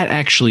that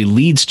actually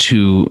leads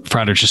to,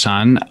 Frater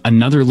Chassan,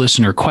 another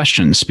listener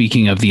question.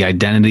 Speaking of the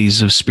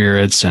identities of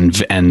spirits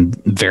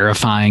and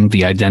verifying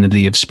the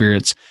identity of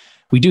spirits,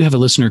 we do have a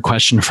listener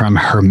question from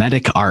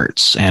Hermetic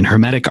Arts, and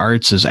Hermetic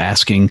Arts is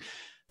asking,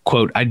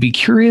 quote, I'd be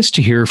curious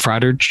to hear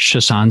Frater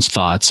Chassan's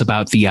thoughts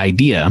about the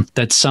idea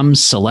that some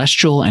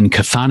celestial and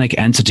chthonic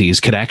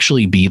entities could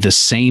actually be the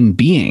same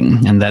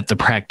being, and that the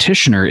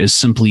practitioner is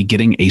simply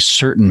getting a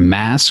certain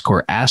mask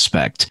or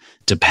aspect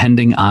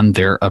depending on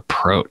their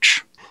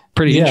approach.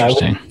 Pretty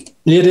interesting.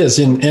 It is.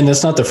 And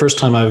it's not the first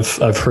time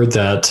I've heard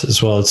that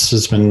as well.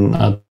 It's been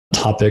a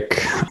topic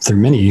through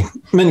many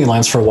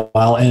lines for a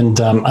while. And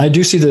I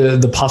do see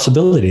the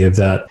possibility of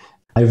that.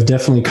 I've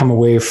definitely come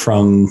away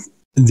from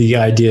the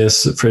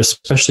ideas,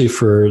 especially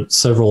for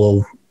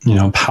several,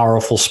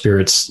 powerful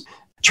spirits,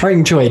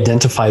 trying to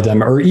identify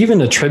them or even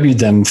attribute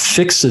them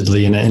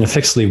fixedly in a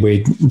fixedly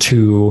way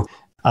to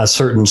a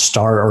certain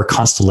star or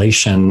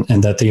constellation,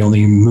 and that they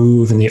only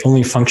move and they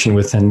only function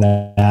within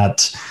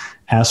that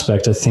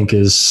aspect, I think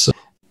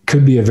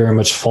could be a very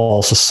much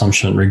false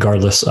assumption,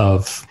 regardless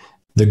of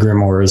the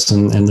grimoires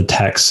and the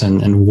texts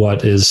and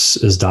what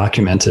is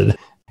documented.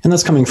 And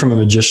that's coming from a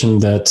magician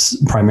that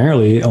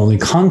primarily only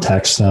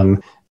contacts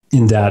them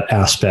in that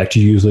aspect,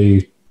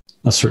 usually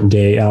a certain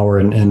day, hour,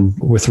 and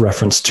with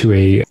reference to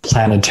a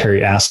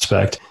planetary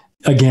aspect.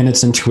 Again,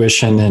 it's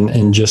intuition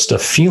and just a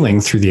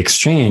feeling through the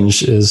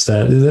exchange is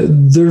that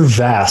they're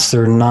vast.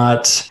 They're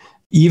not,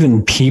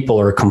 even people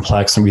are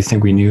complex, and we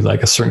think we knew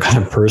like a certain kind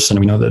of person.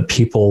 We know that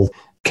people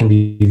can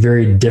be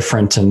very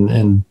different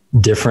and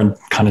different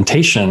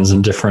connotations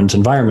and different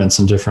environments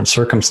and different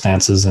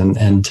circumstances,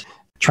 and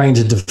trying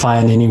to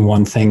define any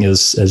one thing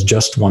as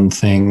just one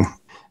thing,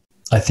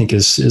 I think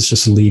is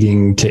just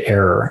leading to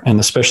error. And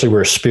especially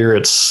where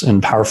spirits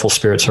and powerful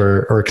spirits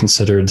are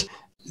considered,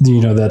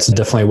 that's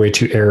definitely a way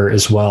to err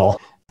as well.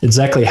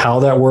 Exactly how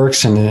that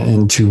works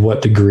and to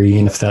what degree,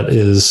 and if that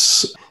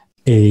is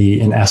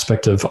an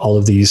aspect of all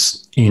of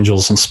these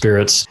angels and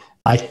spirits,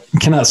 I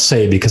cannot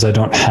say, because I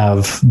don't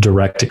have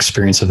direct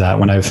experience of that.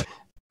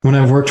 When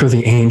I've worked with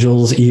the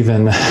angels,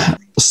 even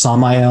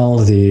Samael,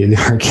 the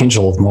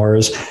archangel of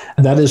Mars,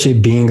 that is a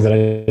being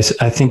that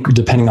I think,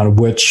 depending on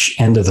which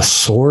end of the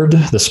sword,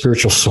 the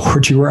spiritual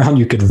sword you were on,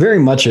 you could very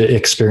much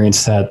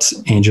experience that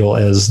angel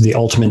as the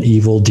ultimate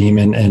evil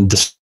demon and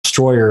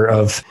destroyer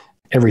of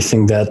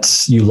everything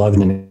that you love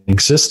in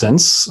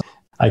existence.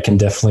 I can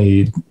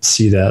definitely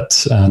see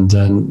that,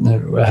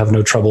 and I have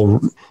no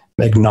trouble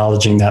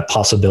acknowledging that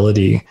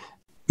possibility.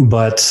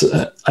 But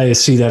I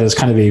see that as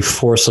kind of a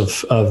force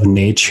of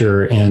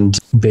nature, and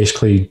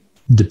basically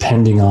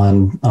depending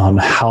on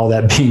how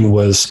that being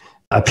was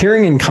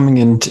appearing and coming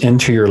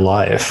into your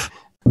life,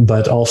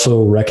 but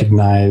also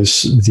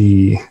recognize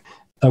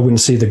I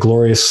wouldn't say the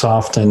glorious,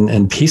 soft,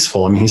 and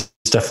peaceful. I mean, he's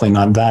definitely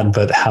not that,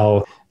 but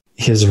how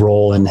his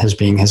role and his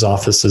being, his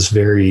office is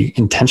very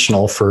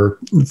intentional for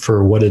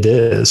what it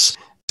is.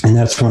 And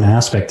that's one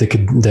aspect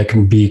that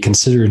can be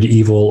considered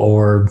evil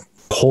or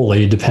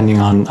holy, depending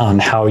on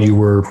how you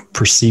were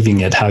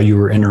perceiving it, how you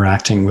were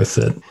interacting with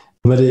it.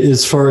 But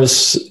as far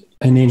as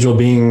an angel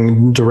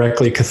being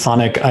directly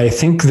chthonic, I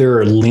think there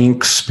are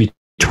links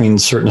between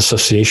certain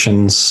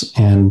associations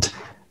and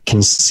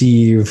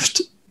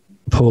conceived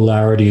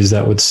polarities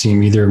that would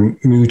seem either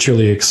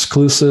mutually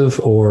exclusive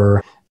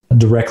or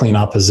directly in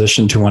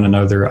opposition to one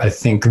another. I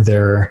think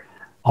there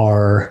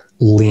are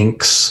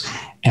links,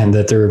 and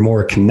that there are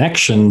more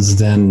connections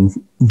than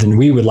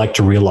we would like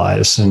to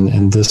realize.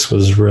 And this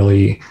was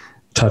really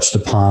touched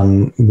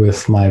upon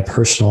with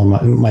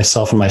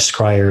myself and my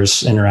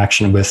scryer's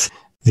interaction with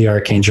the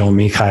Archangel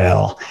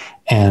Michael.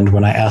 And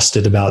when I asked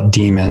it about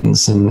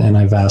demons, and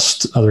I've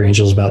asked other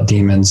angels about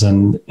demons,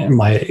 and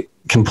my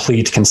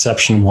complete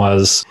conception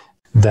was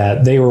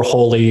that they were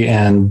holy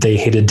and they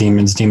hated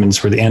demons.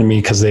 Demons were the enemy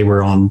because they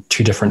were on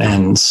two different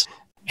ends.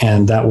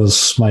 And that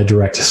was my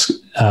direct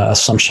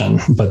assumption.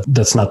 But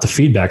that's not the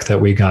feedback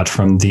that we got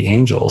from the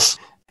angels.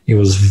 It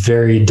was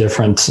very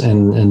different,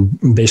 and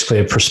basically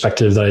a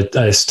perspective that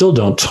I still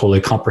don't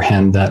totally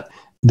comprehend, that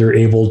they're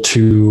able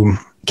to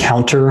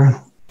counter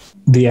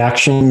the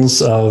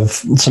actions of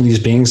some of these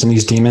beings and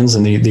these demons,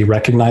 and they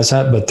recognize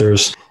that, but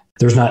there's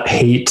not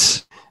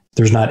hate,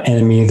 there's not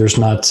enemy, there's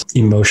not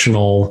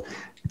emotional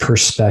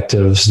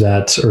perspectives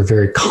that are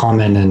very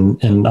common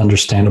and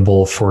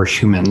understandable for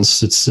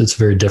humans. It's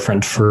very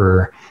different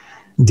for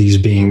these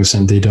beings,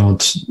 and they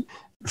don't,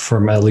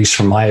 at least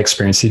from my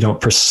experience, they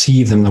don't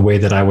perceive them the way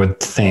that I would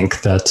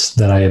think that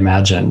I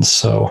imagined.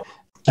 So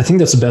I think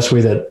that's the best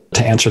way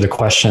to answer the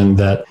question,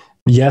 that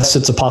yes,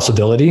 it's a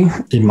possibility.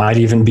 It might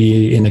even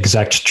be an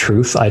exact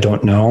truth. I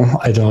don't know.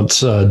 I don't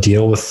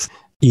deal with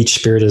each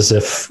spirit as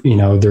if,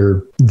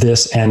 they're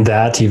this and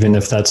that. Even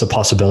if that's a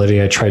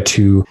possibility, I try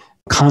to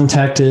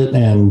contact it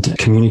and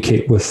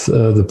communicate with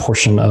the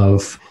portion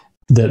of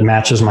that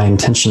matches my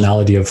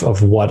intentionality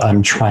of what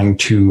I'm trying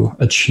to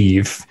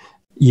achieve,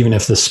 even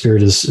if the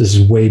spirit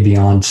is way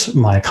beyond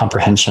my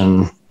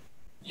comprehension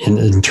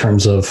in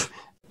terms of,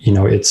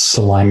 its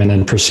alignment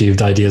and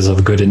perceived ideas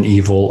of good and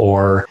evil,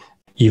 or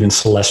even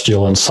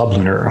celestial and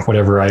sublunar,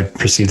 whatever I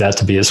perceive that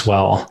to be as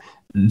well.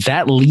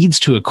 That leads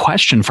to a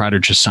question, Frater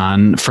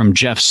Chassan, from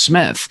Jeff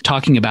Smith,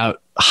 talking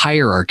about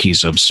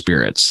hierarchies of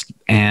spirits.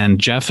 And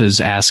Jeff is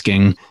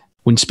asking,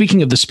 when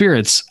speaking of the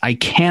spirits, I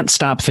can't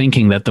stop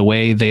thinking that the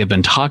way they have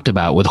been talked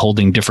about with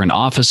holding different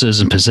offices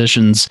and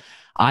positions,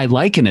 I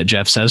liken it,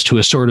 Jeff says, to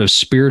a sort of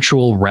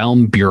spiritual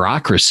realm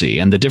bureaucracy.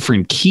 And the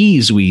different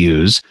keys we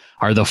use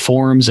are the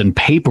forms and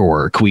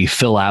paperwork we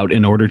fill out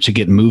in order to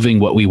get moving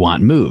what we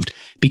want moved.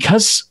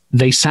 Because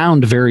they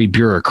sound very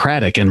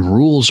bureaucratic and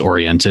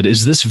rules-oriented,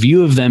 is this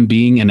view of them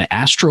being an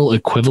astral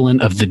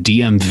equivalent of the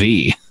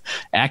DMV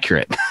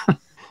accurate?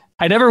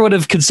 I never would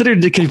have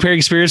considered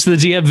comparing spirits to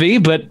the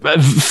DMV, but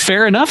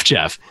fair enough,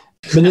 Jeff.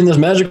 Been in this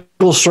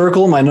magical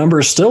circle. My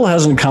number still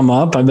hasn't come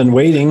up. I've been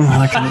waiting.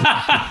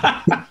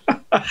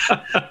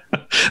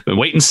 Been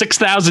waiting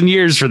 6,000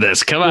 years for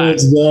this. Come on.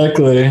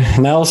 Exactly.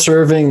 Now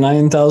serving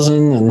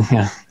 9,000, and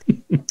yeah.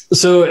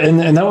 So,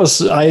 and that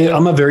was,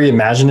 I'm a very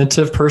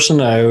imaginative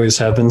person. I always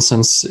have been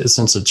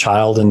since a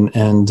child.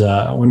 And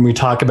when we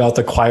talk about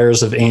the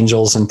choirs of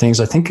angels and things,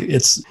 I think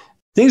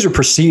things are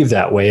perceived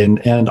that way.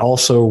 And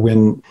also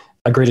when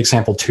a great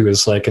example too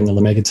is like in the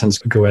Lemegeton's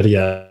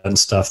Goetia and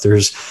stuff,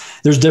 there's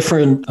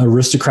different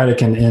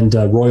aristocratic and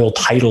royal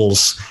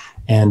titles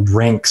and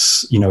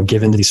ranks,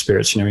 given to these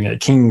spirits. We got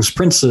kings,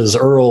 princes,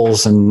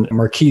 earls, and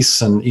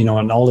marquises, and,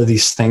 and all of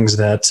these things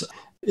that,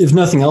 if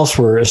nothing else,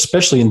 were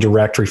especially in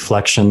direct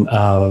reflection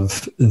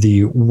of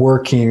the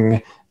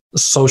working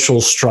social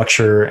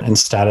structure and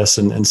status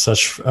and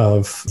such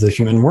of the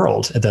human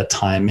world at that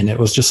time. And it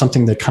was just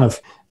something that kind of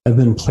had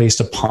been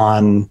placed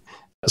upon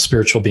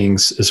spiritual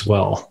beings as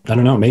well. I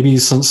don't know, maybe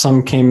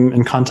some came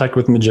in contact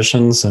with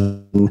magicians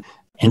and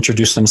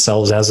introduced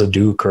themselves as a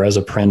duke or as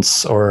a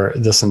prince or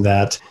this and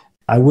that.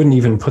 I wouldn't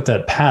even put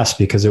that past,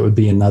 because it would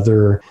be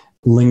another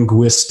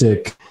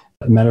linguistic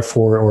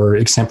metaphor or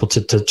example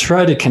to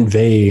try to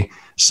convey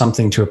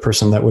something to a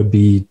person that would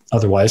be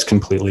otherwise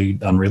completely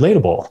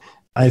unrelatable.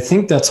 I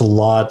think that's a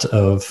lot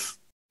of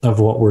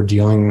what we're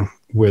dealing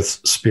with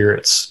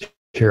spirits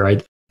here.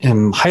 I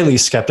am highly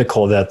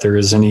skeptical that there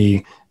is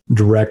any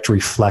direct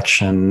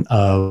reflection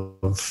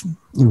of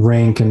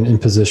rank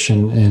and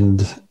position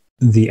and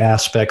the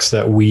aspects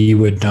that we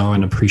would know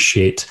and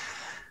appreciate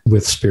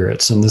with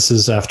spirits. And this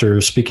is after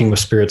speaking with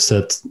spirits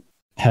that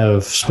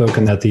have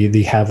spoken that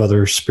they have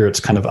other spirits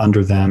kind of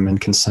under them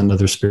and can send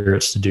other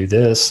spirits to do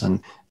this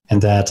and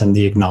that, and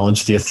they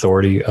acknowledge the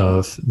authority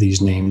of these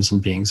names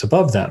and beings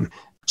above them.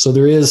 So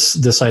there is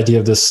this idea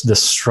of this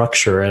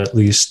structure, at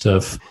least,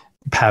 of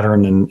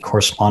pattern and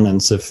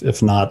correspondence,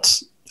 if not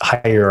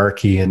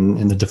hierarchy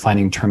in the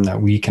defining term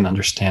that we can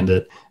understand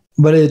it.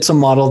 But it's a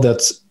model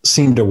that's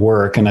seemed to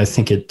work, and I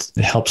think it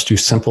helps to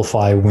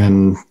simplify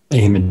when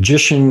a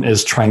magician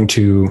is trying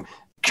to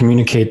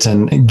communicate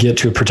and get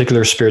to a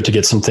particular spirit to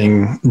get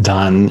something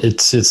done.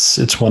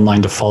 It's one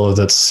line to follow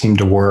that's seemed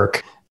to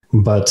work.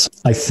 But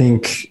I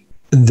think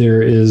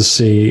there is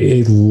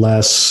a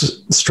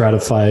less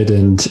stratified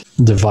and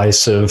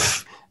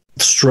divisive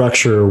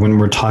structure when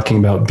we're talking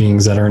about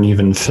beings that aren't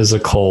even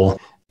physical.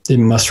 It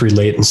must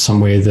relate in some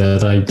way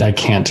that I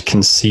can't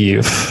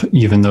conceive,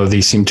 even though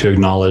they seem to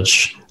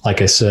acknowledge,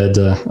 like I said,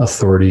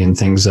 authority and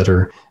things that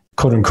are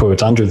quote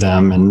unquote under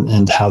them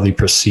and how they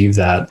perceive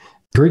that.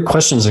 Great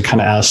questions to kind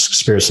of ask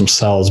spirits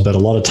themselves, but a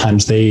lot of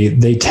times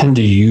they tend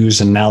to use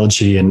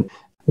analogy and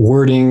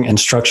wording and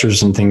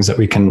structures and things that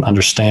we can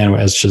understand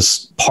as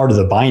just part of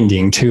the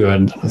binding too.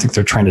 And I think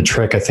they're trying to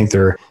trick. I think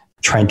they're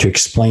trying to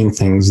explain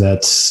things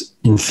that's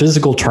in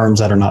physical terms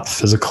that are not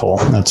physical.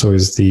 That's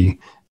always the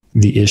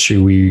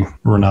issue we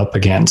run up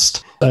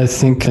against. I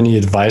think any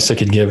advice I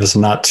could give is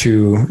not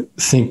to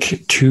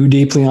think too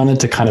deeply on it,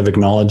 to kind of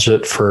acknowledge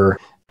it for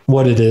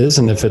what it is.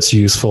 And if it's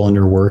useful in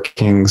your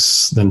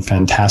workings, then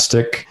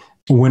fantastic.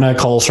 When I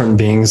call certain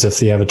beings, if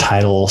they have a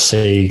title,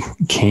 say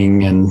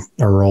king and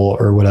earl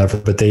or whatever,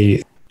 but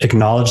they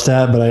acknowledge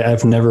that, but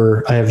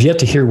I have yet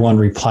to hear one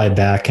reply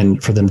back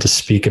and for them to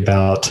speak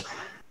about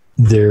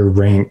their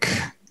rank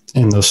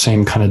in those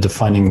same kind of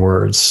defining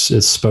words.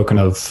 It's spoken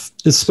of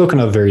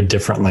very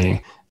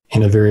differently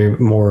in a very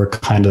more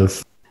kind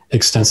of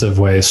extensive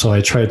way. So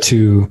I try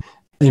to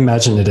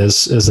imagine it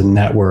as a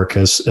network,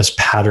 as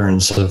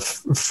patterns of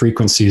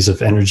frequencies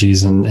of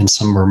energies, and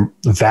some are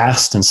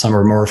vast and some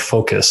are more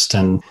focused.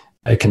 And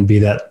it can be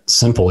that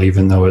simple,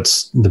 even though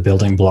it's the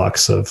building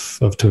blocks of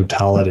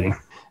totality.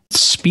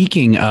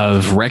 Speaking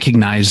of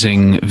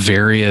recognizing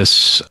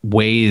various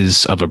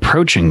ways of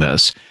approaching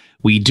this,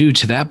 we do,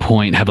 to that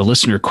point, have a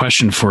listener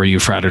question for you,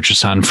 Frater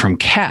Chassan, from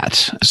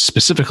Kat,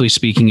 specifically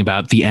speaking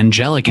about the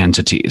angelic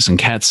entities. And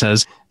Kat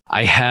says,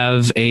 I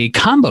have a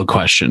combo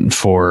question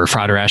for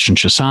Frater Ashen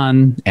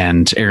Chassan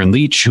and Aaron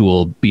Leach, who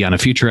will be on a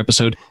future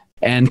episode.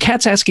 And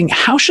Kat's asking,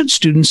 how should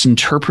students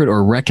interpret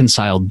or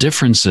reconcile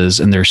differences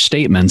in their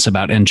statements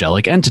about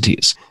angelic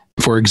entities?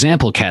 For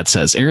example, Kat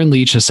says, Aaron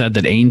Leach has said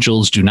that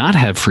angels do not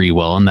have free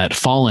will and that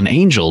fallen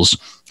angels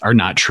are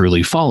not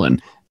truly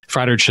fallen.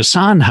 Frater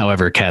Chassan,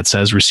 however, Kat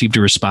says, received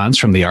a response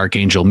from the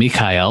Archangel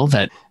Michael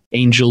that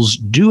angels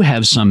do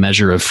have some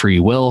measure of free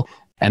will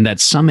and that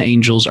some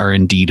angels are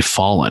indeed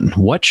fallen.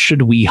 What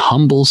should we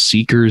humble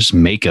seekers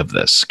make of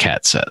this,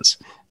 Kat says?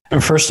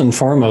 First and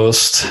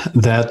foremost,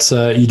 that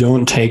you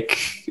don't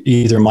take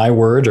either my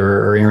word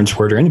or Aaron's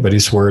word or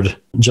anybody's word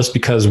just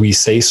because we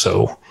say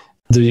so.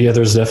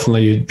 There's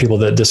definitely people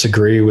that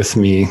disagree with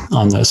me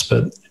on this,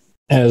 but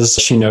as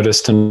she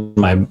noticed in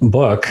my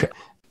book,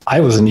 I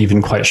wasn't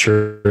even quite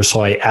sure, so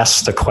I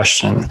asked the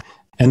question.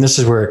 And this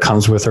is where it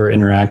comes with our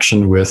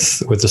interaction with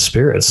the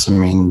spirits. I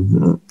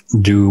mean,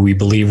 do we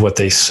believe what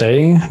they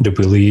say? Do we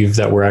believe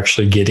that we're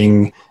actually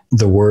getting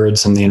the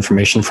words and the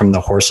information from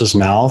the horse's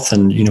mouth?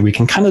 And, we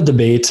can kind of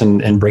debate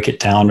and break it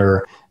down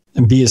or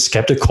be as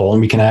skeptical,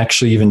 and we can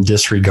actually even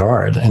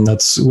disregard. And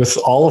that's with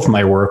all of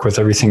my work, with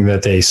everything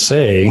that they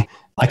say,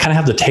 I kind of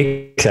have to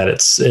take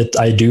that.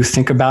 I do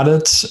think about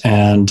it,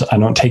 and I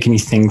don't take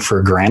anything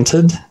for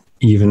granted,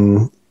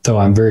 even though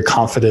I'm very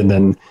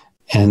confident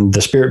in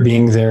the spirit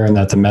being there and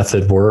that the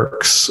method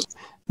works.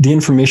 The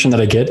information that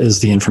I get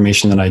is the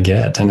information that I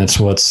get, and it's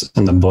what's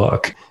in the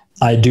book.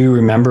 I do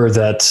remember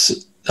that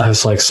I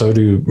was like,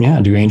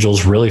 do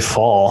angels really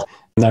fall?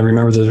 And I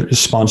remember the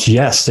response,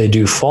 yes, they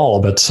do fall.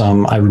 But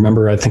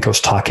I think I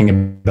was talking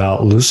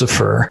about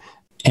Lucifer,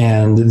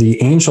 and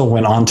the angel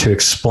went on to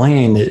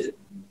explain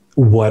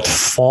what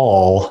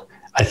fall,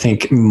 I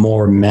think,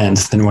 more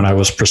meant than what I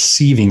was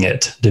perceiving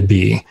it to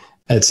be.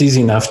 It's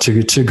easy enough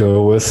to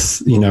go with,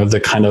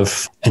 the kind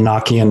of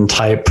Enochian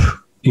type,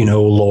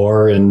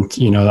 lore and,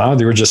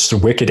 they were just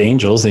wicked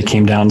angels. They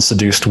came down and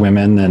seduced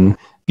women and,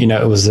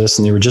 it was this,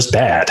 and they were just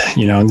bad,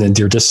 and then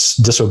they were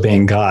just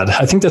disobeying God.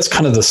 I think that's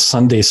kind of the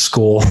Sunday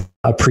school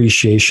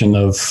appreciation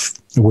of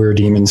where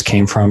demons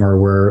came from, or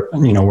where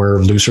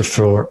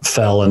Lucifer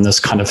fell and this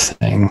kind of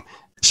thing.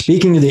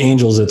 Speaking of the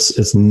angels,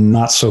 it's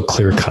not so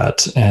clear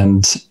cut.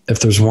 And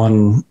if there's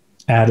one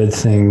added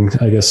thing,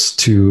 I guess,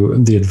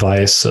 to the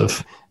advice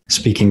of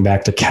speaking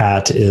back to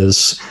Kat,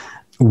 is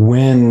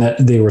when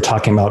they were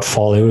talking about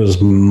fall, it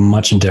was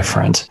much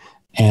different.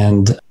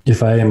 And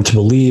if I am to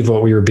believe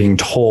what we were being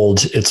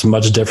told, it's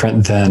much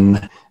different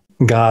than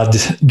God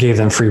gave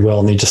them free will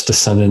and they just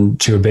descended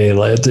to obey.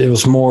 It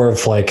was more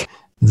of like,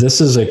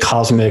 this is a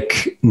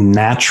cosmic,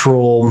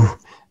 natural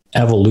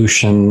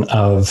evolution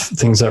of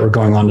things that were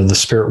going on in the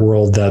spirit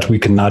world that we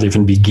could not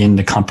even begin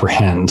to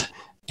comprehend.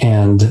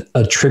 And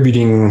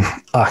attributing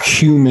a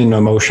human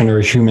emotion or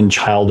a human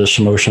childish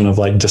emotion of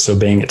like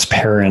disobeying its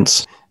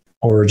parents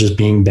or just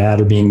being bad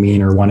or being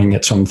mean or wanting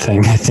its own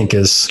thing, I think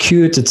is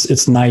cute.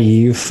 It's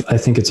naive. I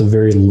think it's a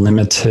very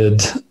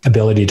limited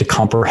ability to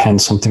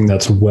comprehend something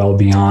that's well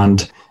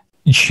beyond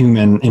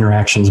human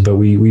interactions, but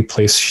we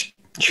place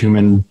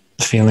human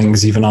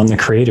feelings even on the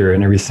creator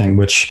and everything,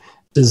 which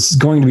is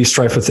going to be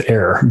strife with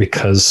error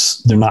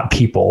because they're not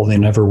people. They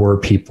never were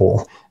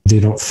people. They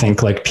don't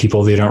think like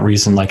people. They don't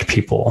reason like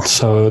people.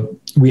 So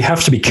we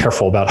have to be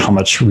careful about how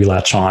much we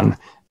latch on.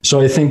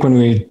 So I think when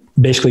we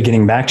basically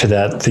getting back to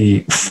that,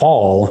 the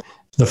fall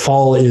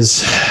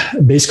is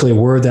basically a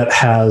word that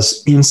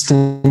has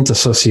instant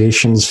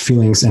associations,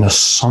 feelings, and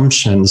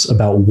assumptions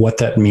about what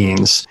that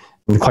means.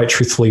 And quite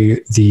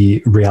truthfully,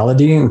 the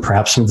reality and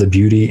perhaps some of the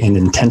beauty and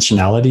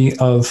intentionality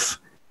of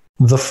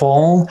the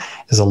fall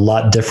is a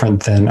lot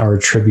different than our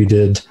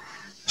attributed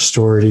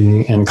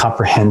story and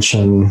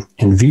comprehension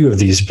and view of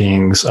these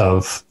beings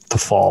of the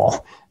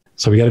fall.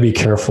 So we got to be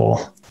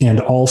careful. And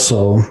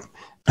also,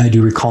 I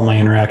do recall my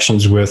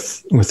interactions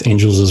with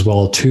angels as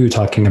well, too,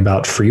 talking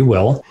about free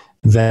will,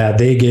 that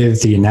they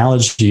gave the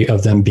analogy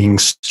of them being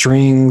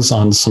strings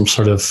on some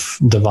sort of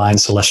divine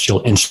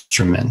celestial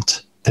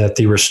instrument, that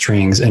they were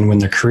strings. And when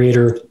the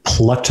creator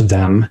plucked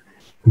them,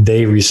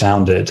 they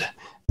resounded.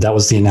 That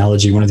was the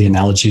analogy, one of the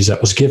analogies that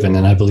was given,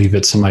 and I believe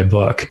it's in my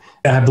book.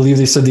 I believe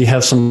they said they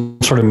have some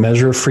sort of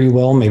measure of free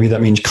will. Maybe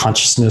that means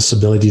consciousness,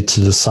 ability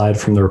to decide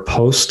from their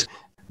post.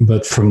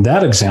 But from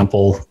that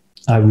example,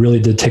 I really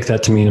did take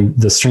that to mean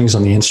the strings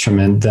on the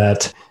instrument,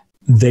 that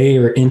they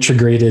are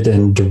integrated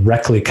and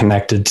directly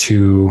connected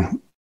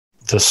to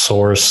the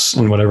source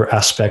in whatever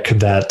aspect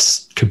that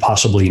could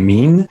possibly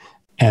mean,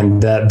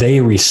 and that they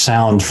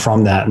resound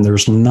from that. And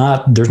there's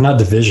not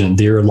division.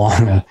 They're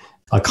along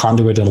a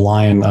conduit and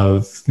line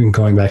of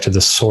going back to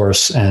the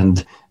source,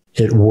 and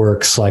it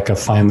works like a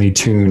finely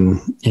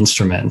tuned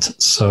instrument.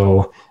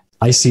 So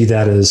I see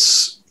that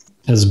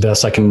as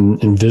best I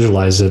can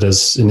visualize it,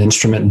 as an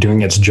instrument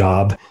doing its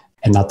job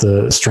and not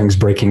the strings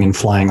breaking and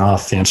flying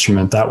off the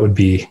instrument. That would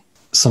be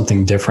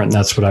something different.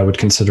 That's what I would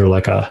consider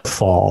like a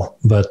fall,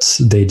 but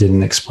they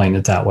didn't explain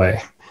it that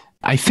way.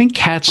 I think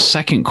Kat's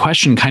second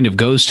question kind of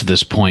goes to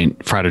this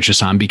point, Frater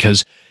Chassan,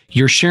 because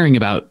you're sharing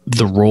about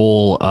the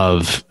role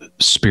of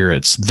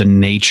spirits, the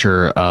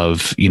nature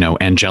of,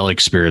 angelic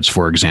spirits,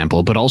 for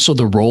example, but also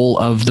the role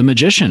of the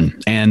magician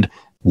and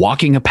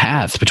walking a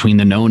path between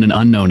the known and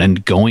unknown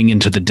and going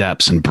into the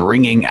depths and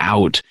bringing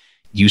out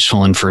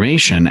useful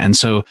information. And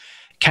so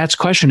Kat's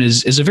question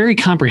is a very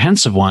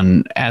comprehensive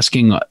one,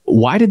 asking,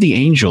 why did the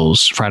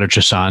angels, Frater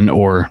Chassan,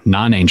 or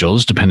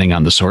non-angels, depending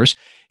on the source,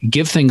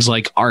 give things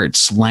like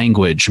arts,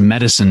 language,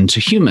 medicine to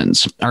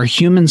humans? Are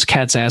humans,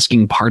 Kat's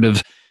asking, part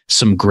of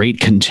some great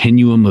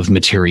continuum of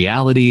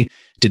materiality?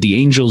 Did the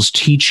angels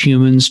teach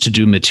humans to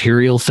do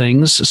material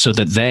things so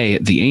that they,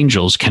 the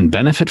angels, can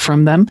benefit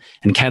from them?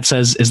 And Kat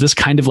says, is this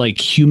kind of like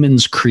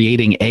humans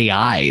creating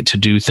AI to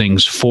do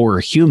things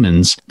for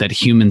humans that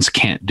humans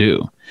can't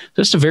do?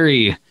 Just a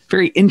very,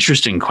 very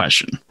interesting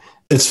question.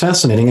 It's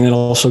fascinating. And it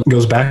also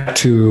goes back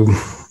to,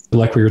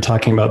 like we were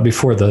talking about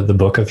before, the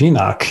book of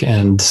Enoch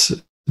and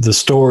the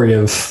story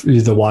of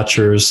the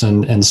Watchers,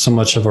 and so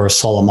much of our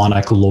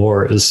Solomonic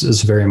lore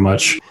is very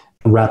much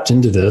wrapped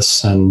into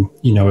this. And,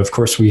 of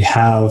course, we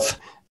have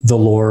the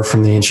lore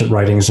from the ancient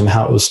writings and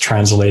how it was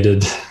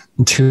translated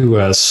to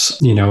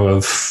us,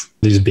 of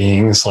these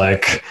beings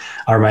like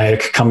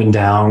Aramaic coming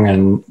down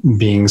and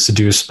being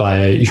seduced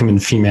by human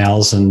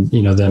females and,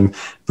 them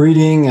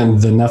breeding,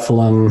 and the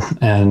Nephilim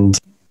and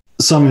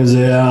some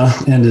Isaiah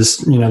and his,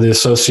 the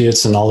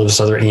associates and all of his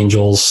other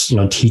angels,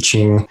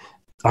 teaching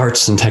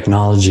arts and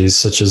technologies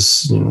such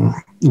as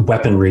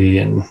weaponry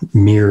and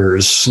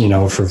mirrors,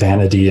 for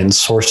vanity, and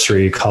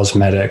sorcery,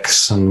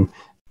 cosmetics, and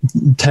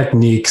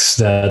techniques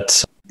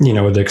that,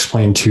 would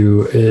explain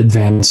to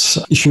advance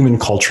human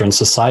culture and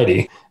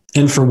society.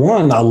 And for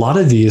one, a lot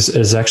of these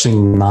is actually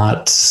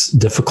not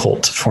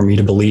difficult for me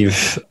to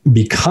believe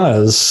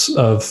because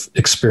of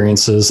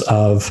experiences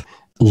of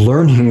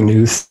learning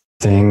new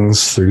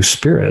things through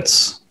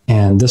spirits.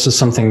 And this is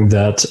something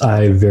that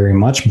I very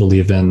much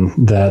believe in,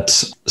 that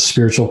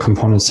spiritual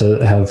components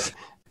that have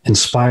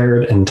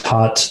inspired and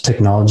taught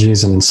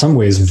technologies, and in some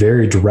ways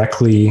very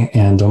directly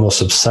and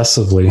almost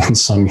obsessively, and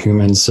some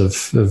humans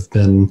have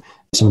been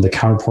some of the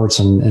counterparts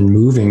in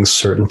moving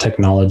certain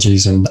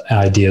technologies and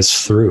ideas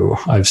through.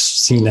 I've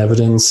seen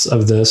evidence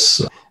of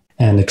this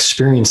and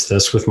experienced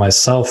this with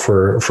myself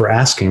for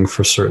asking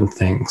for certain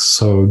things.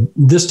 So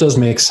this does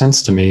make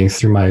sense to me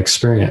through my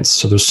experience.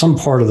 So there's some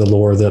part of the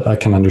lore that I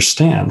can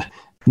understand.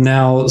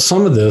 Now,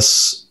 some of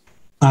this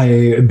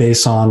I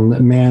base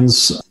on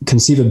man's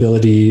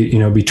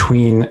conceivability,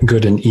 between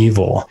good and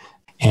evil,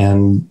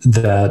 and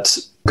that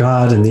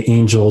God and the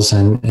angels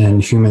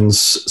and humans,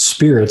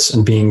 spirits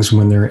and beings,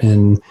 when they're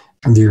in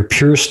their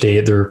pure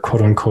state, they're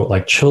quote unquote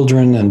like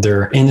children, and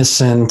they're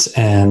innocent,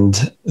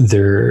 and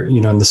they're,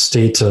 in the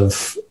state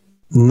of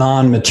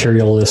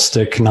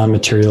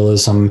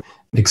non-materialism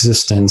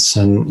existence,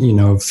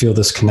 and, feel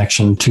this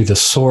connection to the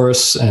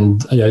source.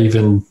 And I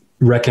even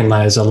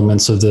recognize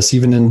elements of this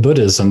even in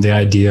Buddhism, the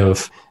idea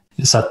of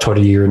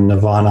Satori or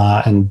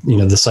Nirvana, and,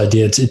 this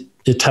idea,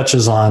 it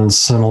touches on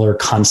similar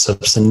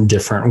concepts in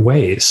different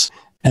ways.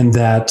 And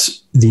that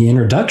the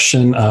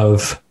introduction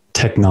of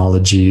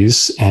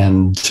technologies,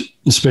 and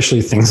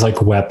especially things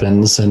like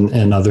weapons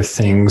and other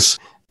things,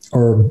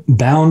 are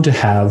bound to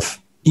have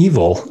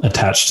evil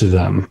attached to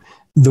them.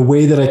 The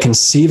way that I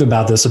conceive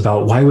about this,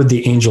 about why would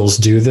the angels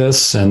do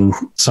this and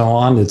so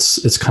on,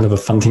 it's kind of a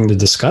fun thing to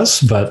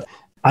discuss, but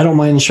I don't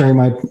mind sharing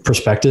my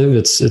perspective.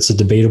 It's a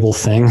debatable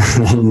thing.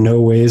 In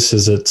no ways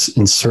is it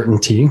in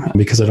certainty,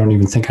 because I don't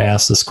even think I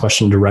asked this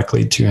question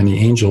directly to any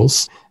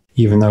angels,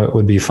 even though it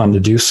would be fun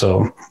to do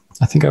so.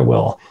 I think I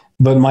will.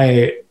 But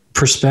my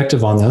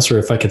perspective on this, or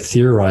if I could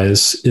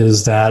theorize,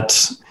 is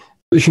that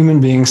human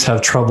beings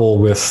have trouble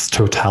with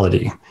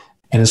totality,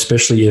 and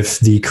especially if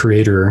the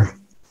creator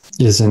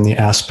is in the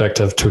aspect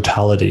of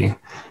totality,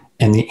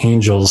 and the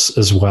angels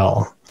as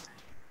well.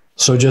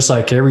 So just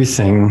like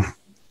everything,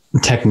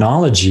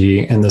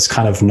 technology and this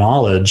kind of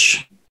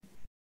knowledge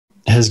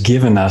has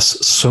given us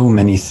so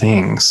many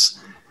things.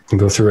 You can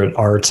go through it,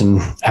 art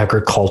and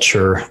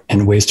agriculture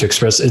and ways to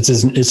express.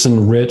 It's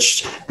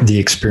enriched the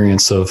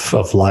experience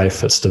of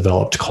life. It's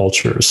developed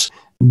cultures.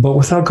 But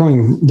without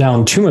going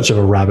down too much of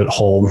a rabbit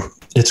hole,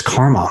 it's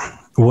karma.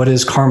 What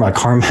is karma?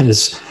 Karma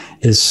is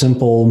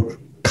simple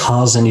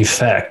cause and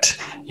effect.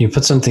 You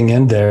put something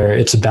in there,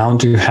 it's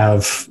bound to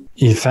have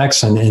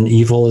effects, and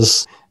evil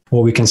is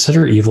what we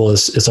consider evil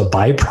is a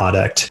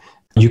byproduct.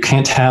 You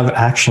can't have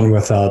action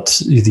without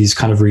these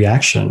kind of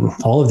reaction.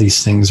 All of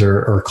these things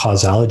are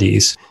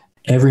causalities.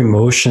 Every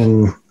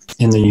motion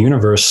in the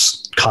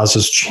universe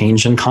causes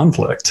change and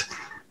conflict.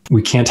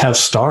 We can't have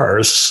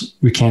stars.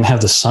 We can't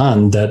have the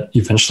sun that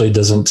eventually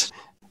doesn't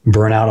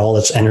burn out all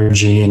its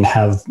energy and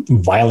have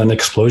violent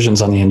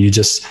explosions on the end.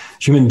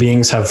 Human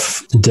beings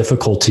have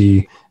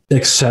difficulty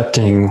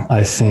accepting,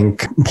 I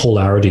think,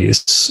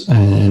 polarities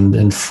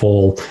and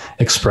full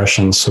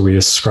expressions. So we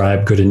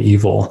ascribe good and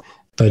evil,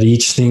 but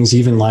each thing's,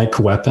 even like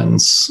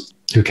weapons.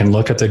 You can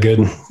look at the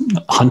good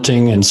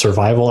hunting and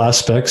survival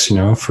aspects,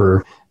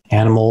 for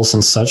animals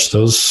and such.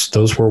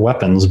 Those were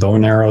weapons. Bow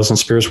and arrows and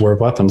spears were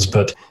weapons,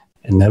 but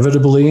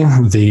inevitably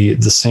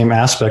the same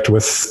aspect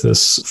with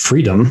this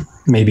freedom,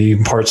 maybe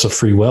parts of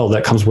free will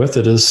that comes with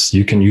it, is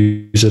you can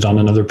use it on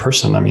another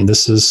person. I mean,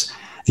 this is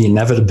the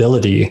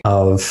inevitability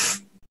of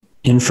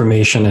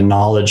information and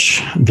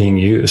knowledge being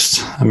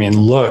used. I mean,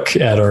 look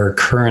at our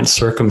current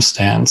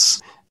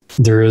circumstance.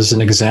 There is an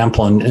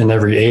example in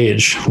every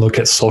age. Look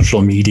at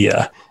social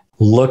media.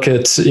 Look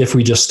at, if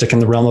we just stick in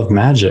the realm of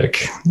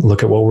magic,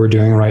 look at what we're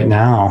doing right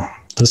now.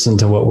 Listen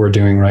to what we're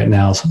doing right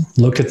now.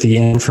 Look at the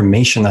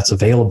information that's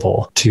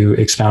available to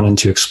expound and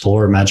to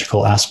explore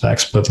magical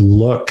aspects. But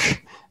look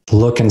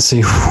and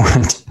see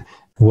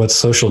what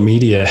social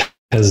media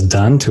has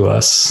done to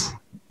us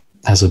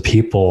as a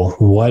people.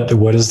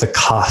 What is the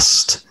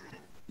cost?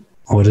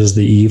 What is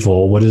the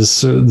evil? What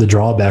is the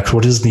drawbacks?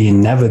 What is the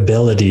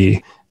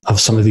inevitability of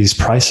some of these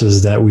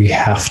prices that we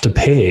have to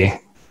pay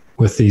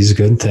with these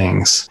good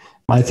things?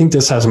 I think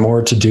this has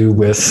more to do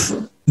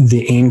with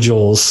the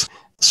angels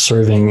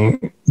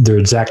serving their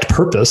exact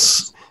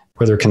purpose,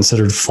 whether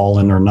considered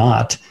fallen or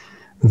not,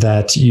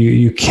 that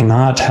you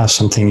cannot have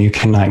something, you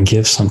cannot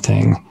give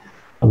something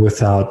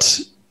without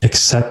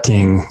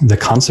accepting the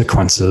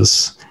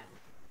consequences.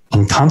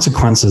 And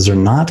consequences are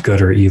not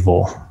good or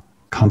evil.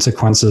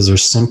 Consequences are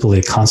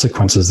simply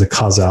consequences, the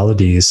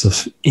causalities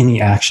of any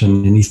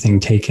action, anything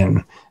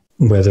taken,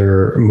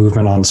 whether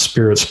movement on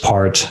spirit's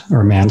part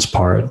or man's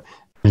part.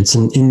 It's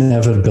an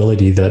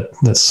inevitability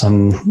that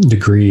some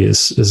degree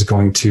is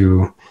going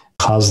to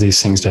cause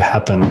these things to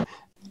happen.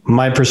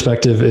 My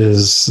perspective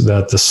is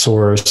that the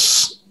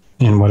source,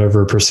 in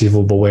whatever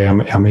perceivable way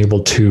I'm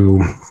able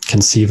to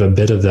conceive a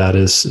bit of that,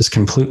 is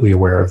completely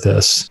aware of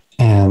this.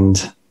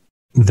 And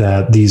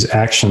that these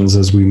actions,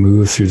 as we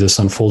move through this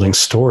unfolding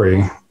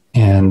story,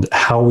 and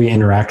how we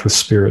interact with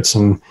spirits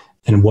and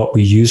what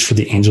we use for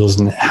the angels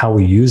and how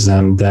we use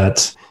them,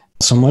 that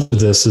so much of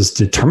this is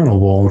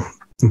determinable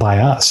by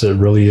us. It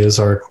really is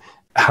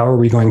how are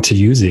we going to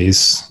use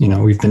these?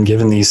 We've been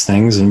given these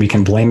things, and we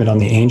can blame it on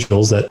the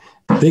angels that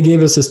they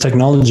gave us this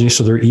technology,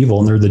 so they're evil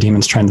and they're the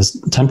demons trying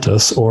to tempt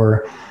us.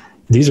 Or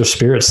these are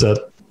spirits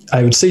that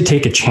I would say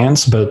take a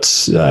chance,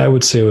 but I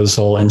would say it was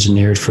all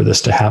engineered for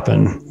this to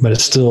happen. But it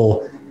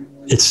still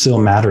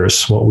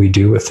matters what we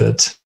do with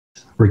it,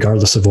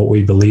 regardless of what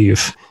we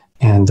believe.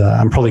 And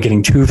I'm probably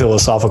getting too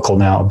philosophical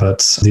now,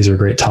 but these are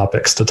great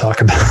topics to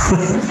talk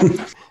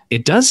about.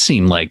 It does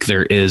seem like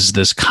there is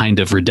this kind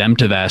of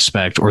redemptive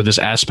aspect, or this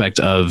aspect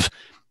of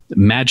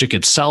magic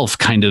itself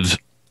kind of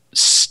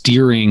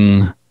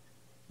steering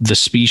the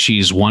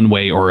species one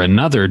way or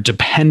another,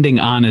 depending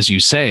on, as you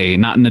say,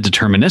 not in a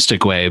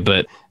deterministic way,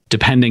 but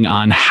depending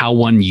on how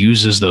one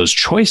uses those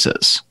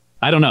choices.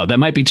 I don't know. That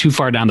might be too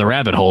far down the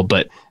rabbit hole,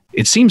 but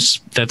it seems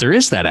that there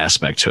is that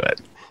aspect to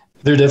it.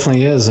 There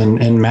definitely is.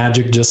 And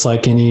magic, just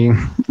like any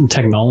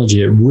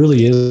technology, it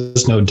really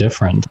is no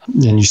different.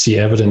 And you see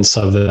evidence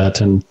of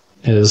that. And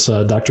as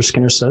Dr.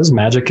 Skinner says,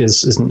 magic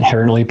is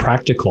inherently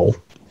practical.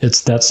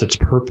 That's its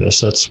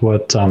purpose. That's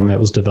what it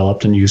was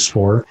developed and used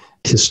for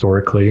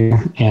historically.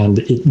 And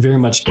it very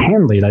much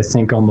can lead, I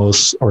think,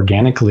 almost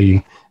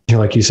organically,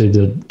 like you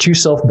said, to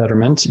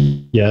self-betterment.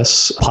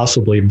 Yes,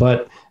 possibly.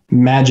 But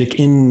magic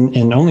in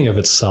and only of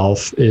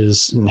itself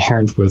is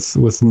inherent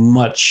with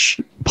much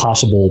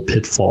possible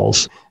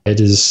pitfalls. It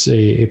is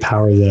a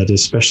power that,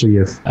 especially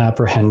if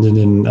apprehended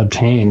and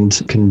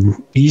obtained,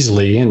 can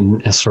easily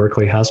and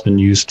historically has been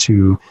used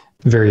to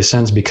various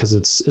ends, because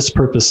its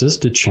purpose is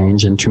to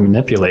change and to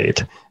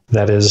manipulate.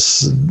 That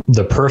is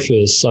the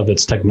purpose of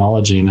its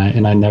technology,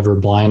 and I never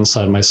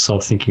blindside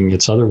myself thinking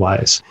it's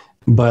otherwise.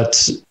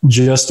 But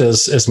just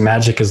as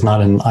magic is not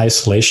in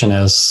isolation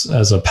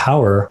as a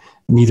power,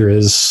 neither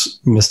is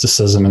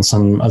mysticism and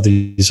some of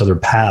these other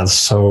paths.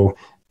 So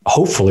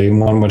hopefully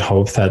one would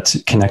hope that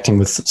connecting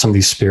with some of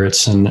these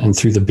spirits and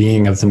through the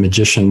being of the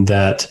magician,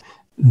 that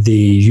they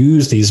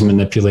use these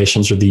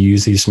manipulations or they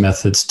use these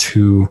methods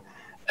to,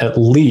 at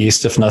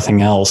least, if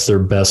nothing else, their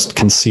best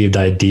conceived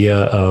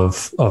idea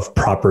of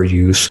proper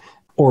use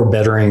or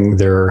bettering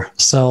their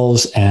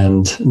selves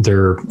and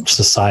their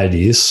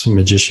societies.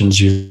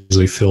 Magicians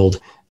usually filled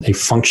a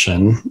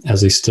function,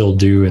 as they still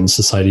do in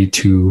society,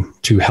 to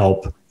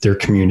help their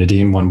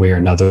community in one way or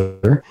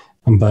another.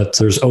 But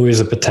there's always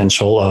a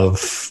potential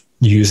of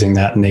using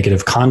that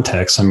negative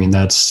context. I mean,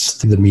 that's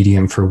the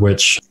medium for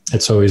which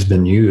it's always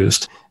been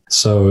used.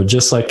 So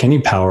just like any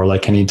power,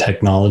 like any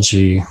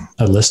technology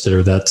listed,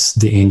 or that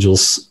the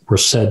angels were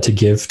said to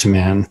give to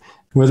man,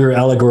 whether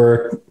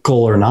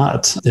allegorical or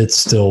not, it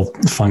still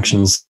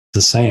functions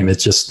the same.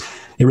 It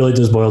really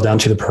does boil down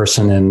to the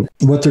person and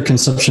what their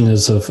conception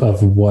is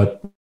of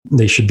what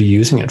they should be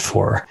using it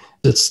for.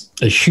 It's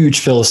a huge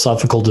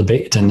philosophical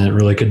debate, and it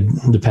really could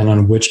depend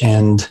on which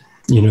end,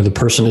 the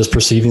person is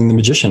perceiving the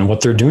magician,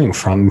 what they're doing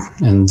from.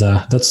 And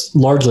that's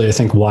largely, I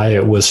think, why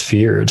it was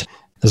feared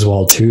as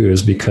well, too,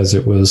 is because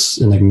it was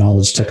an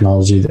acknowledged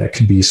technology that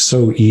could be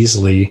so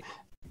easily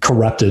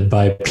corrupted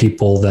by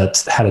people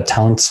that had a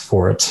talent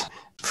for it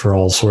for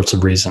all sorts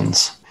of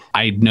reasons.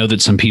 I know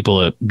that some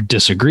people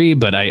disagree,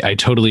 but I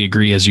totally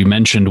agree, as you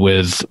mentioned,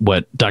 with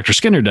what Dr.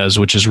 Skinner does,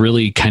 which is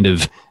really kind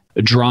of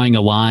drawing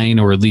a line,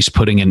 or at least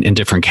putting in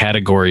different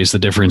categories, the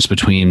difference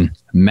between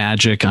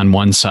magic on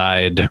one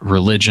side,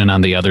 religion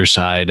on the other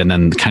side, and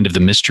then kind of the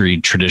mystery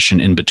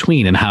tradition in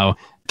between, and how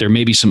there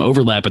may be some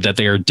overlap, but that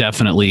they are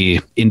definitely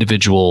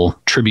individual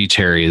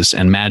tributaries,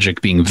 and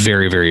magic being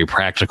very, very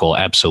practical.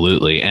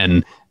 Absolutely.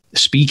 And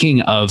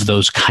speaking of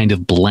those kind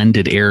of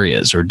blended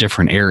areas or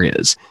different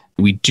areas,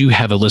 we do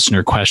have a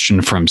listener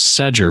question from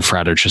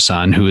Frater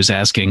Chassan, who is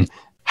asking,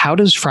 how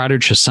does Frater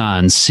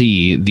Chassan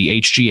see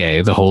the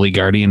HGA, the Holy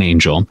Guardian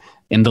Angel,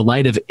 in the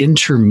light of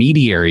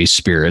intermediary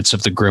spirits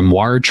of the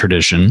grimoire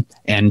tradition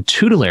and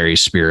tutelary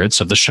spirits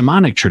of the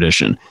shamanic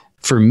tradition?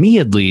 For me,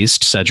 at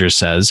least, Sedger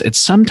says, it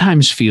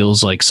sometimes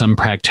feels like some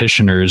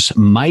practitioners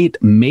might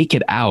make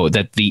it out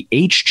that the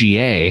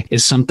HGA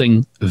is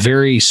something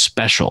very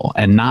special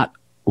and not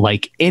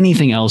like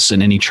anything else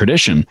in any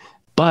tradition.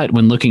 But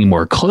when looking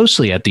more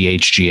closely at the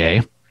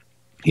HGA,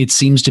 it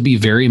seems to be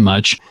very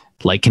much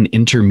like an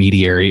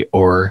intermediary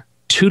or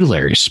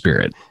tutelary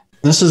spirit.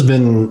 This has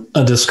been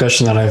a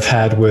discussion that I've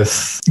had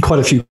with quite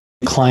a few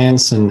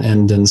clients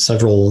and in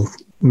several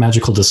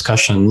magical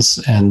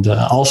discussions. And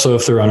also,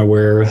 if they're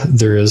unaware,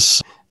 there is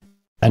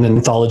an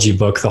anthology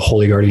book, The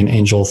Holy Guardian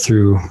Angel,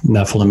 through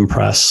Nephilim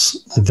Press,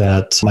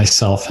 that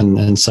myself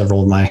and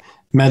several of my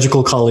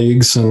magical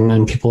colleagues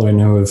and people that I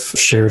know have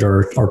shared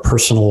our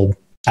personal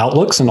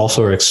outlooks and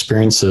also our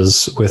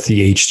experiences with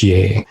the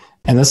HGA.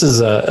 And this is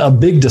a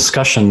big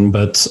discussion,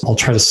 but I'll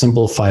try to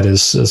simplify it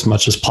as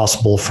much as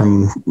possible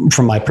from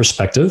my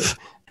perspective.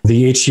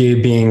 The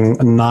HGA being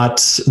not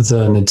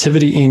the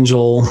nativity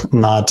angel,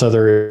 not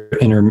other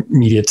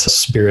intermediate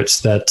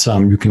spirits that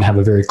you can have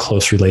a very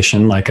close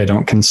relation. Like, I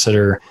don't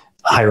consider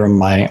Hiram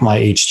my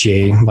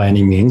HGA by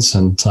any means,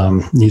 and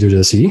neither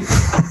does he,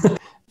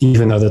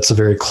 even though that's a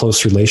very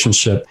close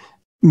relationship.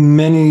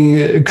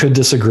 Many could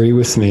disagree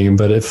with me,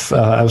 but if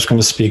I was going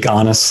to speak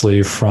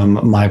honestly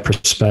from my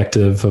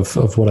perspective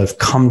of what I've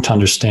come to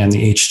understand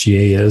the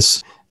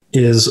HGA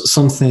is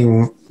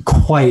something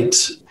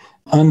quite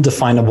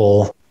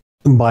undefinable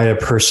by a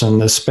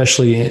person,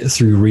 especially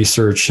through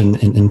research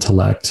and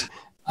intellect.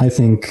 I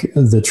think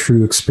the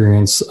true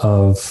experience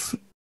of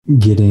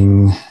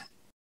getting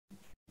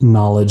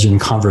knowledge and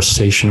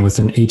conversation with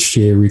an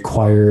HGA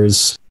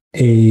requires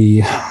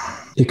a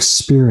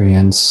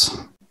experience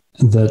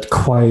that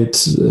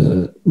quite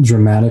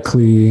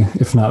dramatically,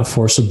 if not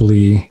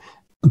forcibly,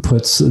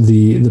 puts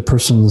the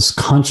person's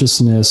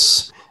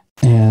consciousness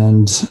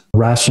and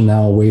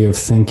rationale way of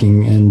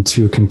thinking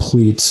into a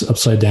complete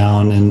upside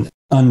down and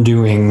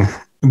undoing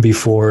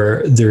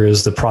before there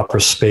is the proper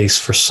space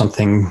for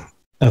something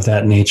of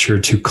that nature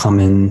to come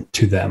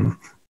into them.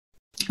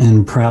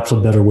 And perhaps a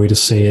better way to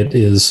say it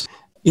is,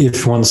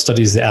 if one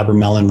studies the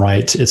Abramelin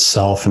rite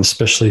itself, and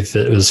especially if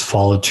it was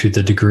followed to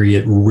the degree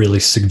it really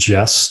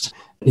suggests,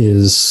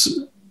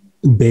 is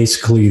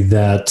basically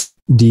that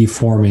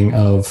deforming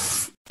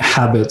of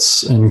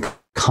habits and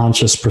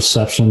conscious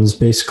perceptions,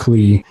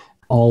 basically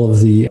all of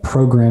the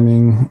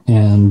programming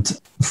and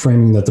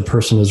framing that the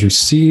person has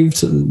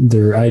received,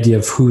 their idea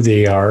of who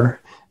they are,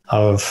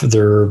 of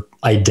their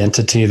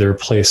identity, their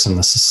place in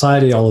the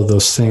society, all of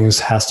those things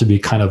has to be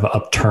kind of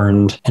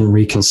upturned and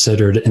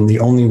reconsidered. And the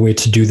only way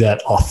to do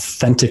that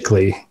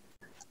authentically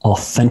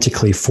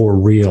for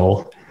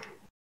real,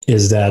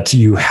 is that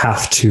you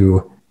have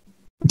to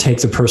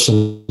take the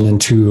person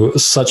into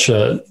such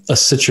a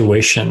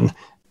situation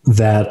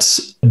that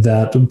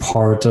that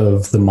part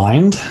of the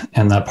mind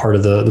and that part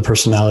of the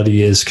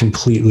personality is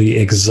completely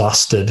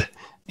exhausted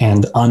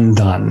and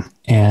undone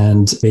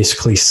and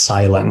basically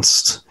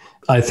silenced.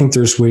 I think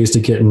there's ways to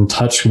get in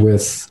touch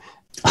with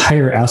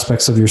higher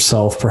aspects of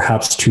yourself,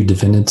 perhaps to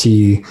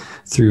divinity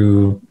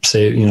through,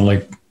 say,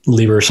 like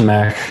Liber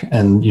Samak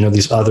and,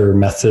 these other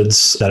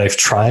methods that I've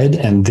tried,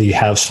 and they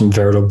have some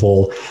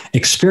veritable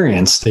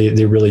experience.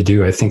 They really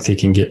do. I think they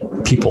can get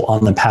people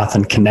on the path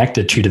and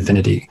connected to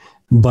divinity.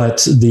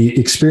 But the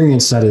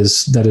experience that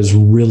is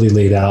really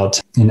laid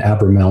out in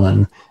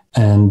Abramelin,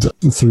 and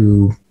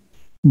through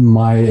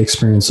my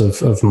experience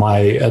of my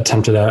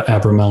attempted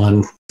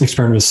Abramelin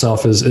experiment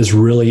itself, is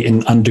really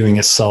in undoing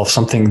itself,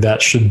 something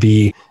that should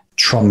be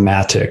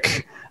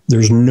traumatic.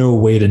 There's no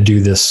way to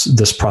do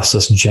this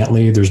process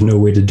gently. There's no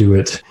way to do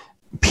it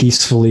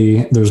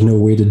peacefully. There's no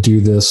way to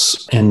do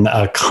this in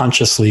a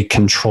consciously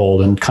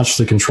controlled,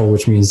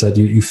 which means that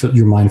you feel,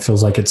 your mind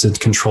feels like it's in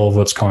control of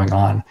what's going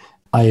on.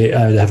 I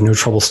have no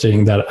trouble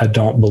stating that I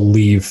don't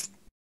believe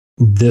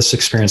this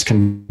experience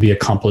can be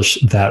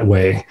accomplished that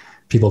way.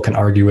 People can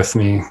argue with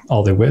me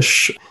all they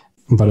wish,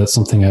 but it's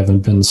something I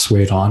haven't been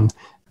swayed on.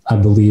 I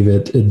believe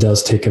it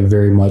does take a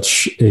very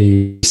much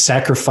a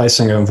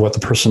sacrificing of what the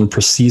person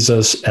perceives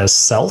as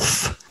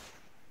self,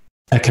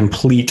 a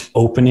complete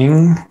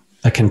opening,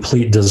 a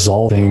complete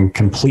dissolving,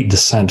 complete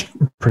descent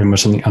pretty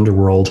much in the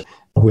underworld,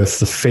 with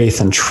the faith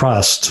and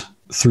trust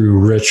through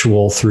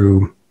ritual,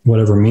 through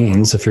whatever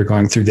means, if you're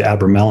going through the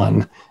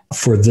Abramelin,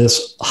 for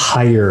this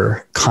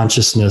higher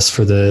consciousness,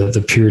 for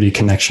the purity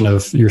connection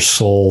of your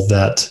soul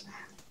that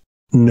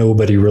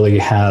nobody really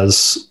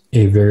has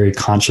a very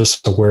conscious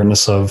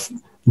awareness of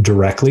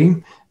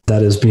directly,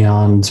 that is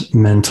beyond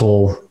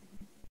mental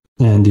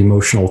and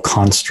emotional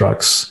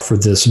constructs, for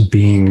this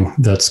being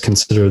that's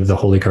considered the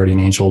holy guardian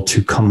angel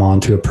to come on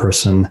to a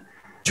person,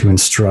 to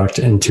instruct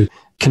and to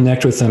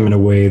connect with them in a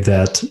way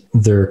that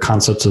their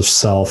concepts of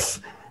self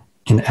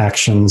and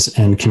actions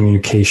and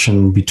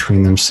communication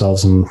between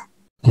themselves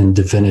and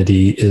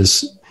divinity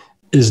is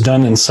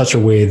done in such a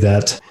way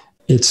that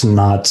it's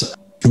not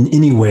in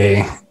any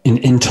way an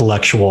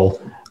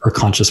intellectual or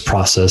conscious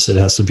process. It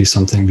has to be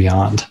something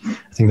beyond.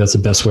 I think that's the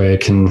best way I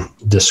can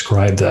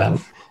describe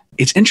that.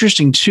 It's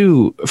interesting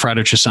too,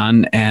 Frater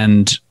Chassan,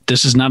 and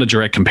this is not a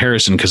direct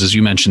comparison because, as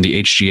you mentioned,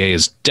 the HGA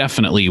is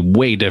definitely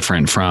way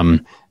different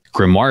from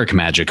grimoire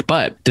magic,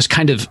 but this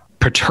kind of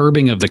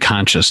perturbing of the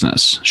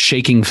consciousness,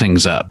 shaking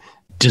things up,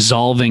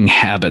 dissolving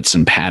habits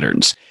and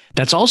patterns.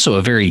 That's also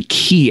a very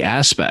key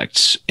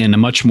aspect in a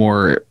much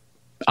more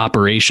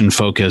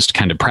operation-focused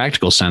kind of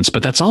practical sense,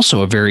 but that's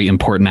also a very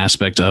important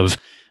aspect of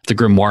the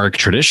grimoire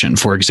tradition.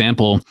 For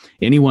example,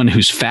 anyone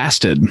who's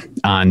fasted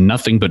on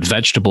nothing but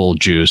vegetable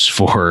juice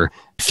for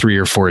 3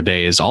 or 4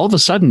 days, all of a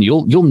sudden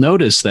you'll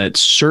notice that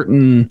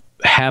certain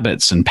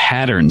habits and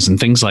patterns and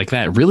things like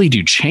that really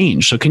do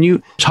change. So can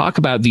you talk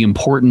about the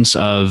importance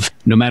of,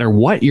 no matter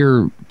what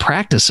you're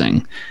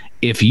practicing,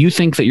 if you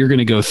think that you're going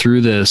to go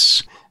through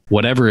this,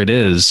 whatever it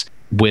is,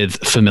 with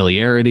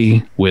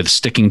familiarity, with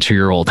sticking to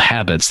your old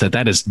habits,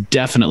 that is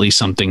definitely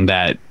something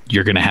that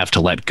you're going to have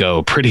to let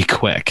go pretty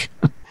quick.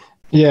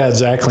 Yeah,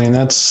 exactly.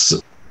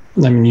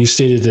 And you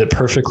stated it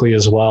perfectly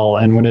as well.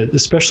 And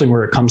especially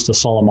where it comes to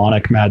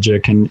Solomonic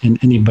magic and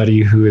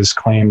anybody who is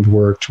claimed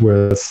worked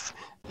with,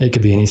 it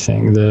could be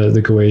anything,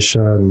 the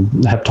Goetia and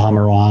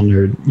Heptameron,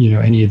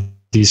 or, any of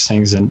these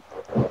things. And,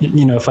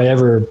 if I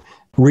ever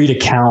read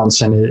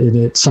accounts and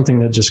it's something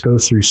that just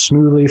goes through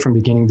smoothly from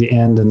beginning to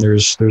end, and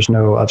there's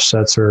no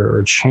upsets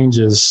or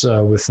changes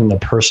within the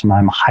person,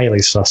 I'm highly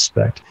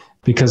suspect,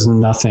 because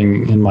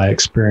nothing in my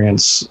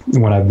experience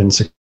when I've been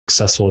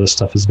successful at this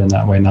stuff has been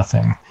that way.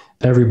 Nothing.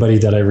 Everybody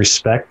that I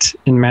respect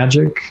in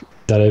magic,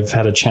 that I've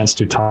had a chance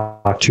to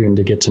talk to and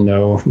to get to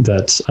know,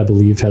 that I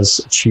believe has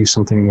achieved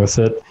something with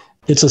it,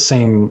 it's the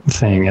same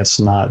thing. It's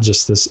not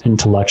just this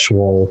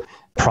intellectual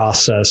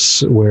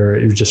process where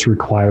it just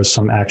requires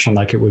some action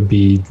like it would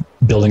be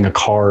building a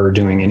car or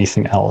doing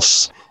anything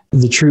else.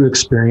 The true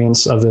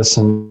experience of this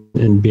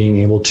and being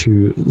able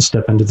to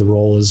step into the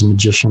role as a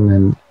magician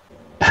and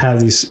have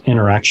these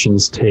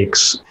interactions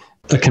takes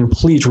a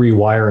complete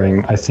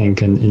rewiring, I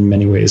think, in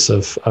many ways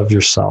of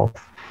yourself.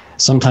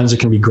 Sometimes it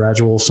can be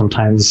gradual.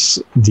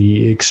 Sometimes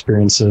the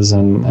experiences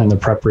and the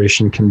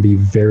preparation can be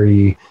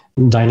very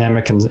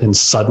dynamic and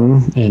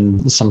sudden,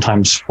 and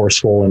sometimes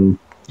forceful and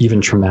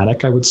even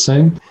traumatic, I would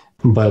say.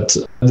 But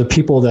the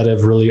people that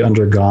have really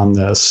undergone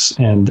this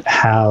and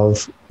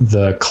have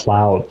the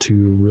clout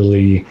to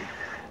really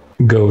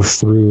go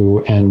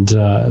through and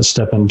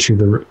step into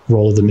the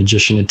role of the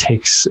magician, it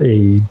takes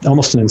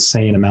almost an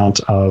insane amount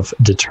of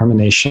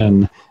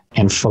determination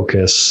and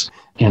focus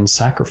and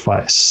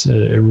sacrifice.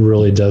 It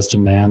really does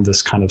demand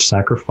this kind of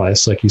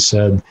sacrifice. Like you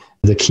said,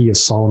 the Key of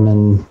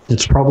Solomon,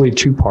 it's probably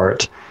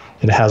two-part.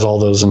 It has all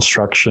those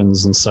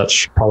instructions and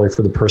such, probably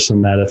for the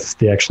person that if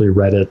they actually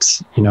read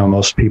it,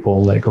 most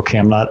people like, okay,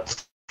 I'm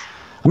not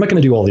going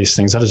to do all these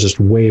things. That is just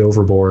way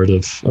overboard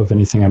of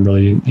anything I'm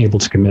really able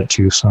to commit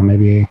to. So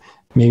maybe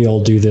I'll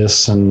do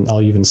this, and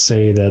I'll even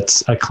say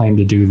that I claim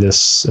to do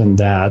this and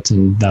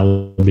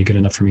that'll be good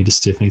enough for me to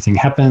see if anything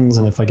happens.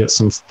 And if I get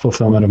some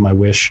fulfillment of my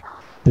wish,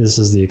 this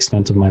is the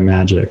extent of my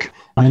magic.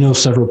 I know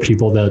several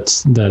people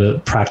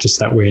that practice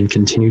that way and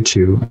continue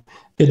to.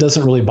 It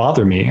doesn't really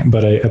bother me,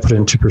 but I put it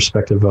into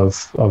perspective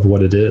of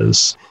what it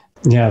is.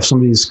 Yeah, if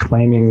somebody's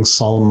claiming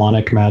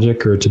Solomonic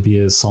magic or to be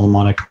a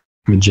Solomonic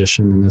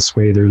magician in this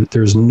way,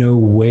 there's no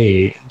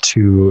way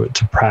to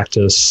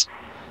practice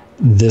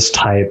this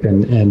type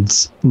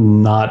and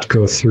not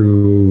go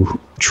through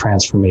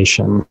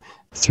transformation,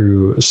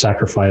 through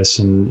sacrifice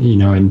and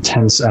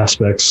intense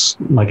aspects,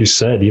 like you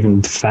said,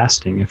 even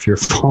fasting. If you're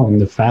following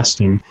the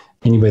fasting,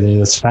 anybody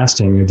that's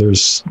fasting,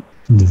 there's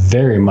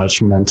very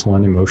much mental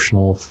and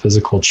emotional,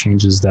 physical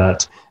changes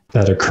that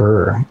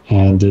occur,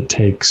 and it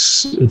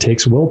takes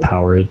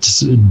willpower.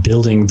 It's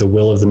building the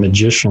will of the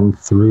magician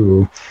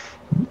through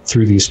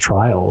these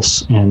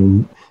trials.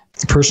 And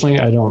personally,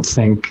 I don't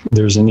think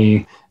there's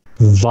any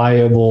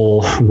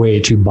viable way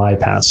to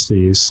bypass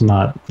these.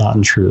 Not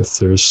in truth.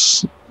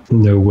 There's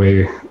no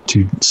way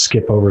to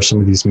skip over some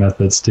of these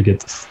methods to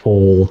get the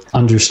full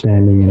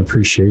understanding and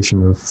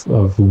appreciation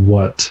of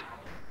what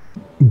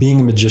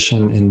being a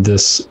magician in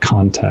this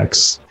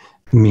context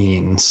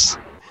means.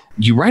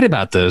 You write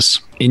about this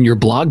in your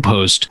blog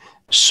post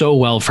so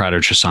well, Frater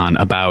Chassan,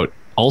 about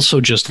also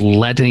just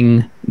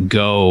letting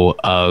go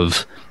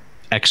of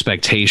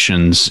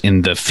expectations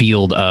in the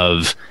field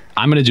of,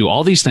 I'm going to do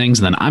all these things,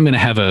 and then I'm going to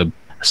have a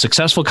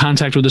successful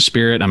contact with the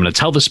spirit. I'm going to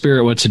tell the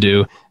spirit what to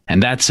do,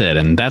 and that's it.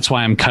 And that's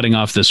why I'm cutting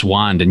off this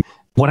wand. And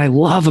what I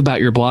love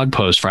about your blog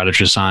post, Frater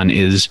Chassan,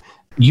 is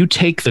you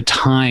take the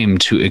time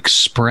to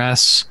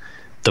express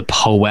the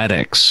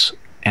poetics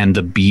and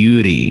the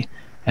beauty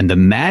and the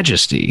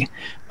majesty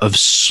of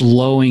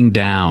slowing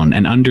down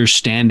and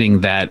understanding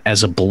that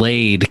as a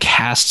blade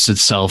casts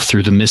itself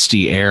through the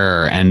misty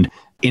air and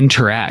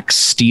interacts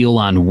steel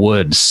on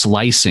wood,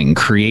 slicing,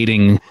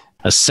 creating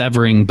a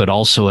severing, but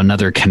also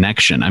another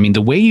connection. I mean,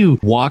 the way you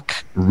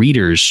walk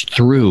readers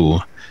through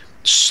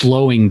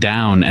slowing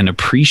down and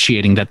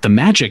appreciating that the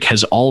magic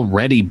has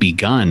already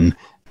begun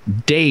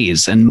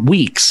days and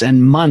weeks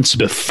and months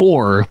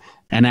before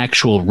an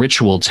actual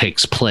ritual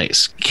takes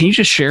place. Can you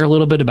just share a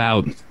little bit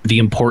about the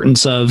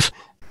importance of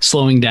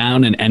slowing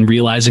down and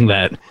realizing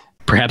that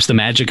perhaps the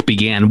magic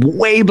began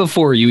way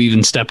before you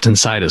even stepped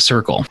inside a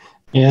circle?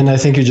 And I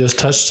think you just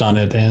touched on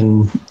it.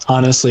 And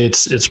honestly,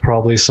 it's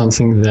probably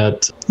something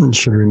that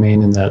should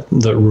remain in that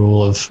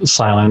rule of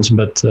silence.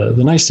 But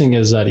the nice thing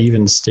is that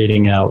even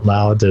stating out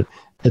loud, that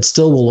it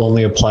still will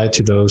only apply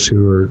to those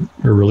who are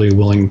really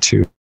willing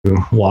to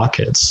walk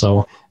it.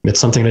 So it's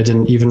something I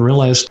didn't even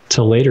realize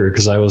till later,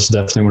 because I was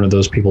definitely one of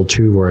those people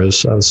too, where I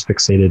was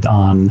fixated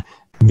on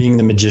being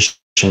the magician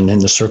in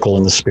the circle,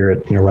 in the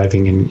spirit,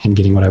 arriving and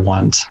getting what I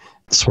want,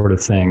 sort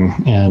of thing.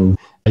 And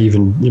I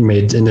even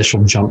made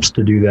initial jumps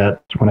to do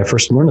that when I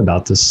first learned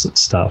about this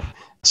stuff.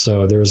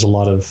 So there was a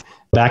lot of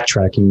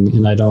backtracking,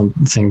 and I don't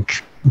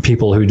think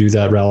people who do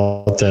that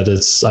route,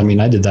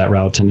 I did that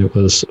route and it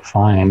was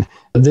fine.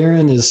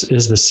 Therein is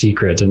the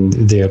secret and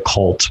the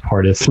occult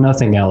part. If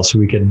nothing else,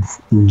 we could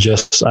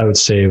I would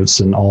say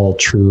it's an all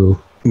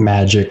true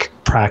magic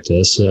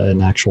practice,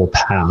 an actual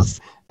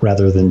path,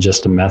 rather than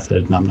just a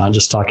method. And I'm not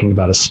just talking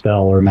about a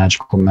spell or a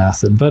magical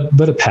method,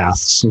 but a path,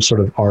 some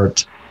sort of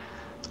art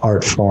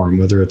form,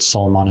 whether it's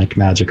Solomonic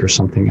magic or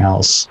something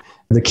else.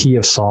 The Key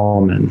of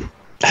Solomon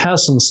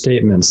has some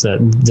statements that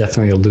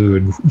definitely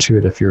allude to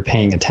it if you're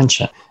paying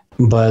attention.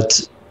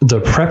 But the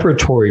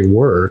preparatory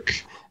work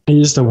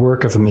is the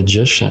work of a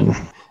magician.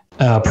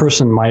 A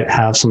person might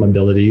have some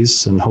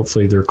abilities, and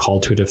hopefully they're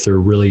called to it if they're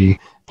really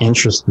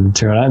interested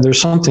to it.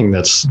 There's something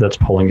that's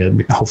pulling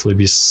it, hopefully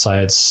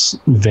besides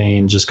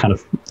vain, just kind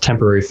of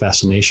temporary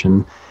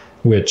fascination,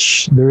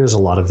 which there is a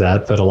lot of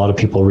that, but a lot of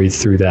people read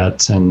through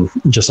that. And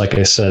just like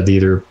I said, they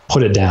either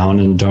put it down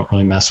and don't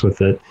really mess with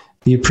it.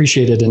 They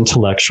appreciate it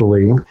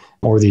intellectually,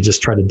 or they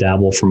just try to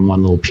dabble from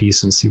one little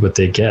piece and see what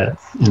they get.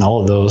 And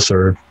all of those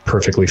are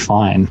perfectly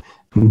fine.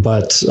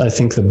 But I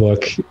think the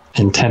book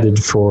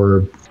intended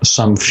for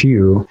some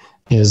few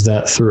is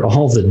that through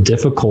all the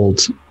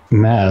difficult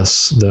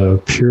mess,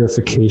 the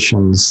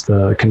purifications,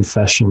 the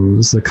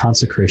confessions, the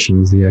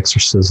consecrations, the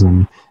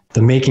exorcism,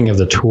 the making of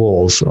the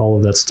tools, all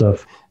of that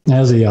stuff.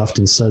 As he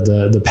often said,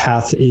 the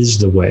path is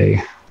the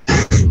way.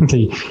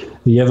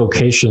 The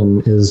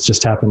evocation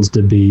just happens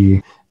to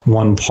be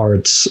one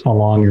part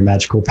along your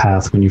magical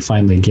path when you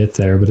finally get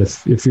there. But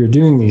if you're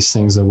doing these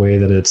things the way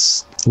that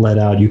it's let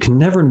out, you can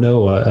never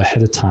know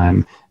ahead of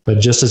time. But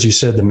just as you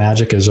said, the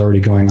magic is already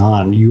going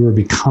on. You are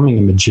becoming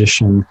a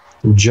magician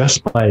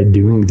just by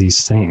doing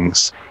these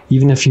things,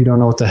 even if you don't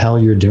know what the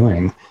hell you're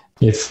doing.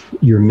 If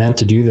you're meant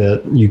to do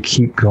that, you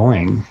keep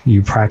going.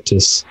 You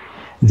practice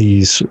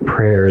these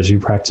prayers, you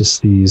practice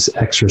these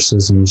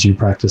exorcisms, you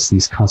practice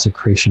these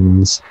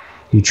consecrations.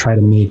 You try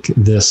to make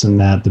this and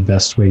that the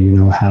best way you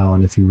know how.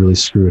 And if you really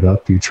screw it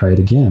up, you try it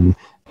again.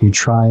 You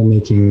try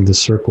making the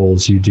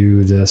circles, you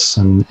do this.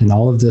 And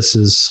all of this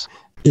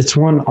it's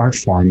one art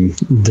form.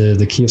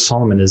 The Key of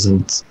Solomon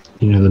isn't,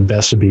 the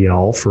best be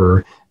all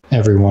for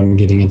everyone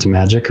getting into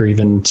magic or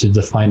even to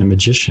define a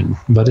magician,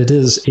 but it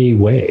is a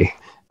way.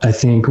 I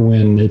think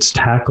when it's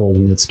tackled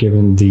and it's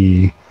given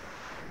the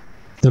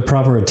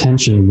proper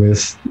attention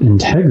with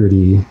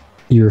integrity,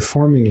 you're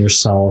forming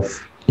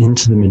yourself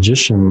into the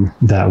magician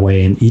that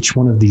way. And each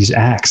one of these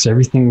acts,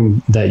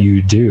 everything that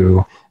you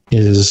do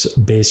is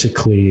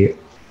basically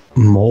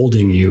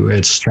molding you,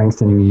 it's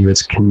strengthening you,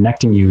 it's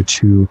connecting you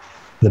to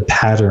the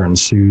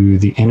patterns, to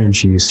the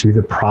energies, through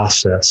the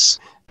process.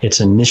 It's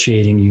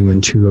initiating you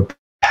into a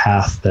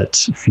path that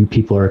few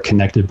people are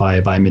connected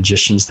by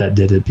magicians that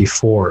did it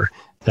before,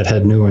 that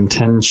had no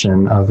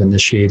intention of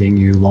initiating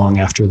you long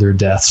after their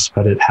deaths,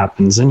 but it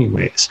happens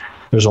anyways.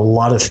 There's a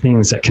lot of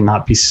things that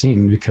cannot be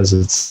seen because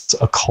it's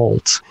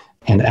occult.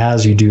 And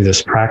as you do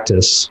this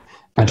practice,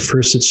 at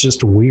first it's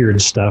just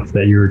weird stuff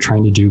that you're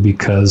trying to do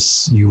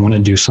because you want to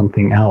do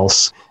something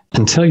else,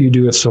 until you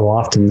do it so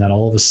often that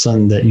all of a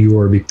sudden that you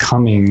are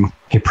becoming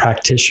a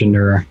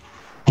practitioner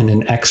and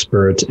an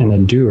expert and a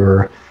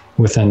doer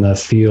within the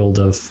field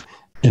of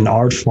an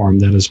art form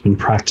that has been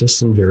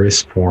practiced in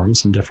various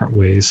forms in different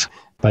ways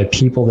by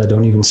people that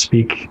don't even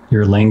speak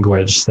your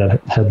language,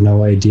 that had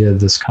no idea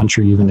this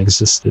country even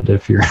existed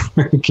if you're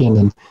American,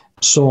 and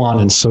so on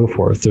and so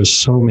forth. There's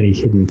so many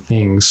hidden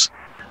things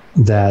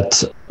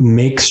that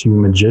makes you a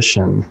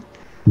magician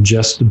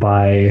just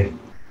by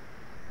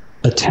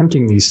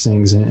attempting these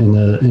things in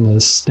a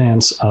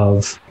stance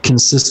of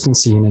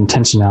consistency and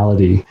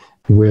intentionality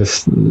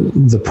with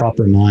the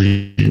proper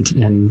mind.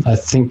 And I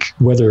think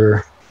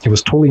whether it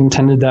was totally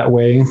intended that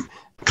way,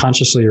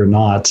 consciously or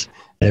not,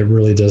 it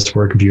really does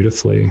work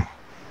beautifully,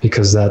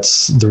 because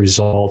that's the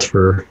result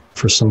for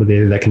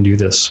somebody that can do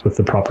this with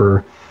the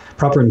proper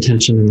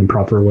intention in the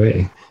proper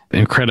way.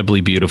 Incredibly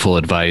beautiful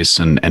advice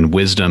and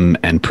wisdom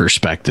and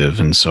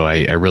perspective. And so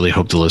I really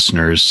hope the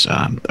listeners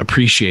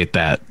appreciate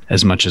that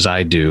as much as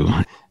I do.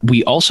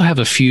 We also have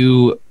a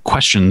few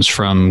questions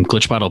from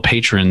Glitch Bottle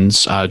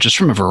patrons, just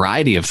from a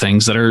variety of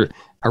things that are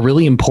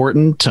really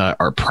important,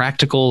 are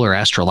practical or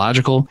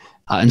astrological.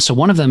 And so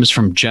one of them is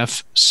from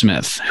Jeff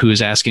Smith, who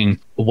is asking,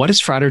 what is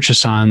Frater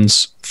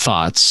Chassan's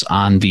thoughts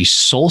on the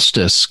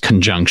solstice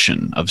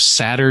conjunction of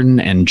Saturn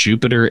and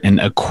Jupiter in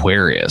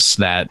Aquarius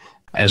that,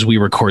 as we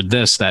record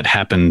this, that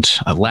happened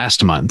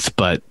last month?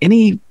 But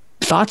any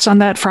thoughts on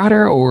that,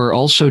 Frater, or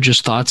also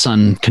just thoughts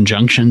on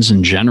conjunctions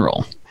in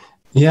general?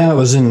 Yeah, it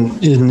was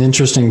an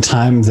interesting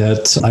time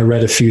that I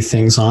read a few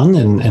things on,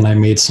 and I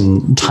made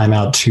some time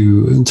out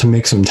to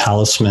make some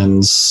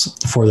talismans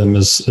for them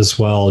as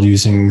well,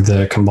 using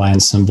the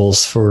combined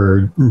symbols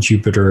for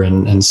Jupiter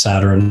and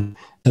Saturn,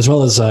 as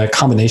well as a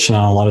combination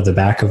on a lot of the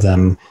back of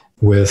them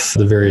with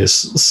the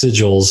various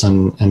sigils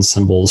and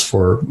symbols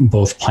for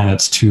both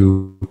planets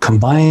to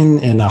combine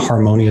in a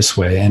harmonious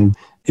way. And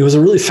it was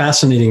a really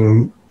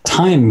fascinating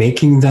time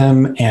making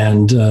them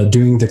and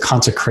doing the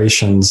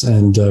consecrations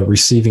and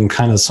receiving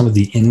kind of some of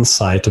the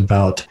insight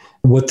about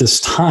what this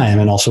time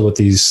and also what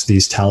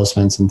these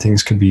talismans and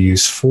things could be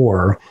used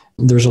for.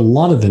 There's a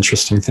lot of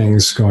interesting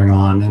things going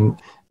on, and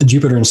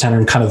Jupiter and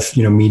Saturn kind of,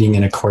 meeting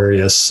in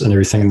Aquarius and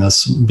everything, and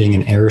this being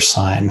an air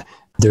sign.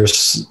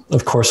 There's,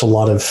 of course, a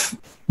lot of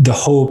the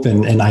hope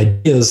and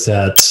ideas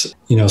that,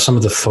 some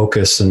of the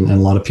focus in a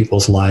lot of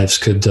people's lives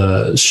could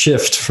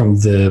shift from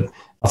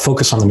a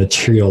focus on the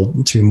material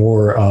to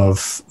more of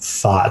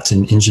thought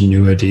and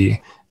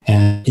ingenuity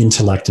and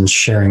intellect and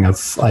sharing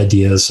of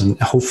ideas, and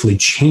hopefully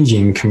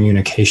changing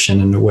communication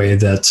in a way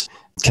that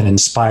can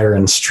inspire,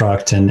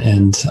 instruct,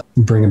 and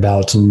bring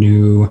about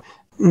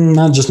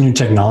not just new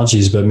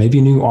technologies, but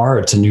maybe new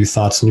art and new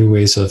thoughts, new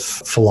ways of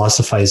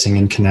philosophizing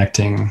and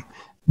connecting,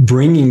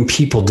 bringing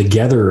people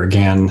together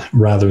again,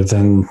 rather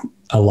than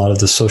a lot of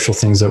the social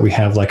things that we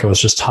have, like I was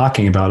just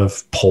talking about,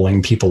 of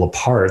pulling people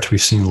apart.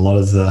 We've seen a lot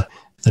of the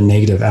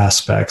negative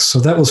aspects. So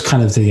that was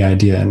kind of the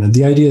idea. And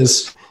the idea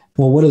is,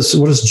 well, what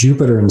does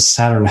Jupiter and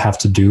Saturn have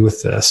to do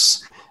with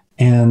this?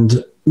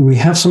 And we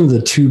have some of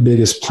the two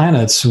biggest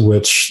planets,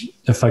 which,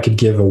 if I could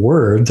give a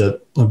word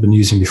that I've been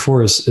using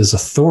before, is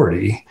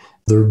authority.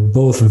 They're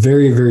both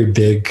very, very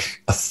big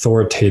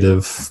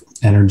authoritative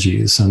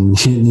energies, and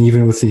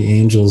even with the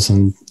angels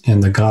and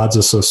the gods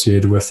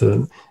associated with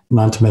it,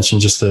 not to mention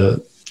just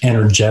the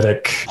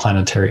energetic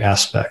planetary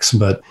aspects.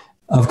 But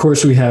of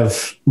course, we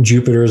have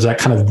Jupiter as that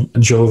kind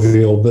of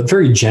jovial, but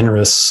very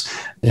generous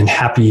and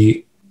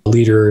happy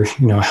leader,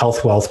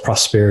 health, wealth,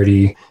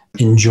 prosperity,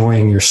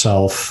 enjoying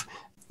yourself,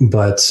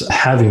 but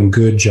having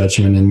good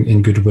judgment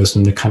and good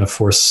wisdom to kind of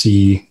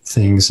foresee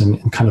things in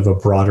kind of a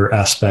broader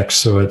aspect.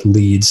 So it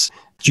leads.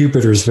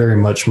 Jupiter is very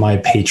much my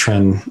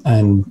patron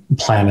and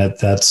planet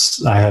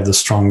that's I have the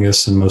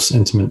strongest and most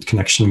intimate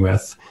connection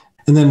with.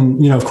 And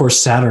then, of course,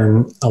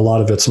 Saturn, a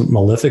lot of its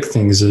malefic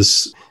things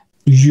is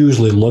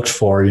usually looked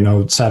for,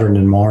 Saturn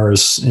and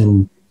Mars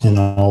in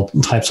all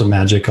types of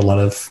magic. A lot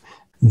of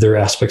their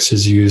aspects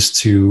is used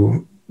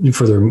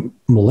for their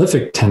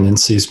malefic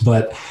tendencies,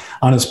 but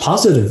on its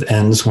positive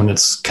ends, when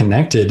it's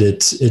connected,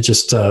 it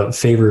just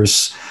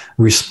favors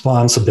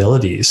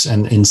responsibilities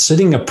and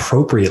setting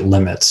appropriate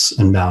limits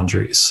and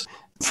boundaries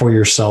for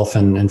yourself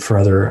and for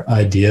other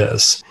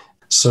ideas.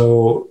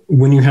 So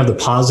when you have the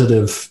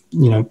positive,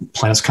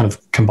 planets kind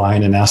of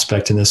combine an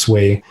aspect in this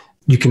way,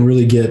 you can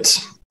really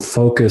get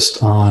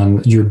focused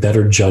on your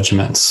better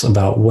judgments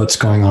about what's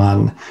going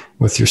on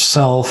with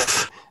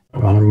yourself,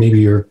 on maybe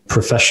your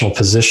professional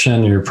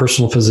position, your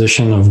personal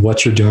position of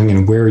what you're doing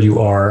and where you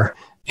are.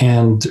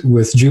 And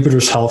with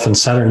Jupiter's help and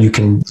Saturn, you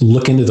can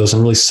look into those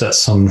and really set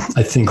some,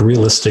 I think,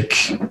 realistic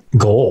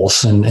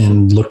goals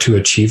and look to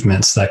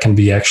achievements that can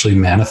be actually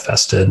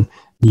manifested.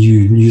 You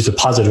use the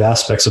positive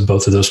aspects of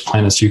both of those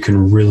planets, you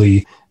can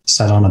really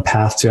set on a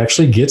path to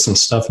actually get some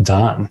stuff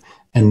done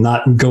and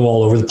not go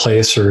all over the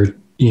place or,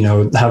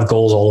 have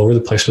goals all over the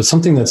place, but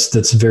something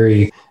that's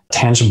very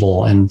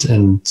tangible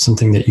and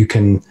something that you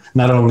can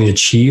not only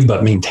achieve,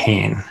 but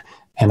maintain.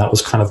 And that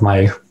was kind of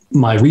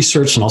my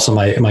research and also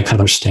my kind of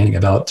understanding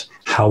about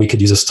how we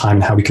could use this time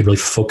and how we could really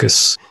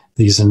focus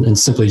these in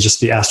simply just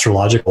the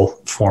astrological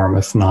form,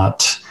 if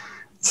not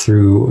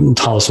through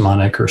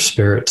talismanic or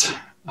spirit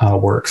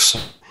works.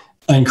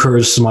 I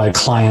encourage my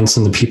clients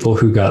and the people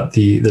who got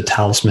the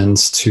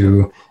talismans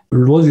to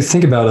really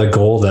think about a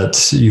goal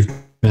that you've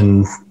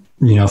been,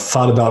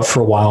 thought about for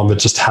a while, but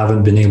just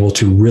haven't been able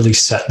to really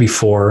set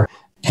before,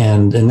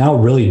 and now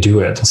really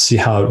do it and see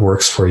how it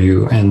works for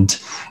you and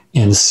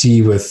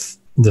see with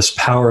this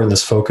power and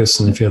this focus.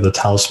 And if you have the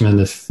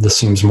talisman, if this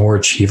seems more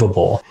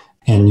achievable,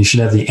 and you should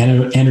have the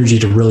energy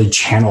to really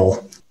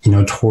channel,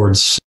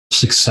 towards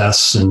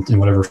success in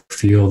whatever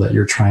field that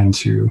you're trying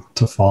to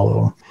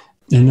follow,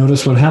 and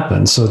notice what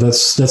happens. So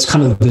that's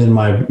kind of been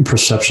my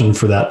perception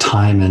for that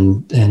time.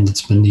 And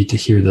it's been neat to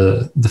hear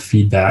the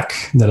feedback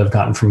that I've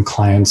gotten from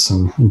clients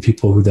and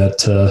people who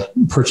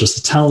purchase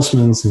the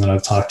talismans and that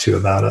I've talked to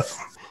about it.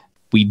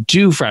 We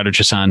do, Frater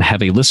Chassan,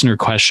 have a listener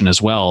question as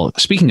well,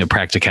 speaking of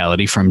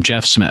practicality, from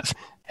Jeff Smith.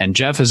 And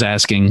Jeff is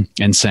asking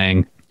and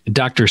saying,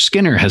 Dr.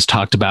 Skinner has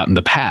talked about in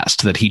the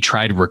past that he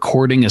tried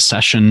recording a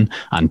session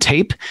on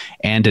tape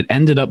and it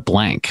ended up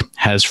blank.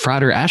 Has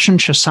Frater Ashen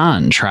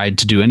Chassan tried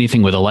to do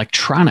anything with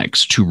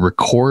electronics to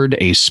record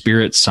a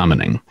spirit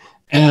summoning?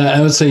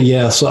 I would say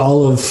yes.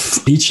 All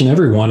of each and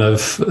every one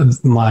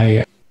of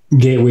my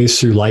gateways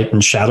through light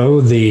and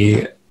shadow,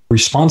 the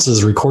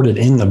responses recorded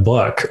in the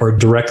book are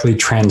directly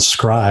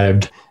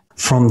transcribed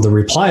from the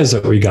replies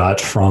that we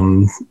got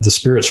from the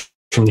spirits,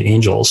 from the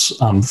angels,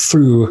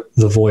 through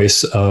the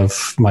voice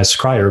of my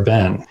scryer,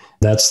 Ben.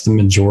 That's the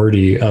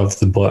majority of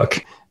the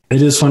book.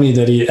 It is funny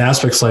that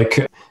aspects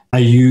like I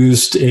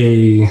used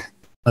a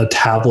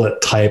tablet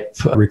type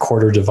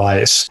recorder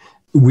device.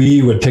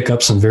 We would pick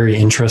up some very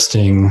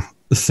interesting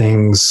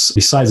things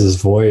besides his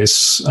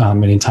voice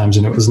many times.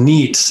 And it was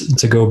neat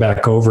to go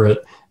back over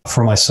it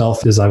for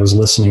myself as I was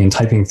listening and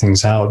typing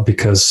things out,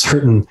 because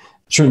certain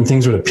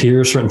things would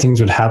appear, certain things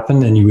would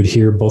happen, and you would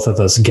hear both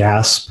of us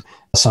gasp,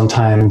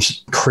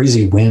 sometimes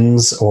crazy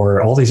winds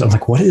or all these. I'm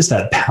like, what is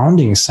that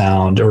pounding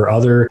sound or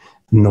other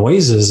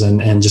noises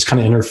and just kind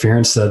of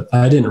interference that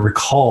I didn't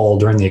recall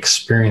during the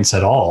experience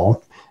at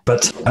all.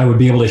 But I would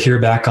be able to hear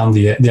back on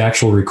the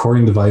actual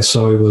recording device.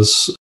 So it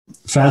was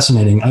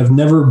fascinating. I've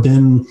never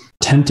been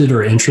tempted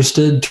or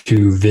interested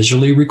to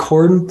visually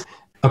record.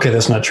 Okay,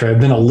 that's not true. I've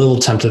been a little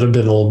tempted. I've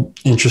been a little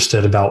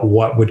interested about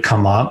what would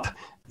come up,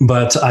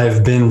 but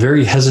I've been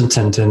very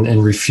hesitant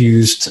and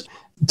refused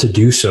to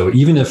do so,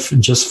 even if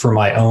just for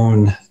my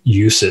own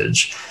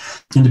usage.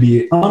 And to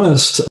be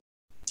honest,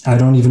 I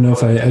don't even know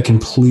if I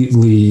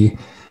completely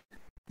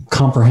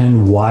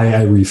comprehend why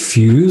I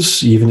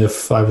refuse, even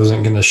if I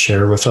wasn't going to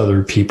share with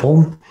other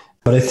people.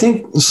 But I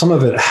think some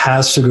of it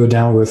has to go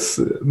down with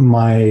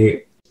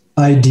my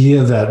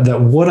idea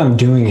that what I'm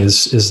doing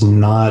is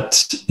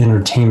not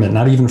entertainment,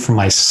 not even for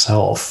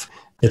myself.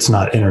 It's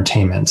not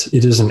entertainment.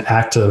 It is an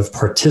act of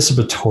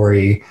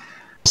participatory,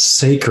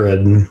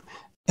 sacred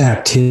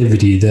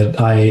activity that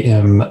I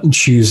am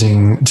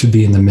choosing to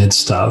be in the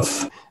midst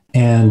of.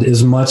 And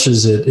as much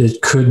as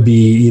it could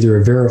be either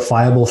a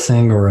verifiable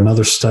thing or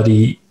another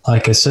study,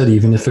 like I said,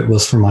 even if it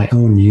was for my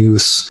own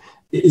use,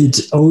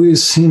 it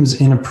always seems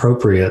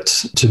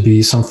inappropriate to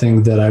be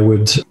something that I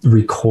would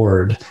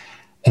record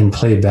and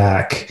play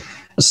back.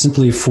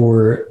 simply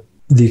for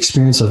the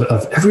experience of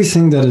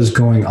everything that is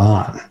going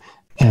on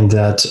and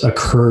that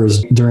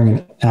occurs during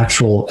an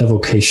actual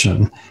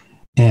evocation.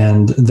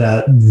 And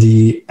that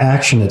the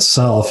action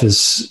itself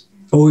is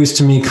always,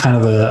 to me, kind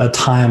of a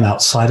time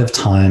outside of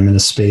time and a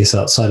space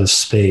outside of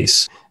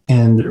space.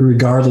 And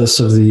regardless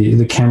of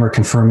the camera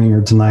confirming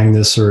or denying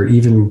this, or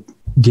even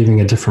giving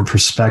a different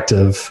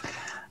perspective,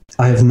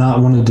 I have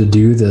not wanted to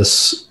do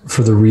this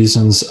for the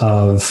reasons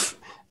of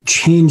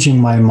changing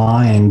my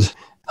mind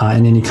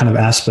in any kind of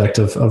aspect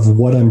of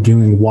what I'm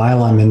doing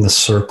while I'm in the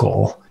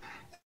circle.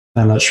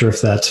 I'm not sure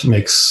if that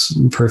makes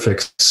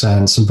perfect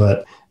sense,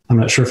 but I'm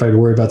not sure if I'd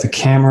worry about the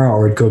camera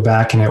or I'd go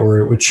back in it, or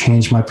it would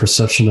change my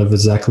perception of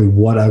exactly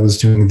what I was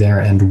doing there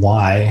and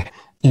why.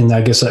 And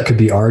I guess that could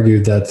be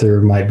argued that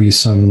there might be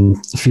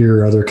some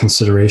fear or other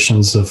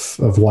considerations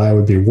of why I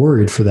would be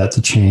worried for that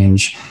to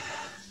change.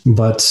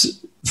 But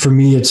for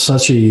me, it's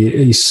such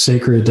a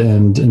sacred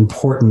and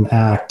important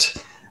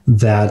act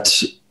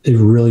that it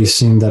really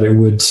seemed that it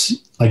would,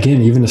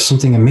 again, even if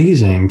something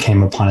amazing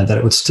came upon it, that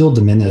it would still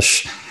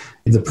diminish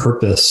the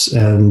purpose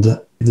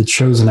and the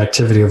chosen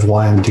activity of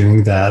why I'm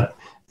doing that,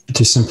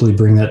 to simply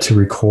bring that to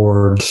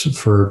record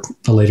for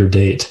a later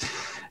date.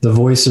 The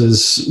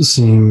voices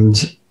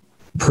seemed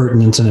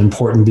pertinent and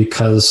important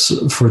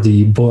because for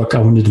the book, I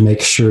wanted to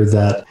make sure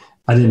that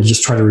I didn't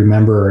just try to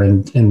remember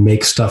and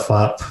make stuff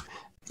up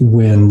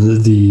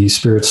when the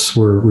spirits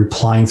were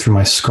replying through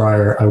my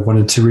scryer. I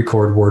wanted to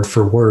record word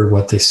for word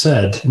what they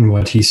said and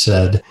what he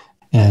said.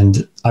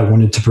 And I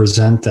wanted to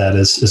present that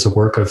as a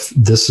work of,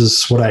 this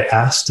is what I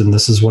asked and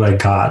this is what I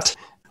got.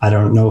 I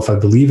don't know if I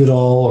believe it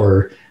all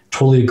or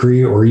totally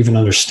agree or even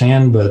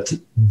understand, but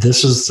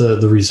this is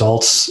the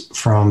results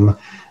from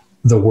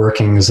the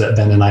workings that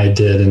Ben and I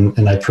did,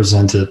 and I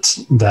present it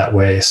that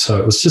way. So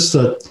it was just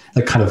a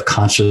kind of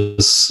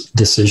conscious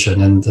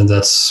decision, and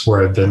that's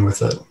where I've been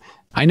with it.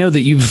 I know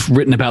that you've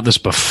written about this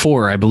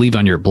before, I believe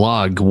on your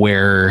blog,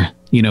 where,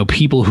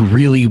 people who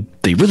really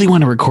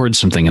want to record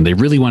something and they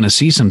really want to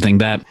see something,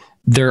 that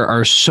there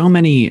are so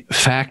many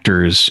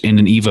factors in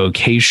an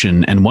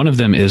evocation. And one of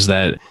them is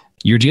that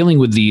you're dealing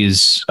with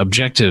these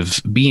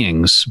objective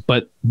beings,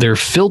 but they're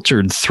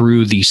filtered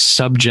through the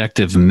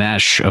subjective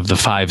mesh of the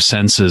five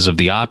senses of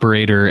the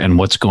operator and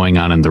what's going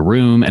on in the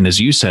room. And as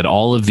you said,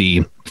 all of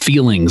the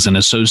feelings and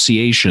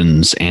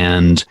associations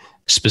and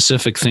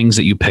specific things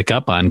that you pick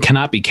up on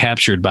cannot be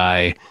captured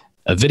by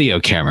a video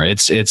camera.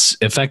 It's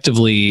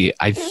effectively,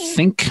 I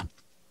think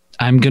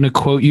I'm going to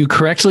quote you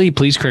correctly,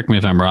 please correct me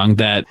if I'm wrong,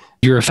 that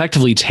you're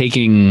effectively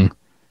taking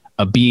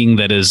a being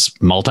that is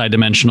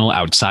multidimensional,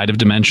 outside of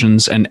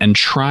dimensions, and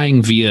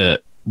trying via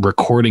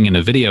recording in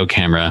a video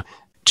camera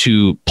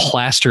to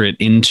plaster it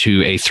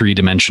into a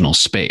three-dimensional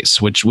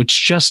space, which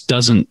just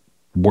doesn't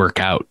work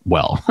out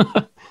well.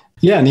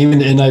 Yeah,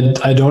 and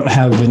I don't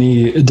have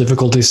any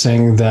difficulty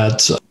saying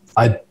that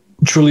I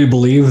truly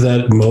believe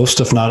that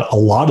most, if not a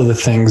lot of the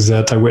things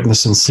that I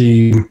witness and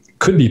see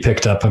could be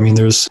picked up. I mean,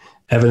 there's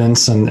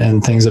evidence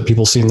and things that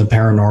people see in the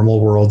paranormal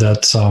world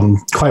that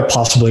quite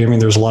possibly,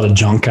 there's a lot of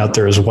junk out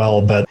there as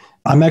well, but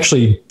I'm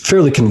actually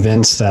fairly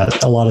convinced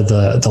that a lot of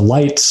the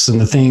lights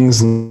and the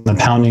things and the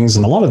poundings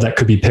and a lot of that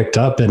could be picked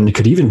up, and it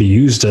could even be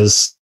used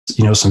as,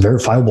 some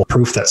verifiable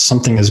proof that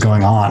something is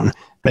going on.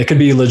 It could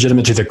be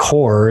legitimate to the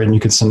core, and you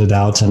could send it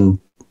out and,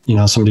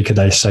 somebody could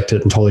dissect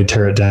it and totally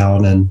tear it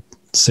down and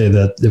say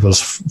that it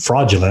was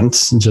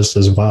fraudulent just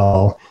as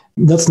well.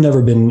 That's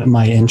never been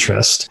my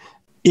interest.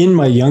 In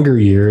my younger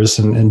years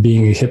and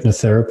being a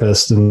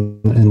hypnotherapist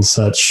and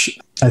such,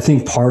 I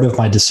think part of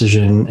my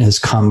decision has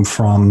come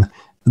from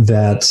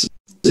that.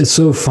 It's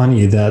so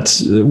funny that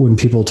when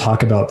people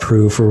talk about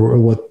proof or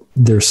what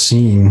they're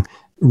seeing,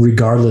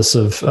 regardless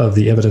of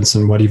the evidence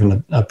and what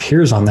even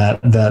appears on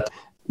that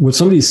what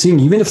somebody's seeing,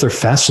 even if they're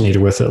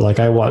fascinated with it, like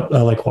I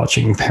like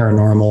watching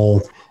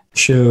paranormal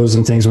shows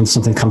and things, when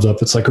something comes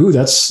up, it's like, ooh,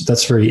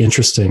 that's very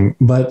interesting.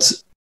 But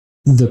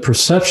the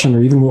perception,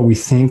 or even what we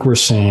think we're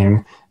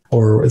seeing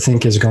or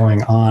think is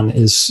going on,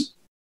 is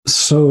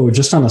so,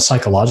 just on a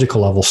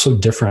psychological level, so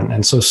different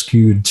and so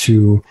skewed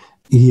to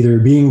either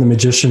being the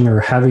magician or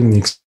having the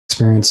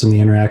experience and the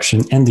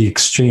interaction and the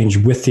exchange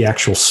with the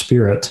actual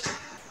spirit,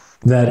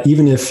 that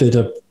even if it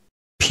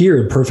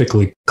appeared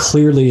perfectly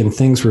clearly and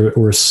things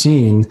were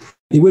seen,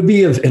 it would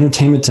be of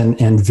entertainment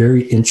and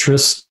very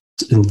interest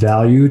and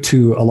value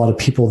to a lot of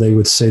people. They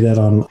would say that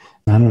on,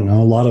 I don't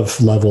know, a lot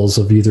of levels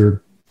of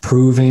either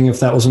proving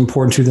if that was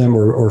important to them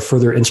or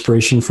further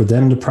inspiration for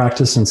them to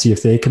practice and see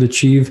if they could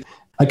achieve.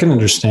 I can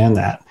understand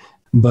that.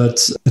 But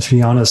to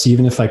be honest,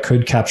 even if I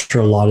could capture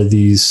a lot of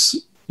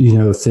these,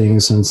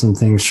 things and some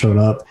things showed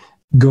up,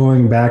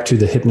 going back to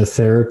the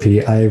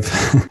hypnotherapy,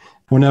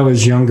 when I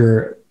was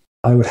younger,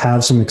 I would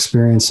have some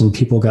experience and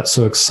people got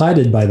so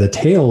excited by the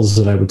tales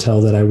that I would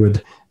tell that I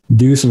would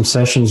do some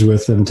sessions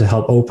with them to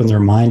help open their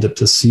mind up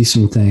to see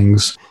some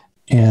things.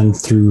 And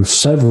through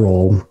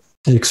several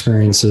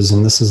experiences,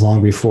 and this is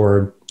long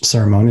before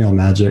ceremonial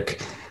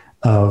magic,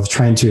 of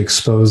trying to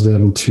expose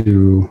them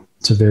to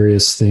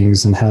various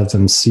things and have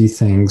them see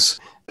things,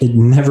 it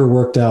never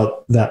worked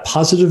out that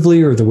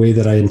positively or the way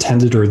that I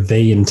intended or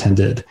they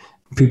intended.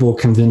 People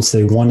convinced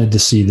they wanted to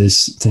see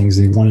these things,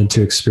 they wanted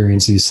to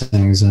experience these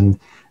things. And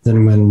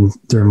then when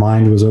their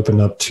mind was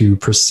opened up to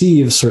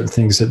perceive certain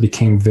things that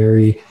became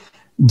very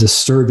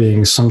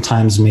disturbing,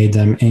 sometimes made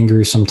them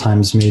angry,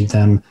 sometimes made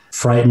them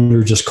frightened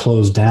or just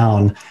closed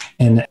down,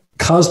 and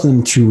caused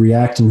them to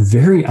react in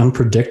very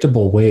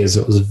unpredictable ways.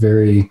 It was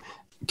very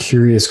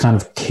curious kind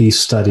of case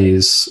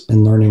studies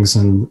and learnings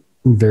in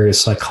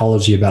various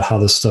psychology about how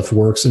this stuff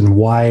works and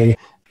why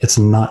it's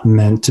not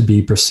meant to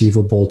be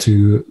perceivable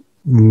to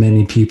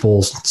many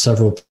people,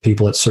 several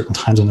people at certain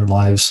times in their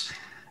lives,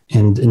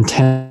 and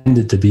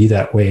intended to be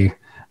that way.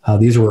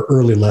 These were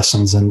early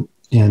lessons in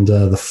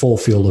the full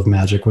field of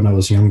magic when I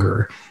was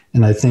younger.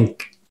 And I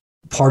think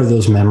part of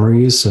those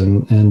memories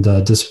and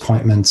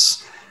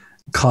disappointments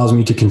caused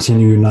me to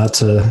continue not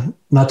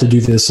to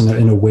do this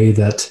in a way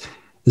that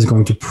is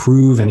going to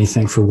prove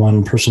anything for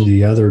one person to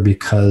the other,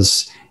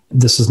 because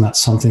this is not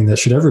something that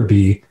should ever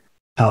be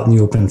out in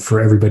the open for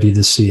everybody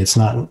to see. It's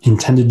not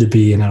intended to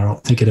be, and I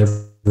don't think it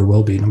ever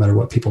will be, no matter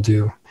what people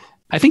do.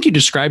 I think you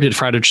described it,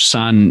 Frater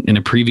Chassan, in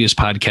a previous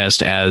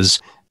podcast as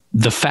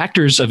the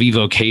factors of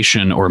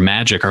evocation or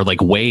magic are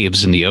like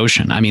waves in the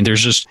ocean. I mean,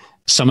 there's just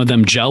some of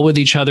them gel with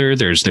each other.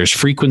 There's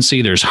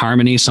frequency, there's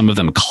harmony. Some of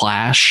them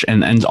clash,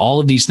 and all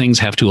of these things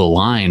have to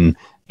align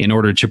in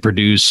order to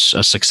produce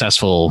a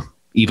successful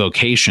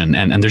evocation.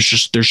 And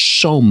there's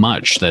so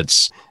much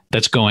that's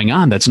going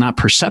on that's not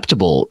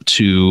perceptible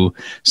to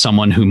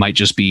someone who might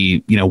just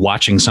be,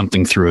 watching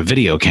something through a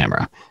video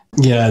camera.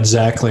 Yeah,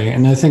 exactly.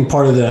 And I think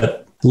part of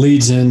that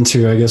leads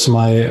into, I guess,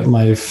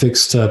 my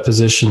fixed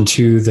position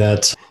too,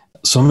 that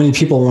so many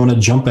people want to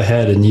jump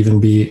ahead and even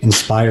be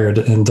inspired.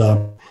 And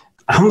I'm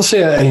going to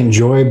say I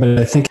enjoy, but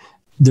I think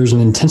there's an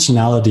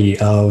intentionality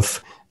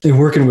of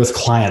working with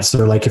clients.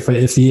 They're like,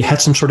 if you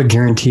had some sort of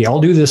guarantee,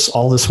 I'll do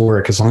all this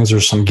work as long as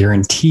there's some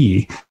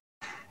guarantee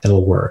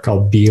it'll work.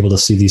 I'll be able to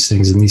see these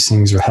things and these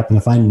things are happening.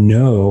 If I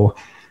know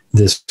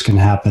this can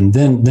happen,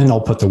 then I'll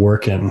put the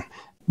work in.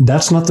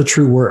 That's not the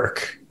true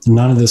work.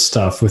 None of this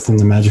stuff within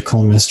the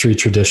magical mystery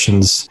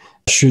traditions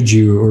should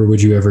you or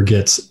would you ever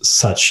get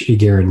such a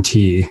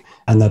guarantee.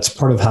 And that's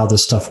part of how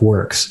this stuff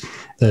works.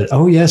 That,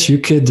 oh yes, you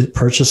could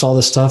purchase all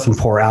this stuff and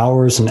pour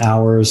hours and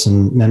hours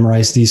and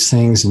memorize these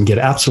things and get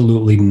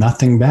absolutely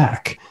nothing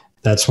back.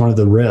 That's one of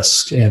the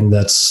risks, and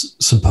that's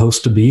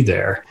supposed to be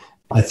there.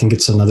 I think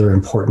it's another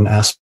important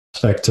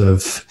aspect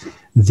of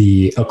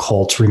the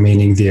occult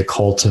remaining the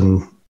occult,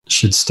 and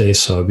should stay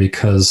so,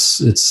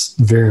 because it's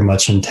very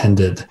much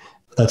intended.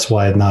 That's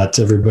why not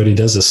everybody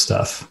does this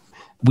stuff.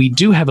 We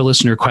do have a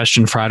listener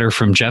question, Frater,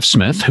 from Jeff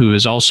Smith, who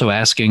is also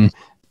asking,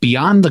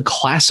 beyond the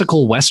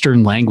classical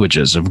Western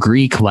languages of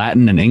Greek,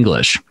 Latin, and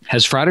English,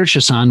 has Frater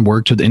Chassan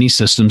worked with any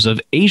systems of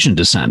Asian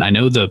descent? I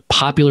know the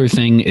popular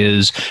thing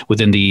is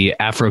within the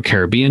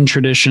Afro-Caribbean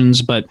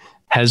traditions, but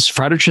has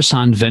Frater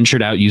Chassan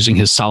ventured out using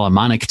his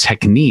Solomonic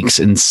techniques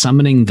in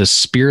summoning the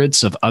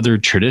spirits of other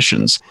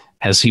traditions?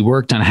 Has he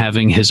worked on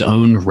having his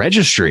own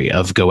registry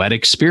of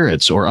goetic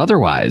spirits or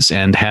otherwise,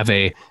 and have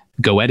a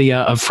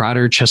Goetia of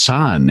Frater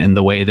Chassan in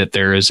the way that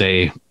there is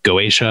a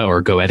Goetia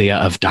or Goetia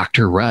of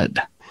Dr.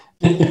 Rudd?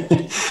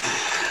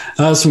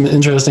 Some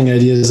interesting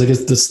ideas. I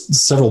guess this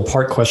several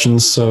part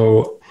questions.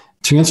 So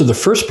to answer the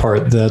first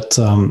part, that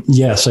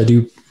yes, I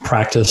do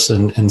practice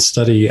and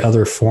study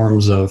other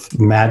forms of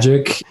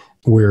magic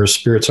where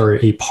spirits are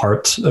a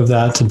part of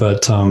that,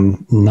 but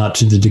not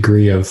to the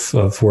degree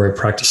of where I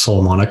practice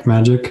Solomonic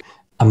magic.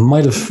 I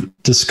might have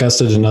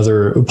discussed it in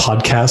other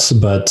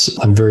podcasts, but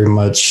I'm very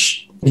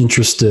much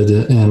interested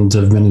and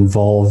have been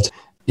involved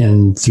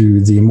in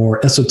through the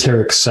more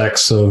esoteric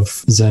sects of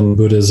Zen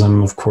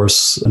Buddhism, of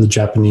course, the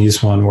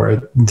Japanese one,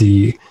 where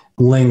the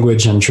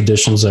language and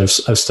traditions I've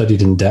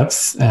studied in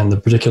depth, and the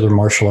particular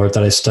martial art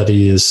that I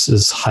study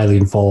is highly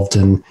involved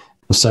in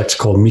a sect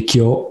called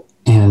Mikyo,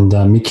 and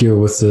Mikyo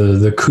with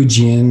the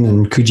Kujin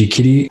and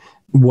Kujikiri.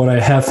 What I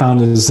have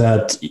found is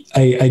that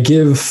I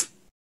give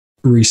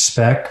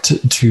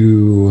respect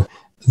to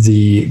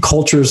the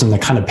cultures and the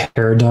kind of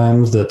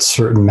paradigms that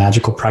certain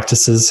magical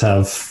practices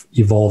have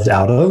evolved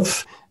out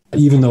of.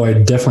 Even though I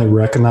definitely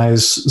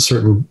recognize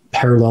certain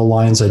parallel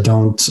lines, I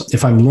don't,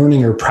 if I'm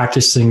learning or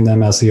practicing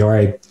them as they are,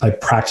 I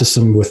practice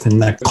them within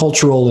that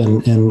cultural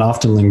and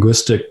often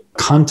linguistic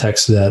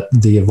context that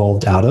they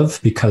evolved out of,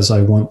 because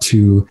I want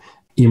to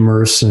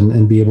immerse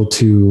and be able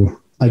to,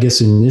 I guess,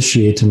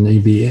 initiate and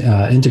be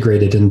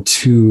integrated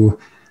into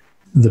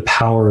the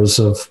powers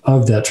of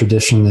that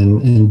tradition,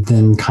 and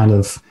then kind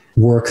of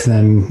work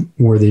them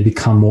where they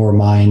become more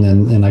mine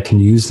and I can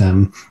use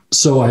them.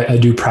 So I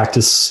do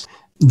practice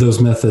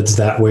those methods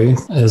that way,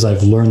 as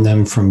I've learned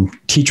them from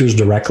teachers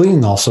directly,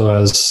 and also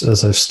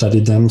as I've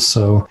studied them.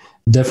 So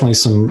definitely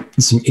some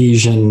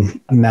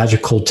Asian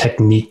magical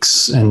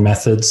techniques and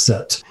methods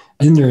that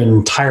in their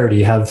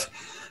entirety have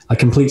a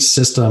complete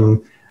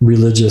system,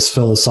 religious,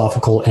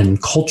 philosophical,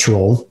 and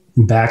cultural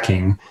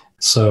backing.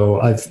 So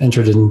I've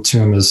entered into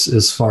them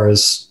as far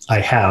as I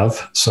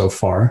have so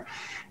far.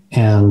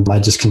 And I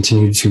just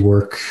continue to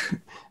work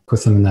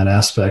with them in that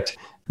aspect.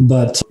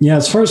 But yeah,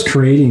 as far as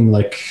creating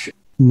like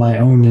my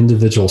own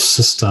individual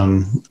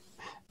system,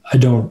 I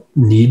don't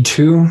need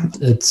to.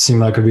 It seemed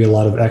like it would be a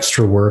lot of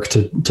extra work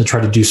to try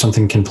to do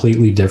something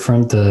completely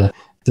different. The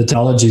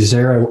technology is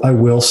there. I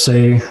will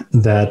say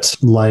that,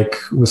 like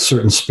with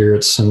certain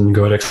spirits and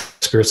goetic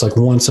spirits, like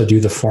once I do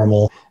the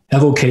formal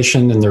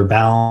evocation and they're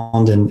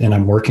bound and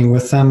I'm working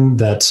with them,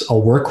 that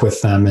I'll work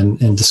with them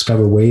and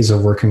discover ways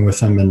of working with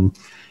them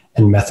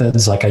and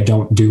methods. Like I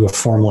don't do a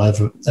formal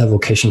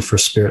evocation for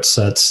spirit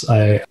sets.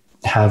 I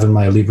have in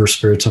my Liber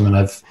Spiritum, and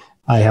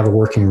I have a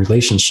working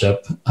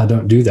relationship. I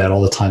don't do that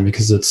all the time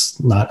because it's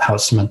not how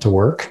it's meant to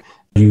work.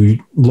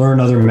 You learn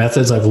other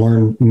methods. I've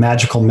learned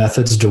magical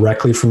methods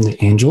directly from the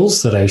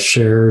angels that I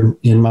shared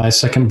in my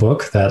second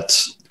book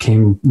that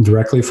came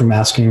directly from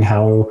asking,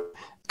 how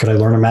could I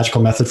learn a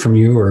magical method from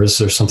you? Or is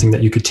there something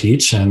that you could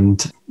teach?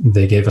 And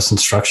they gave us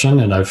instruction,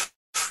 and I've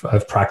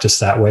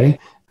practiced that way.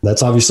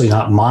 That's obviously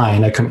not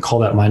mine. I couldn't call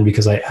that mine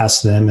because I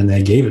asked them and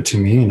they gave it to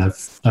me, and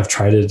I've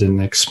tried it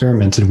and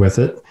experimented with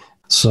it.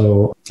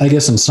 So I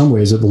guess in some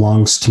ways it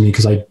belongs to me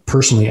because I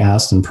personally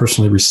asked and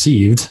personally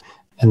received,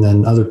 and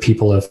then other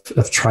people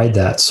have tried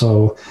that.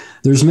 So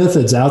there's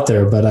methods out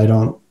there, but I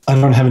don't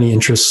have any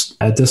interest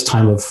at this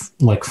time of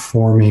like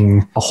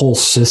forming a whole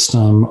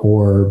system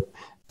or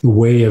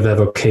way of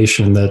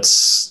evocation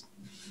that's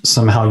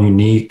somehow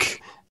unique.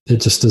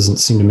 It just doesn't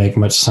seem to make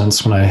much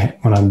sense when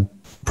I'm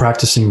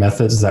practicing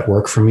methods that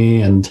work for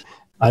me. And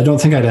I don't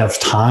think I'd have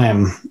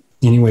time.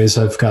 Anyways,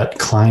 I've got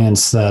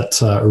clients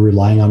that are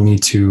relying on me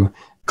to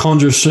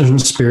conjure certain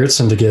spirits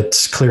and to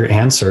get clear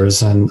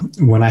answers. And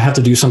when I have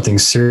to do something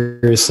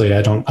seriously,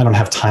 I don't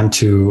have time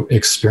to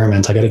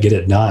experiment. I got to get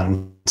it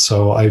done.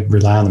 So I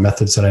rely on the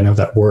methods that I know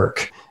that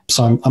work.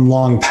 So I'm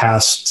long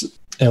past,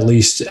 at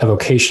least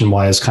evocation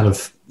wise, kind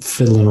of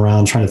fiddling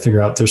around trying to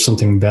figure out if there's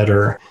something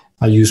better.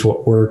 I use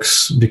what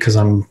works because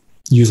I'm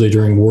usually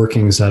doing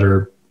workings that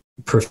are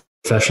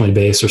professionally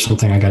based or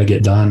something I got to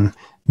get done.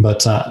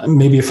 But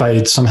maybe if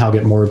I somehow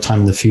get more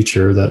time in the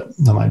future, that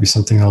might be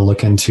something I'll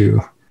look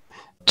into.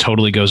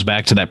 Totally goes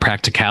back to that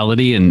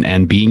practicality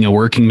and being a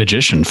working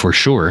magician for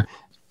sure.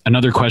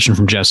 Another question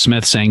from Jeff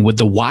Smith saying, with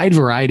the wide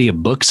variety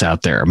of books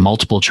out there,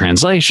 multiple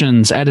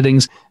translations,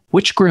 editings,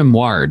 which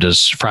grimoire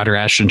does Frater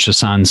Ashen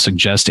Chassan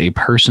suggest a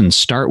person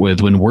start with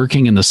when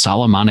working in the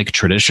Solomonic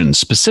tradition,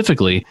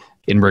 specifically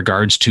in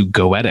regards to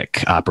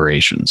goetic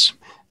operations?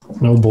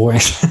 Oh boy.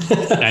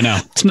 I know.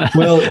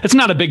 It's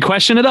not a big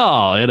question at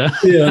all, you know?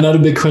 Yeah, not a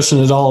big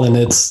question at all. And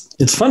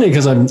it's funny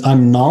because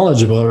I'm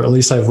knowledgeable, or at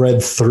least I've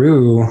read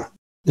through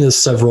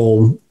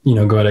several,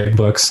 goetic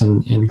books,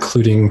 and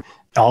including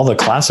all the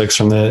classics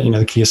from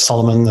the Key of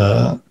Solomon,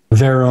 the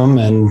Verum,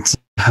 and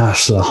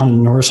the Hunt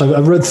and Norse.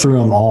 I've read through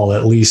them all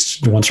at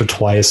least once or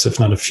twice,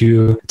 if not a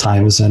few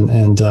times, and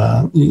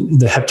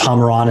the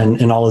Heptameron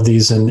and all of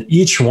these. And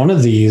each one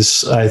of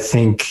these, I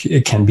think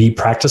it can be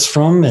practiced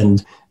from.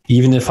 And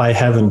even if I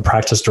haven't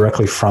practiced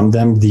directly from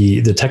them,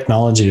 the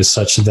technology is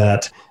such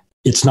that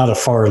it's not a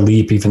far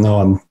leap, even though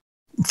I'm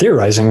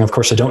theorizing. Of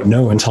course, I don't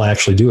know until I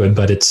actually do it,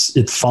 but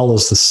it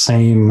follows the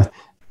same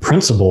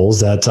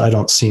principles that I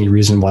don't see any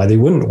reason why they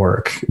wouldn't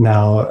work.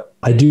 Now,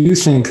 I do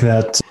think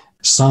that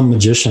some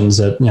magicians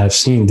that I've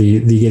seen, they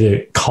get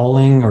a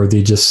calling, or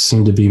they just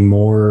seem to be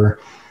more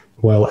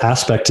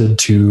aspected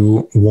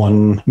to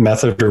one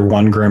method or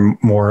one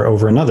grimoire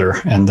over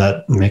another. And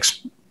that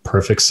makes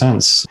perfect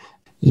sense.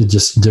 It's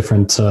just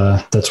different.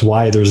 That's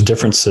why there's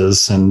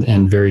differences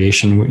and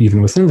variation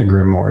even within the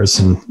grimoires,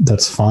 and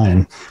that's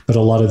fine. But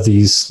a lot of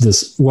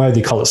this why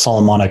they call it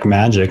Solomonic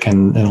magic,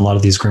 and a lot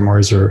of these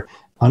grimoires are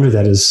under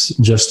that, is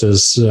just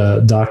as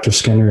Dr.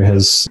 Skinner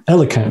has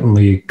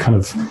eloquently kind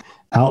of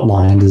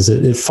outlined, is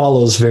it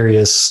follows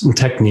various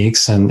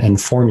techniques and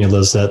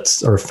formulas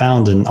that are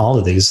found in all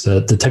of these.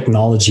 The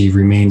technology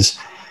remains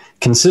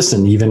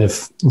consistent, even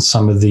if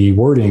some of the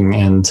wording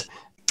and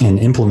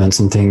implements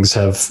and things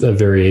have a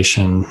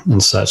variation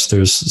and such.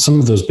 There's some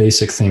of those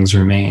basic things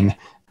remain.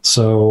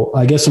 So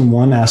I guess in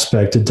one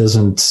aspect, it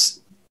doesn't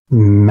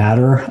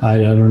matter. I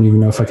don't even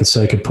know if I could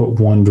say I could put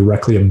one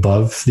directly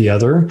above the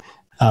other.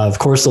 Of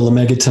course, the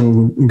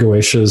Lemegeton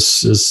Goetia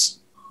is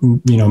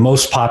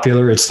most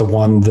popular. It's the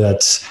one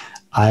that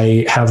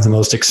I have the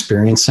most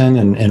experience in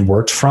and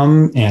worked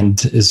from, and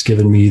has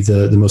given me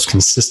the most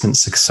consistent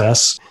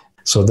success.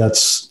 So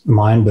that's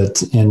mine,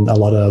 and a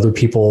lot of other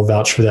people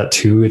vouch for that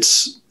too.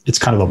 It's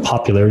kind of a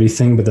popularity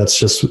thing, but that's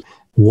just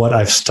what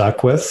I've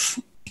stuck with.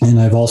 And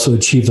I've also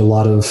achieved a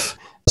lot of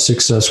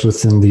success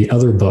within the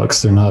other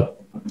books. They're not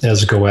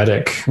as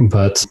goetic,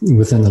 but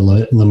within the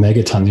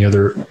Lemegeton, the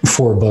other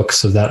 4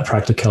 books of that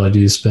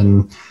practicality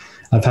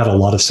I've had a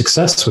lot of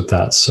success with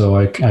that. So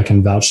I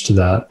can vouch to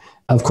that.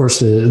 Of course,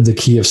 the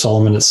Key of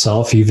Solomon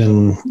itself,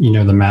 even,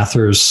 the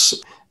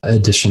Mathers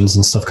editions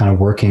and stuff kind of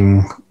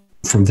working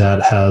from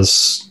that,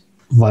 has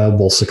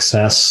viable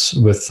success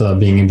with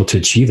being able to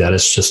achieve that.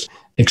 It's just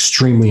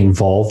extremely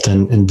involved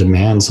and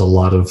demands a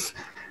lot of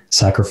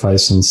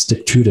sacrifice and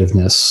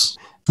stick-to-itiveness.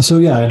 So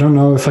yeah, I don't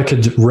know if I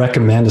could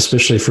recommend,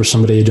 especially for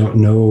somebody who don't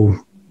know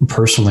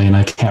personally, and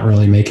I can't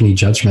really make any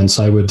judgments.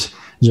 I would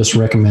just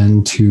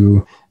recommend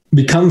to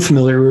become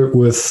familiar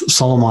with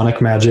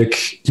Solomonic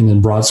magic in a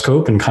broad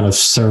scope and kind of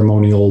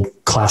ceremonial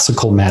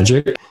classical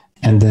magic.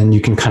 And then you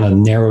can kind of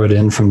narrow it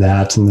in from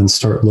that and then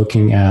start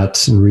looking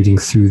at and reading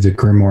through the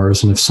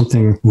grimoires. And if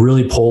something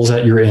really pulls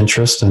at your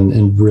interest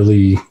and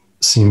really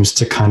seems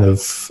to kind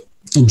of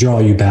draw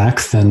you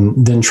back,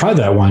 then try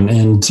that one.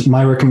 And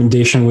my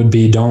recommendation would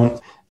be,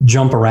 don't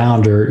jump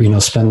around or,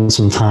 spend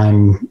some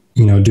time,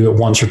 do it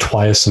once or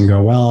twice and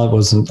go, well, it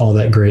wasn't all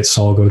that great,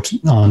 so I'll go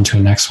on to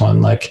the next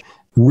one. Like,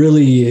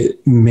 really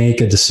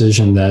make a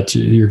decision that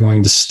you're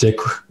going to stick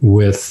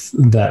with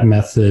that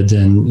method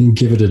and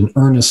give it an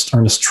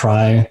earnest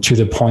try to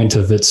the point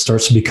of it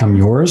starts to become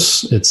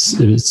yours.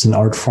 It's an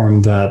art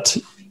form that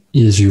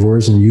is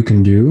yours and you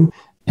can do,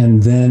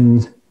 and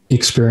then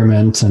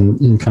experiment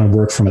and kind of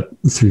work from it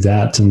through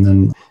that. And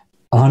then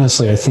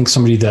honestly, I think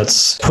somebody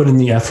that's put in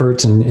the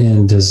effort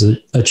and has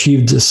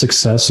achieved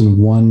success in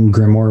one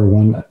grimoire,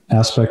 one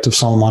aspect of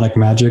Solomonic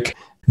magic,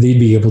 they'd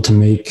be able to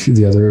make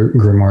the other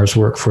grimoires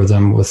work for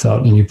them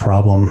without any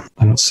problem.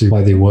 I don't see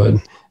why they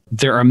would.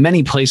 There are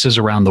many places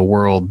around the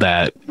world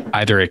that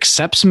either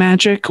accepts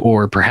magic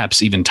or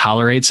perhaps even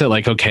tolerates it.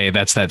 Like, okay,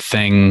 that's that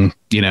thing,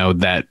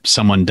 that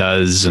someone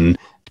does, and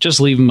just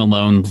leave them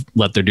alone,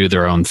 let them do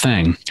their own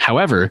thing.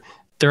 However,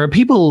 there are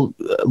people,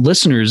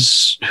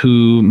 listeners,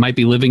 who might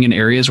be living in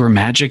areas where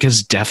magic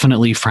is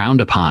definitely frowned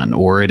upon,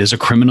 or it is a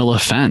criminal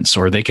offense,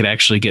 or they could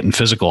actually get in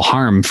physical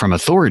harm from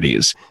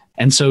authorities.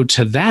 And so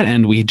to that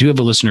end, we do have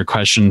a listener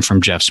question from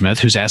Jeff Smith,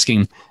 who's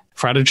asking,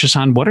 Frater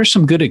Chassan, what are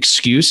some good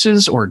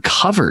excuses or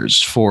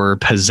covers for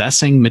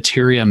possessing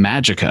materia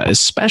magica,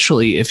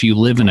 especially if you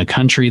live in a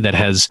country that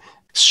has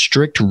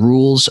strict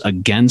rules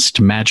against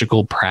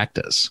magical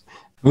practice?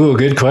 Ooh,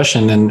 good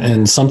question.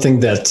 And something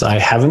that I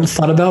haven't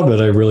thought about,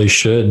 but I really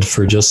should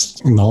for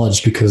just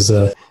knowledge, because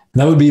that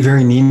would be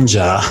very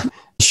ninja,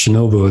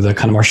 shinobu, the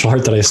kind of martial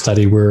art that I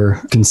study,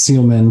 where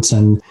concealment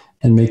and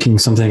making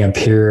something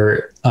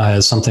appear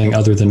as something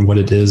other than what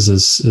it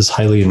is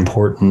highly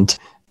important.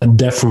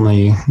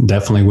 Definitely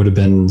would have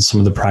been some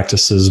of the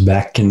practices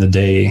back in the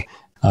day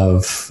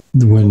of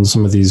when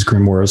some of these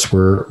grimoires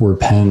were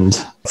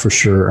penned, for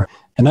sure.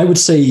 And I would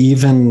say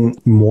even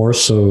more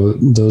so,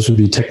 those would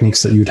be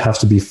techniques that you'd have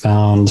to be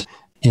found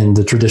in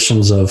the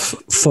traditions of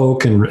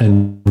folk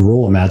and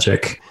rural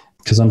magic.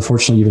 Because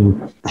unfortunately,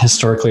 even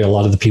historically, a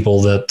lot of the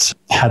people that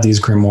had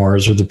these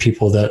grimoires are the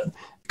people that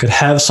could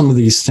have some of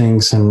these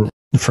things and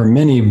for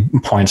many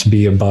points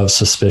be above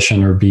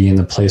suspicion or be in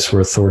a place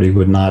where authority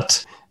would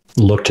not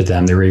look to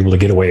them. They were able to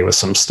get away with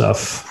some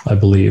stuff, I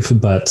believe.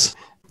 But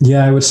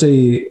yeah, I would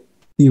say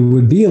it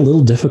would be a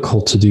little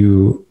difficult to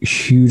do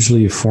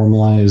hugely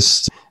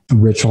formalized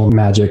ritual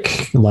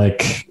magic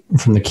like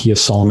from the Key of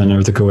Solomon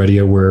or the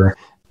Goetia, where,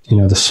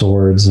 the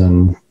swords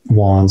and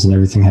wands and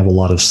everything have a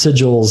lot of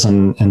sigils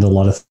and a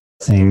lot of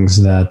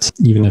things that,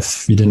 even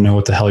if you didn't know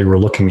what the hell you were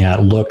looking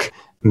at, look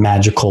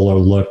magical or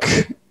look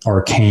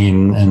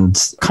arcane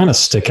and kind of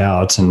stick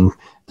out. And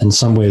in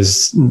some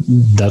ways,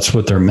 that's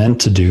what they're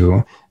meant to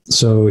do.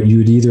 So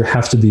you'd either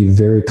have to be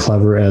very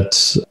clever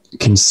at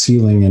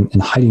concealing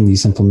and hiding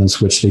these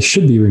implements, which they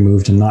should be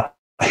removed and not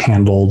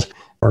handled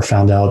or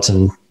found out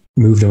and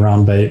moved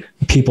around by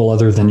people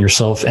other than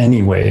yourself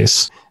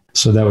anyways.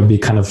 So that would be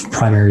kind of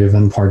primary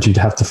event part. You'd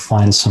have to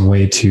find some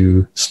way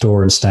to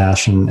store and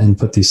stash and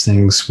put these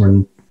things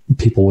where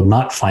people would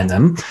not find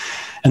them.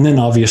 And then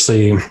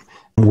obviously,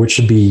 which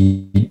should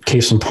be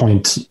case in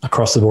point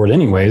across the board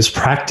anyways,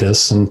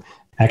 practice and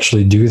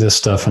actually do this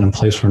stuff in a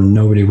place where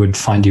nobody would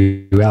find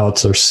you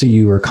out or see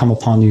you or come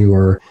upon you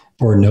or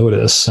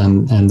notice.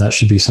 And that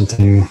should be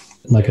something,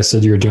 like I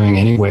said, you're doing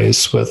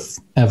anyways with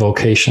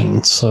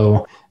evocation.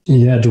 So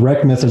yeah,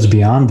 direct methods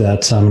beyond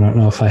that, I don't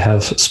know if I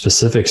have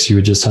specifics. You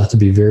would just have to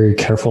be very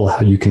careful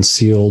how you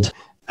concealed,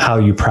 how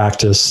you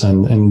practice,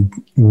 and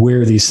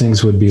where these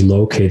things would be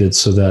located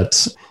so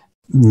that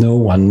no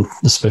one,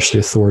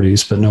 especially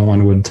authorities, but no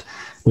one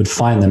would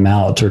find them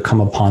out or come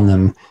upon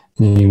them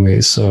in any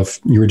way. So if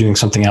you were doing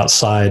something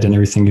outside and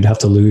everything, you'd have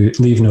to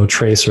leave no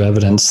trace or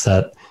evidence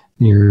that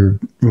you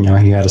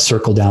had a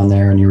circle down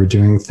there and you were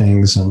doing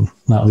things, and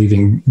not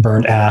leaving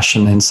burnt ash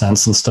and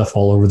incense and stuff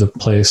all over the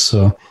place.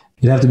 So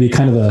you'd have to be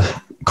kind of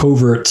a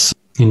covert,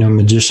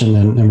 magician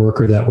and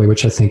worker that way,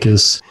 which I think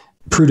is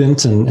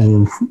prudent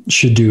and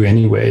should do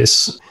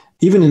anyways.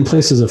 Even in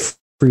places of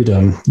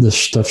freedom, this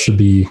stuff should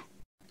be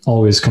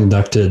always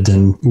conducted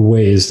in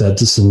ways that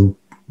doesn't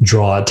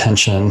draw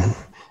attention.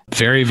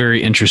 Very,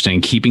 very interesting.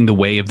 Keeping the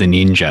way of the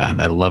ninja.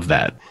 I love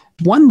that.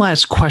 One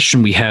last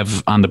question we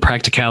have on the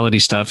practicality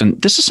stuff,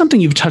 and this is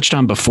something you've touched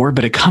on before,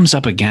 but it comes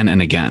up again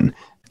and again.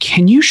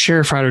 Can you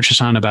share, Frater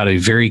Chassan, about a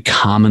very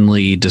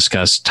commonly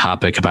discussed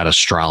topic about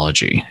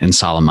astrology and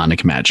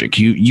Solomonic magic?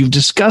 You've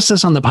discussed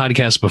this on the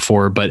podcast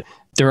before, but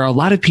there are a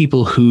lot of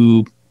people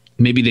who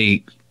maybe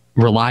they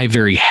rely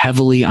very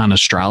heavily on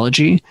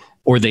astrology,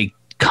 or they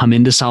come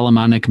into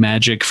Solomonic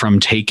magic from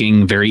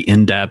taking very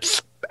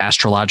in-depth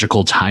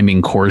astrological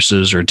timing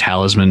courses or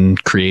talisman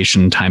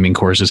creation timing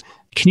courses.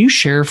 Can you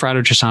share,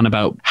 Frater Chassan,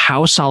 about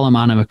how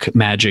Solomonic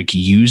magic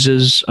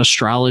uses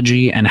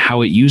astrology and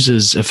how it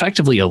uses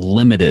effectively a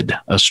limited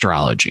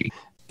astrology?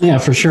 Yeah,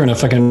 for sure. And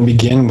if I can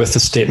begin with the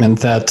statement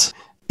that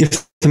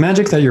if the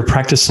magic that you're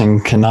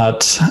practicing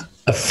cannot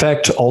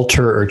affect,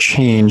 alter, or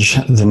change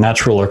the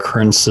natural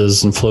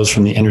occurrences and flows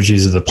from the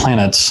energies of the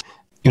planets,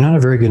 you're not a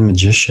very good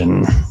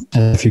magician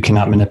if you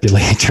cannot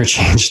manipulate or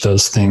change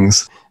those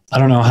things. I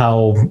don't know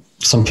how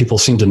some people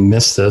seem to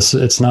miss this.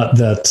 It's not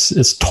that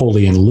it's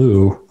totally in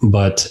lieu,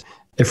 but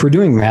if we're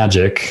doing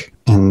magic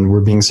and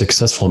we're being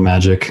successful at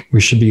magic,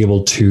 we should be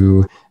able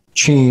to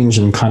change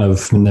and kind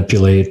of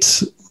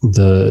manipulate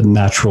the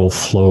natural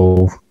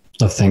flow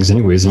of things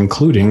anyways,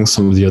 including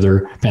some of the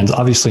other bands,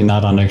 obviously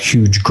not on a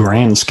huge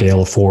grand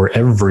scale for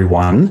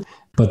everyone,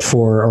 but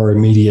for our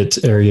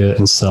immediate area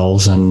and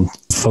selves and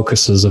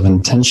focuses of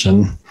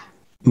intention,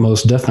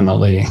 most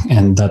definitely.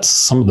 And that's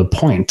some of the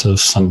point of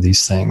some of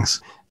these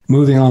things.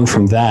 Moving on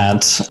from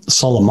that,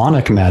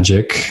 Solomonic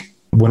magic,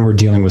 when we're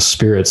dealing with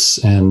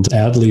spirits, and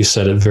Adley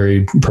said it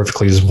very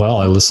perfectly as well.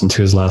 I listened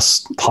to his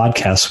last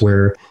podcast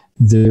where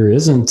there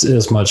isn't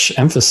as much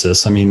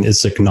emphasis. I mean,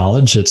 it's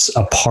acknowledged, it's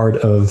a part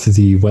of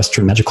the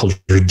Western magical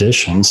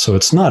tradition, so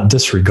it's not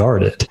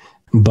disregarded,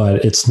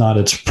 but it's not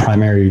its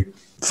primary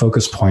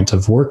focus point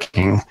of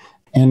working.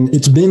 And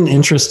it's been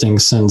interesting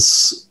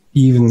since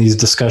even these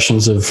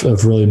discussions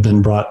have really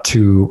been brought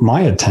to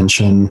my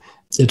attention.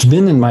 It's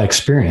been in my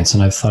experience,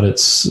 and I've thought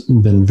it's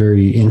been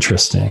very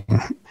interesting.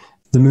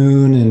 The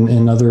moon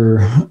and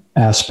other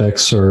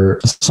aspects are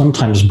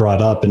sometimes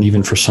brought up, and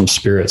even for some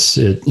spirits,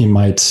 you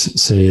might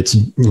say it's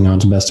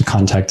best to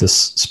contact this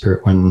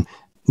spirit when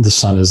the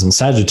sun is in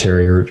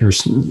Sagittarius or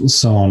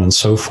so on and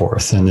so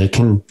forth. And it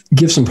can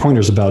give some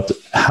pointers about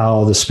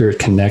how the spirit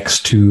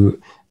connects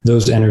to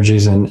those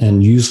energies,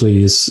 and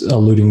usually is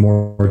alluding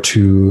more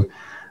to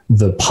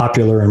the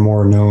popular and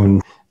more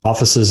known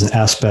offices and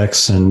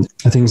aspects and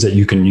things that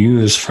you can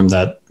use from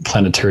that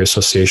planetary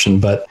association,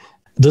 but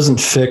doesn't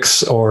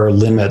fix or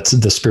limit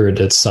the spirit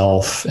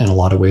itself in a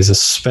lot of ways,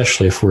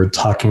 especially if we're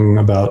talking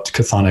about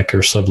chthonic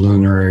or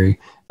sublunary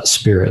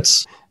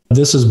spirits.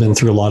 This has been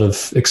through a lot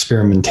of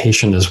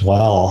experimentation as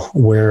well,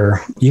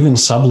 where even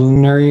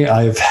sublunary,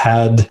 I've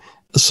had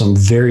some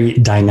very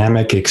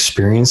dynamic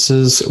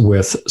experiences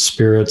with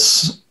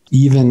spirits,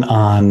 even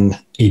on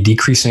a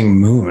decreasing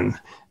moon,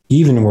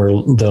 even where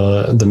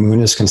the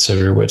moon is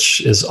considered,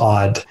 which is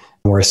odd,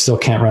 where I still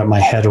can't wrap my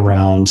head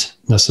around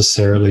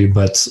necessarily,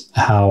 but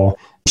how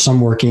some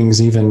workings,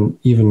 even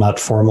not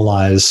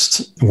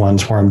formalized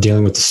ones where I'm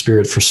dealing with the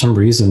spirit, for some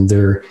reason,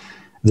 their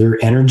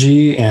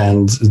energy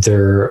and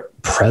their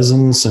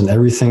presence and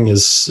everything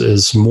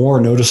is more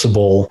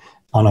noticeable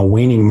on a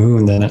waning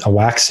moon than a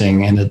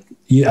waxing. And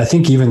I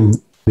think even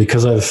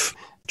because I've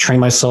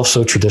trained myself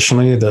so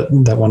traditionally that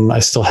when I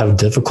still have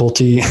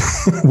difficulty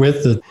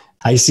with it,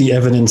 I see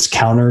evidence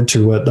counter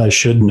to what I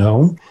should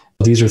know.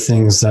 These are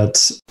things that,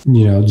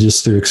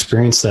 just through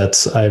experience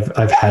that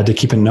I've had to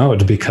keep a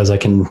note, because I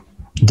can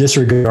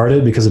disregard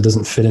it because it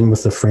doesn't fit in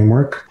with the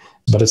framework,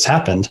 but it's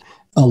happened.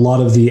 A lot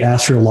of the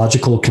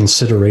astrological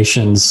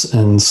considerations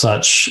and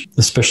such,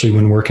 especially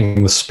when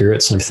working with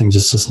spirits and everything,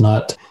 just does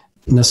not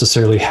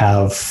necessarily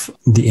have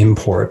the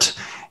import.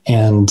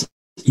 And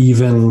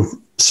even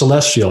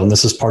celestial, and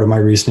this is part of my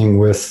reasoning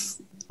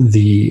with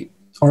the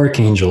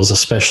archangels,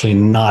 especially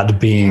not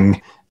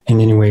being in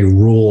any way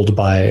ruled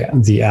by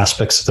the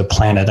aspects of the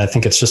planet. I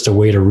think it's just a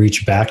way to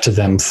reach back to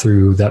them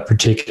through that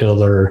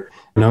particular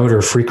note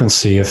or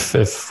frequency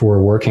if we're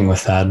working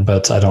with that.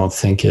 But I don't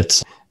think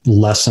it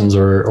lessens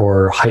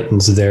or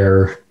heightens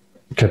their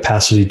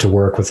capacity to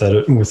work with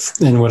that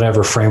in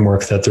whatever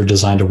framework that they're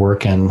designed to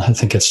work in. I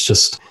think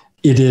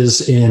it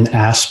is an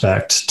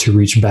aspect to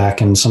reach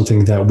back and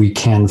something that we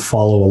can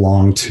follow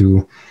along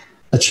to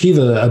achieve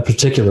a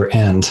particular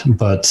end.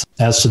 But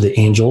as to the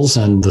angels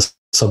and the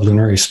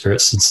sublunary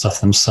spirits and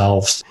stuff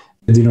themselves,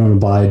 they don't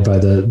abide by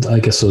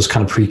those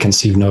kind of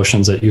preconceived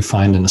notions that you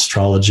find in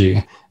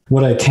astrology.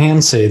 What I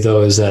can say,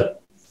 though, is that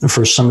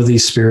for some of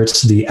these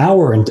spirits, the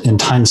hour and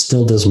time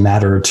still does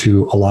matter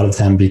to a lot of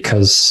them,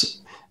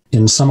 because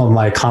in some of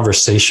my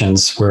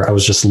conversations where I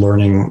was just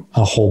learning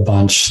a whole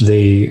bunch,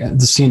 they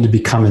seem to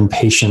become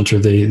impatient, or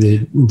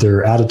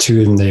their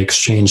attitude and the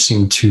exchange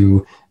seemed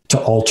to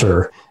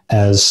alter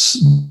as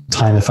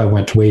time, if I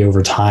went way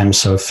over time.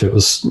 So if it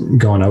was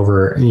going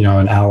over,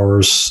 an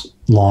hour's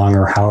long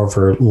or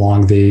however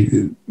long,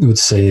 they would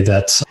say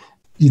that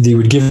they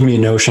would give me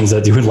notions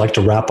that they would like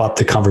to wrap up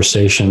the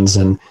conversations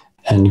and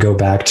go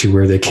back to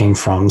where they came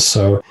from.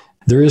 So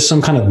there is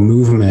some kind of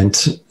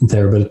movement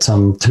there, but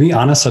to be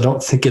honest, I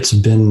don't think it's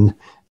been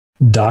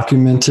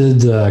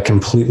documented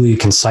completely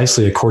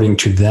concisely according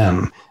to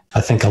them.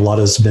 I think a lot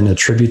has been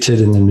attributed,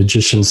 and the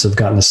magicians have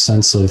gotten a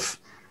sense of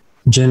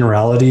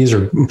generalities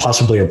or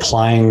possibly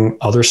applying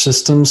other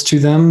systems to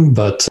them,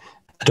 but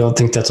I don't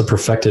think that's a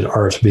perfected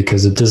art,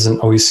 because it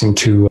doesn't always seem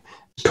to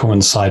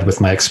coincide with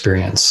my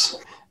experience.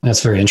 And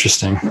that's very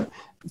interesting.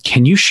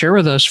 Can you share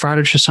with us,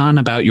 Frater Chassan,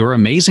 about your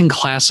amazing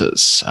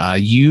classes?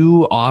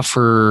 You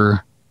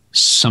offer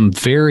some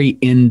very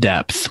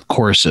in-depth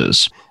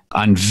courses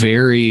on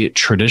very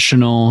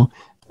traditional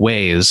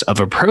ways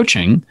of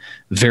approaching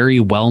very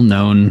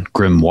well-known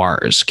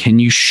grimoires. Can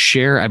you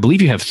share, I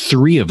believe you have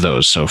 3 of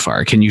those so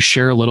far. Can you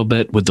share a little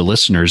bit with the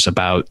listeners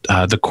about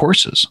the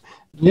courses?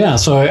 Yeah,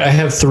 so I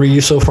have 3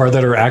 so far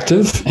that are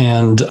active,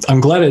 and I'm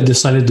glad I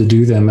decided to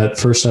do them. At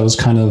first, I was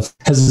kind of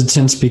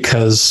hesitant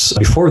because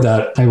before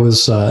that, I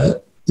was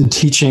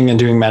teaching and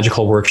doing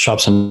magical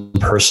workshops in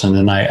person,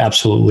 and I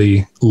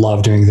absolutely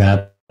love doing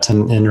that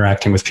and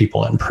interacting with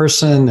people in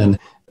person and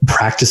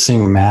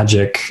practicing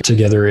magic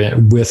together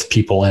with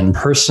people in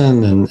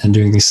person and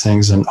doing these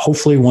things. And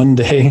hopefully one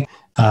day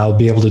I'll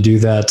be able to do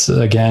that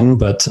again.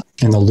 But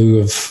in the lieu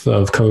of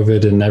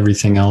COVID and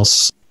everything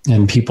else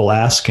and people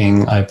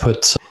asking,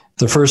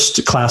 the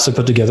first class I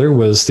put together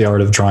was the art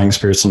of drawing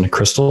spirits into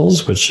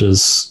crystals, which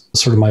is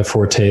sort of my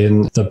forte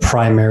and the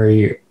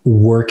primary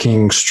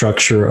working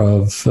structure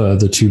of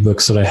the 2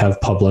 books that I have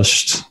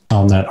published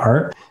on that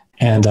art.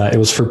 And it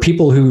was for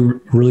people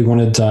who really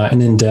wanted an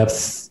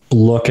in-depth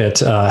look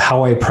at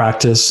how I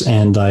practice,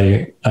 and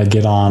I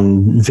get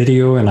on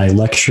video and I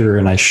lecture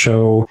and I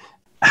show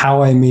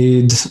how I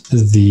made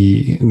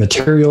the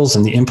materials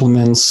and the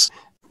implements,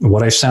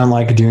 what I sound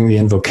like doing the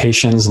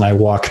invocations, and I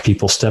walk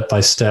people step by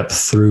step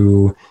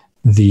through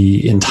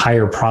the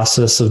entire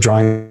process of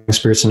drawing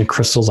spirits into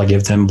crystals. I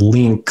give them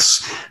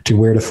links to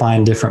where to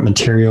find different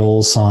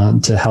materials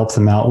to help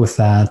them out with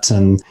that,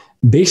 and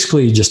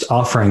basically just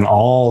offering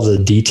all the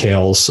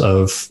details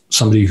of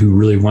somebody who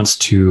really wants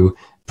to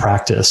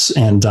practice,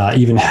 and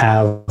even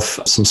have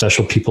some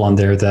special people on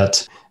there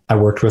that I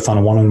worked with on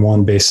a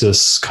one-on-one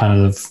basis, kind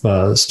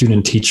of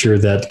student teacher,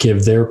 that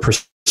give their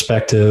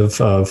perspective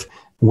of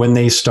when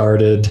they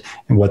started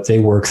and what they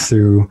worked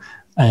through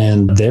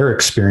and their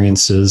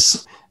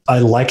experiences. I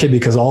like it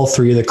because all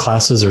 3 of the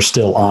classes are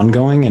still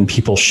ongoing and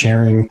people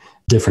sharing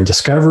different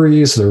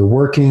discoveries, their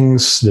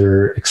workings,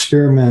 their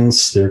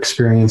experiments, their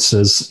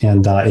experiences.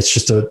 And it's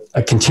just a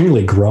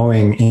continually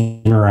growing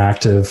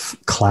interactive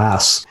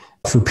class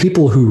for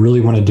people who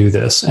really want to do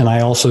this. And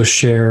I also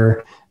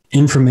share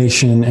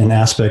information and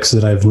aspects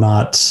that I've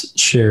not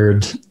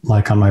shared,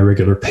 like on my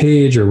regular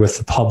page or with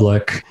the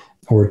public,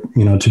 or,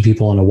 to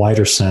people in a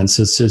wider sense.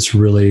 It's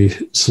really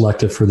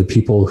selective for the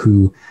people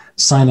who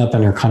sign up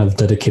and are kind of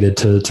dedicated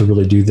to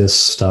really do this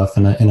stuff.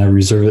 And I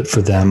reserve it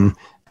for them.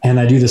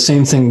 And I do the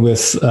same thing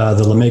with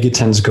the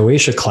Lemegeten's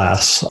Goetia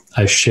class.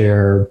 I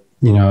share,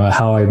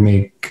 how I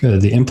make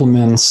the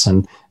implements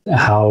and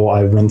how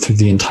I run through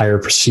the entire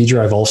procedure.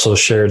 I've also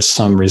shared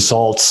some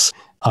results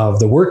of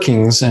the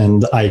workings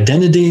and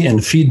identity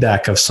and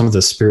feedback of some of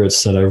the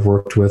spirits that I've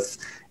worked with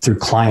through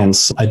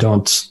clients. I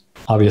don't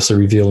obviously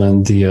reveal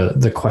in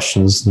the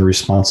questions and the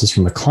responses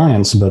from the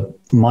clients, but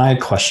my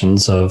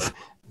questions of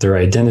their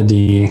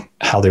identity,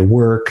 how they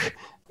work,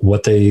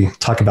 what they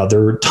talk about,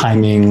 their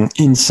timing,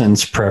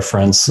 incense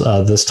preference,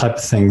 this type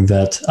of thing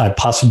that I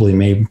possibly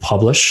may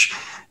publish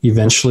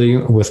eventually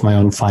with my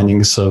own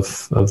findings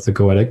of the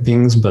goetic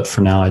beings. But for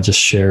now, I just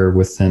share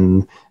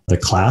within the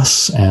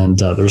class, and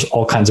there's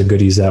all kinds of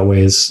goodies that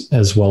way,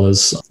 as well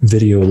as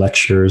video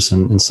lectures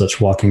and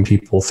such, walking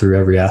people through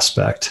every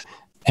aspect.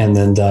 And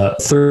then the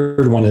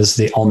third one is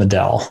the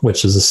Almadel,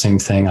 which is the same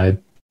thing. I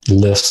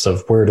list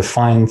of where to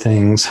find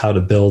things, how to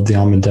build the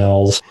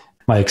Almadels,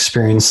 my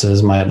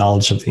experiences, my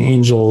knowledge of the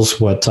angels,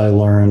 what I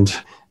learned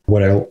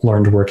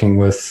working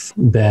with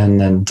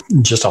Ben, and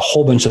just a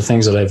whole bunch of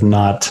things that I've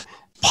not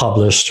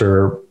published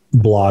or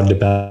blogged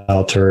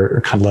about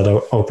or kind of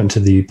let open to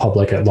the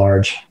public at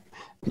large.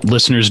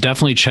 Listeners,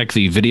 definitely check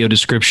the video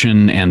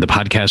description and the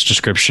podcast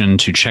description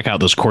to check out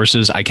those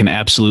courses. I can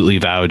absolutely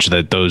vouch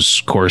that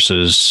those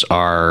courses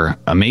are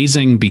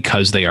amazing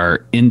because they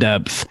are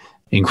in-depth,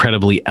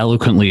 incredibly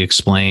eloquently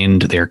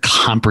explained. They're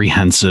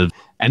comprehensive.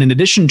 And in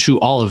addition to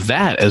all of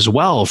that as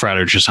well,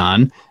 Frater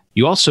Chassan,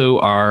 you also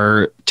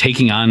are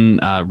taking on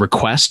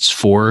requests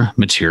for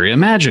materia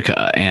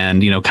magica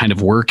and, kind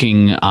of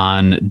working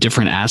on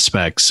different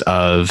aspects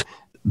of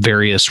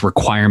various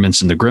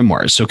requirements in the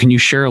grimoires. So can you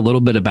share a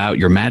little bit about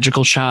your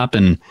magical shop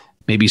and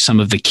maybe some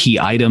of the key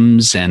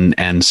items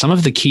and some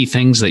of the key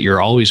things that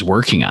you're always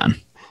working on?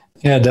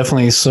 Yeah,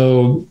 definitely.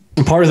 So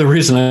part of the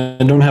reason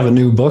I don't have a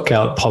new book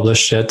out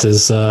published yet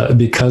is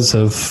because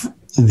of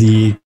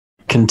the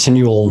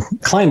continual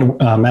client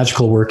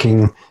magical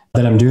working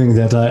that I'm doing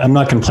that I'm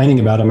not complaining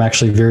about. I'm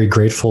actually very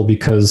grateful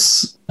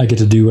because I get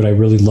to do what I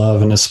really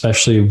love. And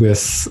especially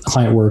with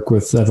client work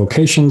with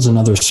evocations and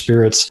other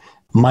spirits,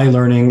 my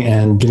learning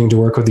and getting to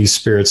work with these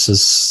spirits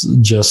has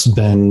just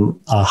been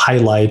a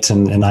highlight.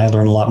 And I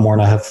learn a lot more,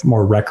 and I have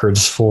more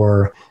records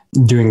for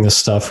doing this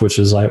stuff, which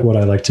is what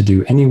I like to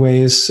do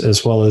anyways,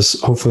 as well as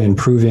hopefully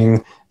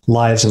improving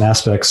lives and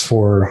aspects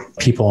for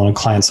people and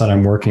clients that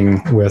I'm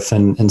working with,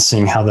 and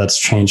seeing how that's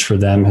changed for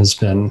them has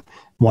been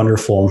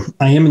wonderful.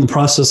 I am in the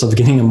process of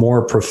getting a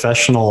more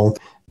professional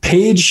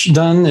page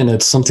done, and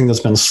it's something that's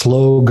been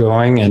slow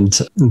going and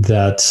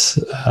that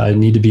I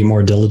need to be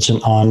more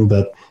diligent on,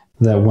 but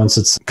that once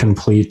it's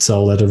complete,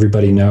 I'll let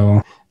everybody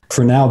know.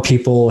 For now,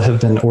 people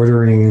have been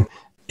ordering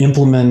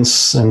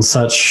implements and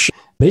such,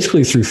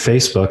 basically through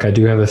Facebook. I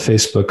do have a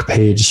Facebook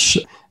page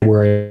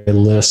where I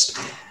list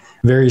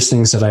various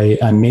things that I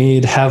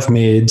have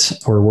made,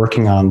 or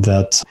working on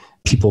that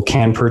people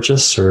can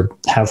purchase or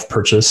have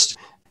purchased.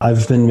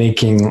 I've been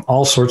making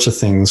all sorts of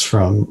things,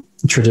 from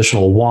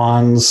traditional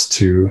wands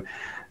to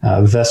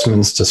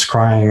vestments to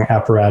scrying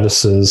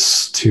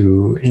apparatuses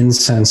to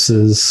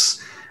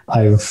incenses.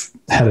 I've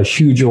had a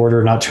huge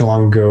order not too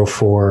long ago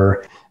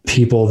for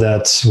people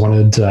that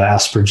wanted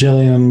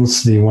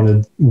aspergilliums, they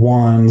wanted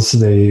wands,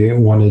 they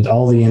wanted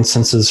all the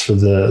incenses for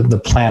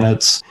the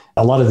planets,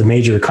 a lot of the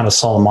major kind of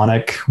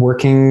Solomonic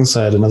workings.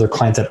 I had another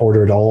client that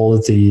ordered all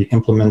of the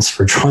implements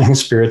for drawing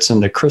spirits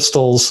into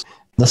crystals.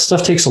 This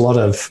stuff takes a lot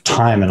of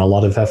time and a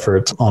lot of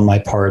effort on my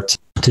part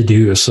to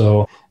do.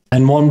 So,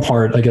 and one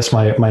part, I guess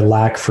my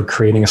lack for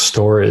creating a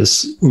store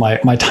is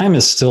my time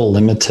is still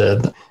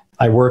limited.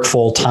 I work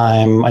full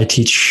time. I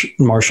teach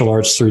martial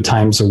arts 3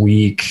 times a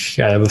week.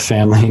 I have a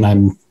family, and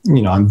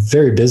I'm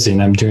very busy,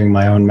 and I'm doing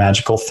my own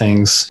magical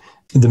things.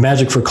 The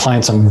magic for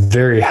clients I'm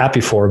very happy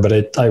for,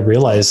 but I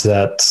realize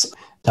that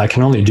I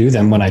can only do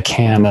them when I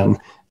can. And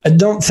I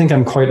don't think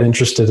I'm quite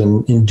interested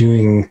in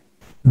doing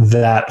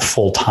that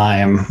full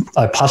time.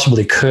 I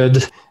possibly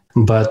could,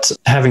 but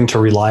having to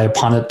rely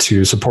upon it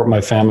to support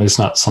my family is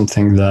not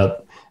something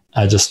that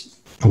I just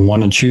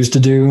want to choose to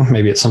do.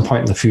 Maybe at some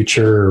point in the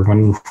future, or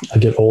when I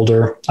get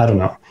older, I don't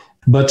know.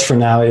 But for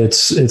now,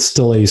 it's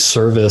still a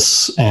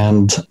service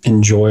and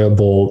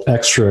enjoyable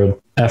extra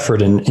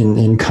effort and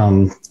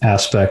income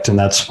aspect. And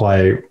that's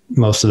why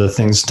most of the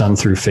things done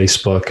through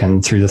Facebook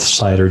and through the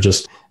site are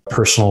just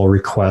personal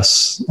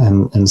requests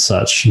and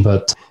such.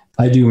 But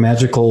I do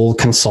magical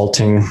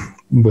consulting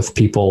with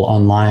people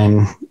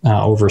online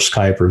over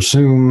Skype or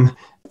Zoom.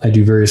 I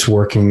do various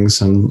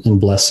workings and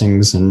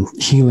blessings and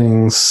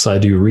healings. I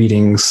do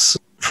readings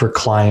for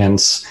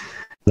clients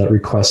that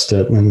request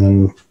it. And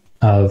then,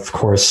 of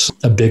course,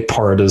 a big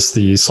part is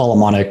the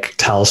Solomonic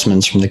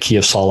talismans from the Key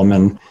of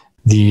Solomon,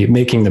 the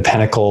making the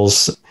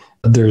pentacles.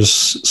 There's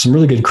some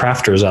really good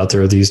crafters out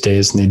there these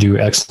days, and they do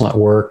excellent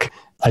work.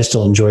 I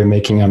still enjoy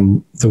making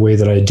them the way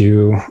that I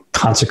do,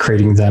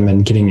 consecrating them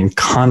and getting in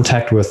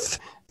contact with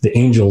the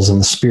angels and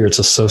the spirits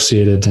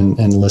associated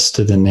and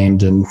listed and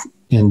named in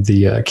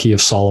the Key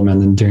of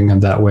Solomon, and doing them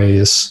that way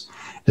is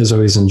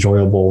always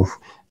enjoyable,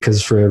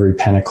 because for every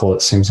pentacle,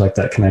 it seems like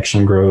that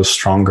connection grows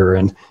stronger.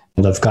 And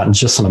I've gotten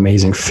just some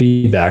amazing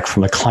feedback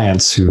from the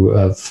clients who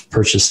have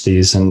purchased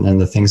these and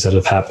the things that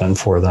have happened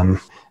for them.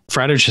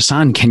 Frater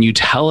Chassan, can you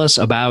tell us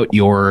about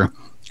your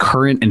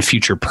current and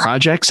future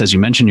projects? As you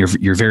mentioned,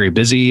 you're very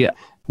busy.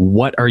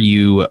 What are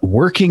you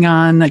working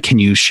on? Can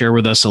you share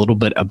with us a little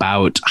bit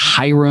about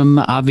Hiram,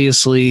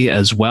 obviously,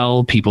 as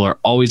well? People are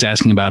always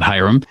asking about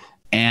Hiram.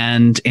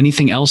 And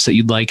anything else that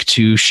you'd like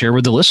to share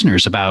with the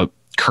listeners about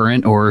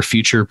current or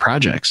future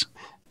projects?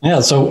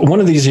 Yeah, so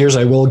one of these years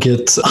I will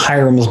get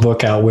Hiram's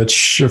book out,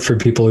 which for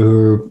people who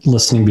were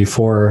listening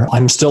before,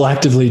 I'm still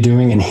actively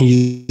doing, and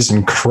he's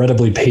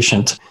incredibly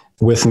patient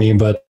with me.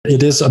 But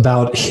it is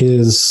about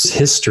his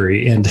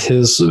history and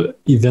his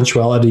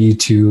eventuality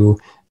to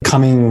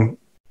coming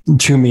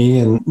to me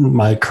in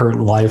my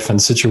current life and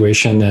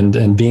situation,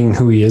 and being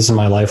who he is in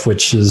my life,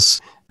 which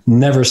is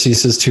never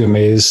ceases to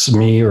amaze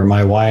me or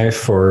my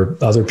wife or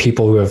other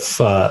people who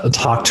have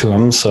talked to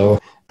him. So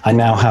I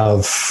now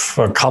have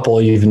a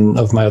couple even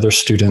of my other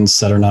students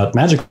that are not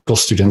magical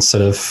students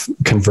that have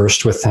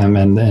conversed with him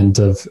and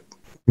have,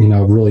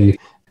 really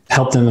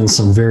helped them in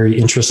some very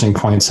interesting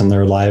points in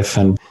their life,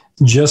 and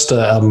just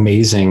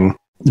amazing.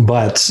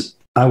 But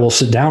I will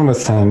sit down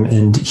with him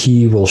and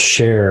he will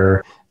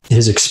share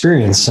his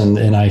experience,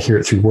 and I hear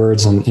it through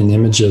words and in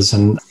images,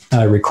 and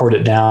I record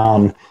it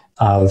down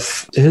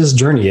of his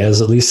journey,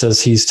 at least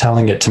as he's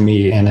telling it to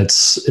me. And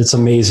it's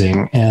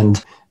amazing.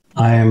 And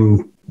I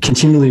am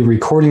continually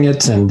recording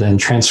it and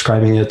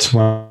transcribing it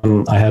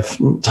when I have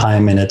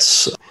time, and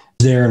it's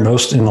there in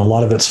a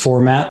lot of its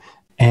format.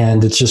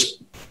 And it's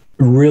just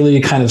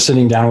really kind of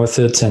sitting down with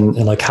it and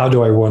like, how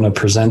do I want to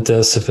present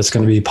this? If it's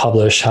going to be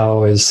published,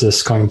 how is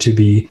this going to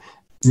be,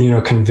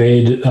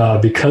 conveyed?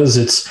 Because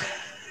it's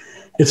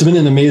been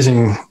an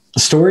amazing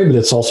story, but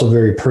it's also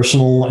very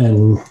personal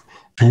and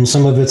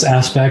some of its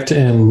aspect.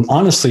 And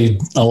honestly,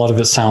 a lot of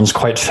it sounds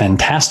quite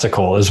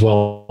fantastical as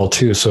well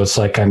too. So it's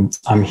like,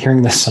 I'm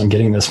hearing this, I'm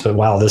getting this, but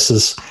wow, this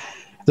is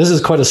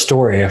quite a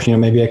story.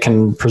 Maybe I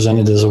can present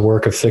it as a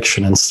work of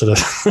fiction instead of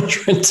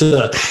trying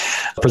to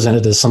present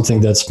it as something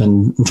that's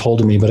been told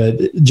to me. But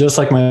just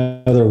like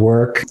my other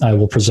work, I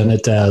will present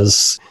it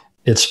as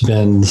it's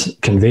been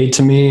conveyed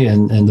to me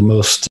in the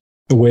most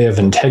way of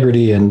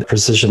integrity and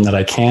precision that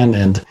I can,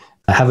 and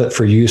have it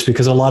for use,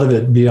 because a lot of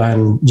it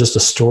beyond just a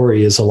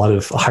story is a lot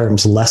of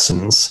Hiram's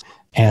lessons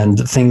and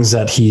things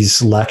that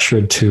he's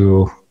lectured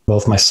to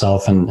both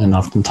myself and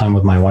oftentimes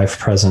with my wife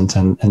present,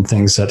 and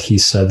things that he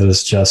said that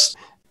has just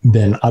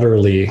been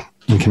utterly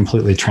and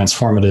completely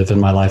transformative in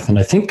my life. And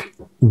I think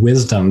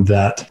wisdom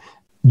that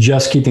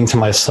just keeping to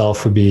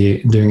myself would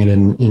be doing it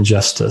in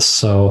injustice.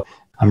 So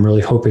I'm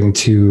really hoping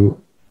to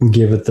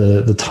give it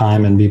the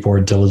time and be more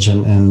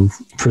diligent in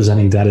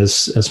presenting that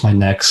as my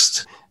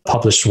next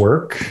published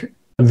work.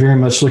 I'm very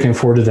much looking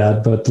forward to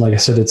that. But like I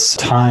said, it's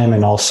time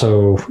and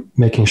also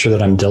making sure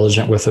that I'm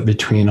diligent with it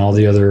between all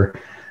the other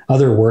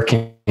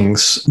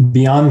workings.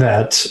 Beyond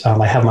that,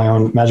 I have my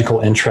own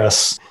magical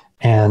interests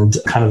and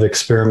kind of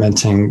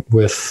experimenting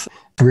with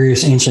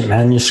various ancient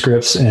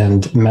manuscripts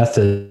and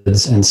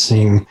methods and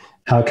seeing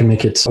how I can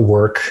make it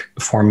work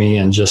for me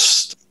and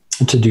just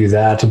to do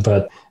that.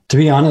 But to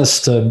be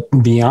honest,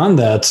 beyond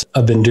that,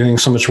 I've been doing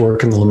so much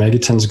work in the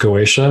Lemegeton's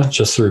Goetia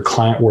just through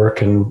client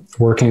work and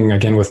working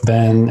again with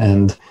Ben,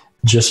 and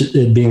just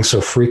it being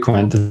so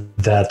frequent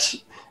that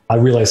I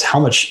realize how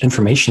much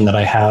information that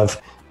I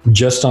have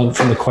just from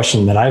the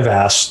question that I've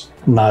asked,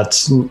 not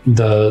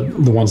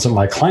the ones that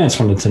my clients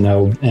wanted to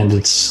know. And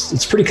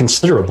it's pretty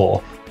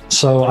considerable.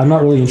 So I'm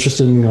not really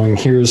interested in going,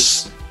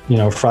 here's,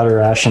 Frater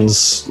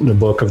Ashen's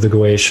book of the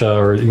Goetia,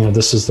 or,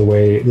 this is the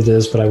way it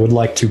is. But I would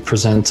like to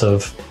present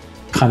of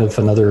kind of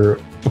another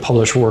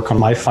published work on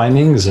my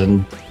findings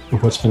and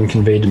what's been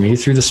conveyed to me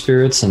through the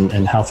spirits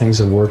and how things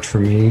have worked for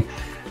me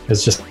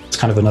as just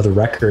kind of another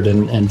record.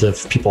 And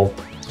if people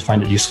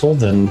find it useful,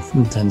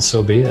 then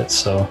so be it.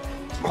 So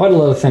quite a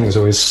lot of things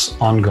always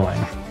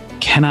ongoing.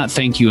 Cannot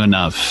thank you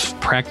enough.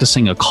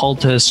 Practicing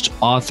occultist,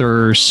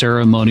 author,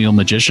 ceremonial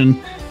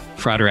magician,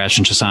 Frater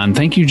Ashen Chassan,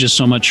 thank you just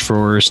so much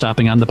for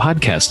stopping on the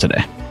podcast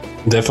today.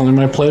 Definitely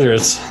my pleasure.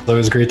 It's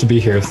always great to be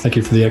here. Thank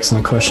you for the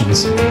excellent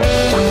questions.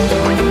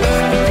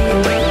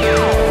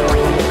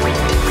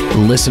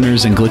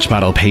 Listeners and Glitch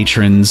Bottle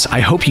patrons, I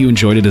hope you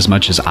enjoyed it as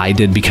much as I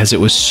did, because it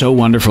was so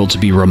wonderful to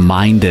be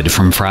reminded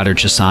from Frater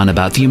Chassan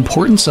about the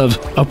importance of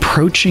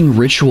approaching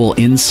ritual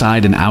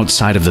inside and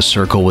outside of the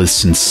circle with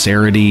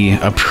sincerity,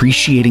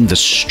 appreciating the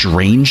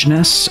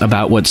strangeness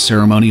about what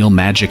ceremonial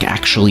magic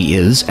actually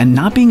is, and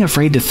not being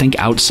afraid to think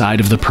outside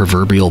of the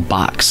proverbial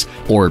box,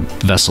 or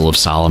vessel of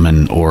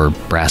Solomon, or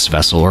brass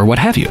vessel, or what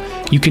have you.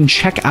 You can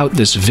check out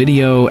this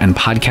video and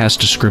podcast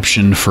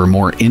description for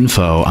more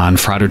info on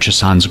Frater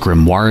Chassan's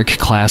grimoire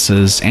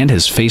classes and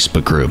his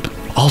Facebook group.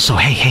 Also,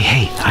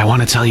 hey, I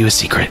want to tell you a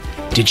secret.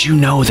 Did you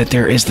know that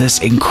there is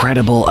this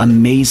incredible,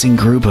 amazing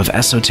group of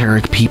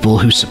esoteric people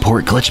who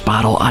support Glitch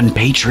Bottle on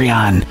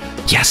Patreon?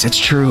 Yes, it's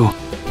true.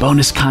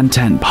 Bonus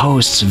content,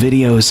 posts,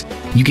 videos.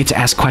 You get to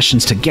ask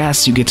questions to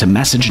guests, you get to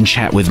message and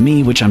chat with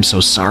me, which I'm so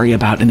sorry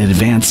about in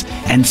advance,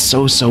 and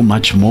so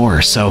much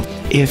more. So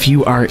if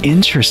you are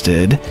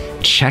interested,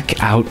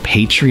 check out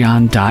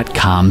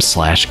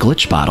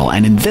patreon.com/glitchbottle.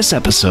 And in this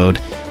episode,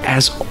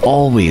 as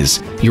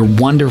always, your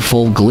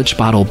wonderful Glitch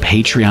Bottle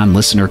Patreon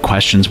listener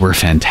questions were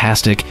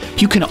fantastic.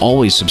 You can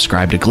always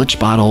subscribe to Glitch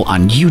Bottle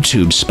on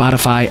YouTube,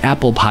 Spotify,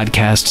 Apple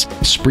Podcasts,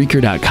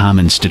 Spreaker.com,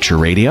 and Stitcher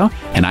Radio.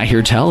 And I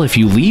hear tell, if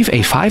you leave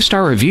a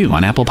 5-star review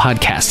on Apple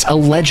Podcasts,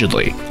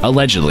 allegedly,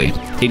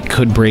 it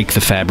could break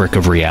the fabric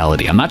of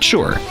reality. I'm not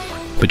sure,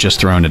 but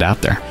just throwing it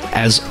out there.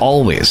 As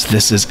always,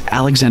 this is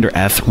Alexander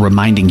F.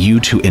 reminding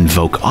you to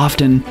invoke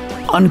often,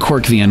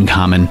 uncork the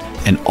uncommon,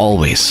 and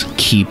always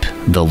keep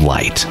the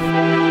light.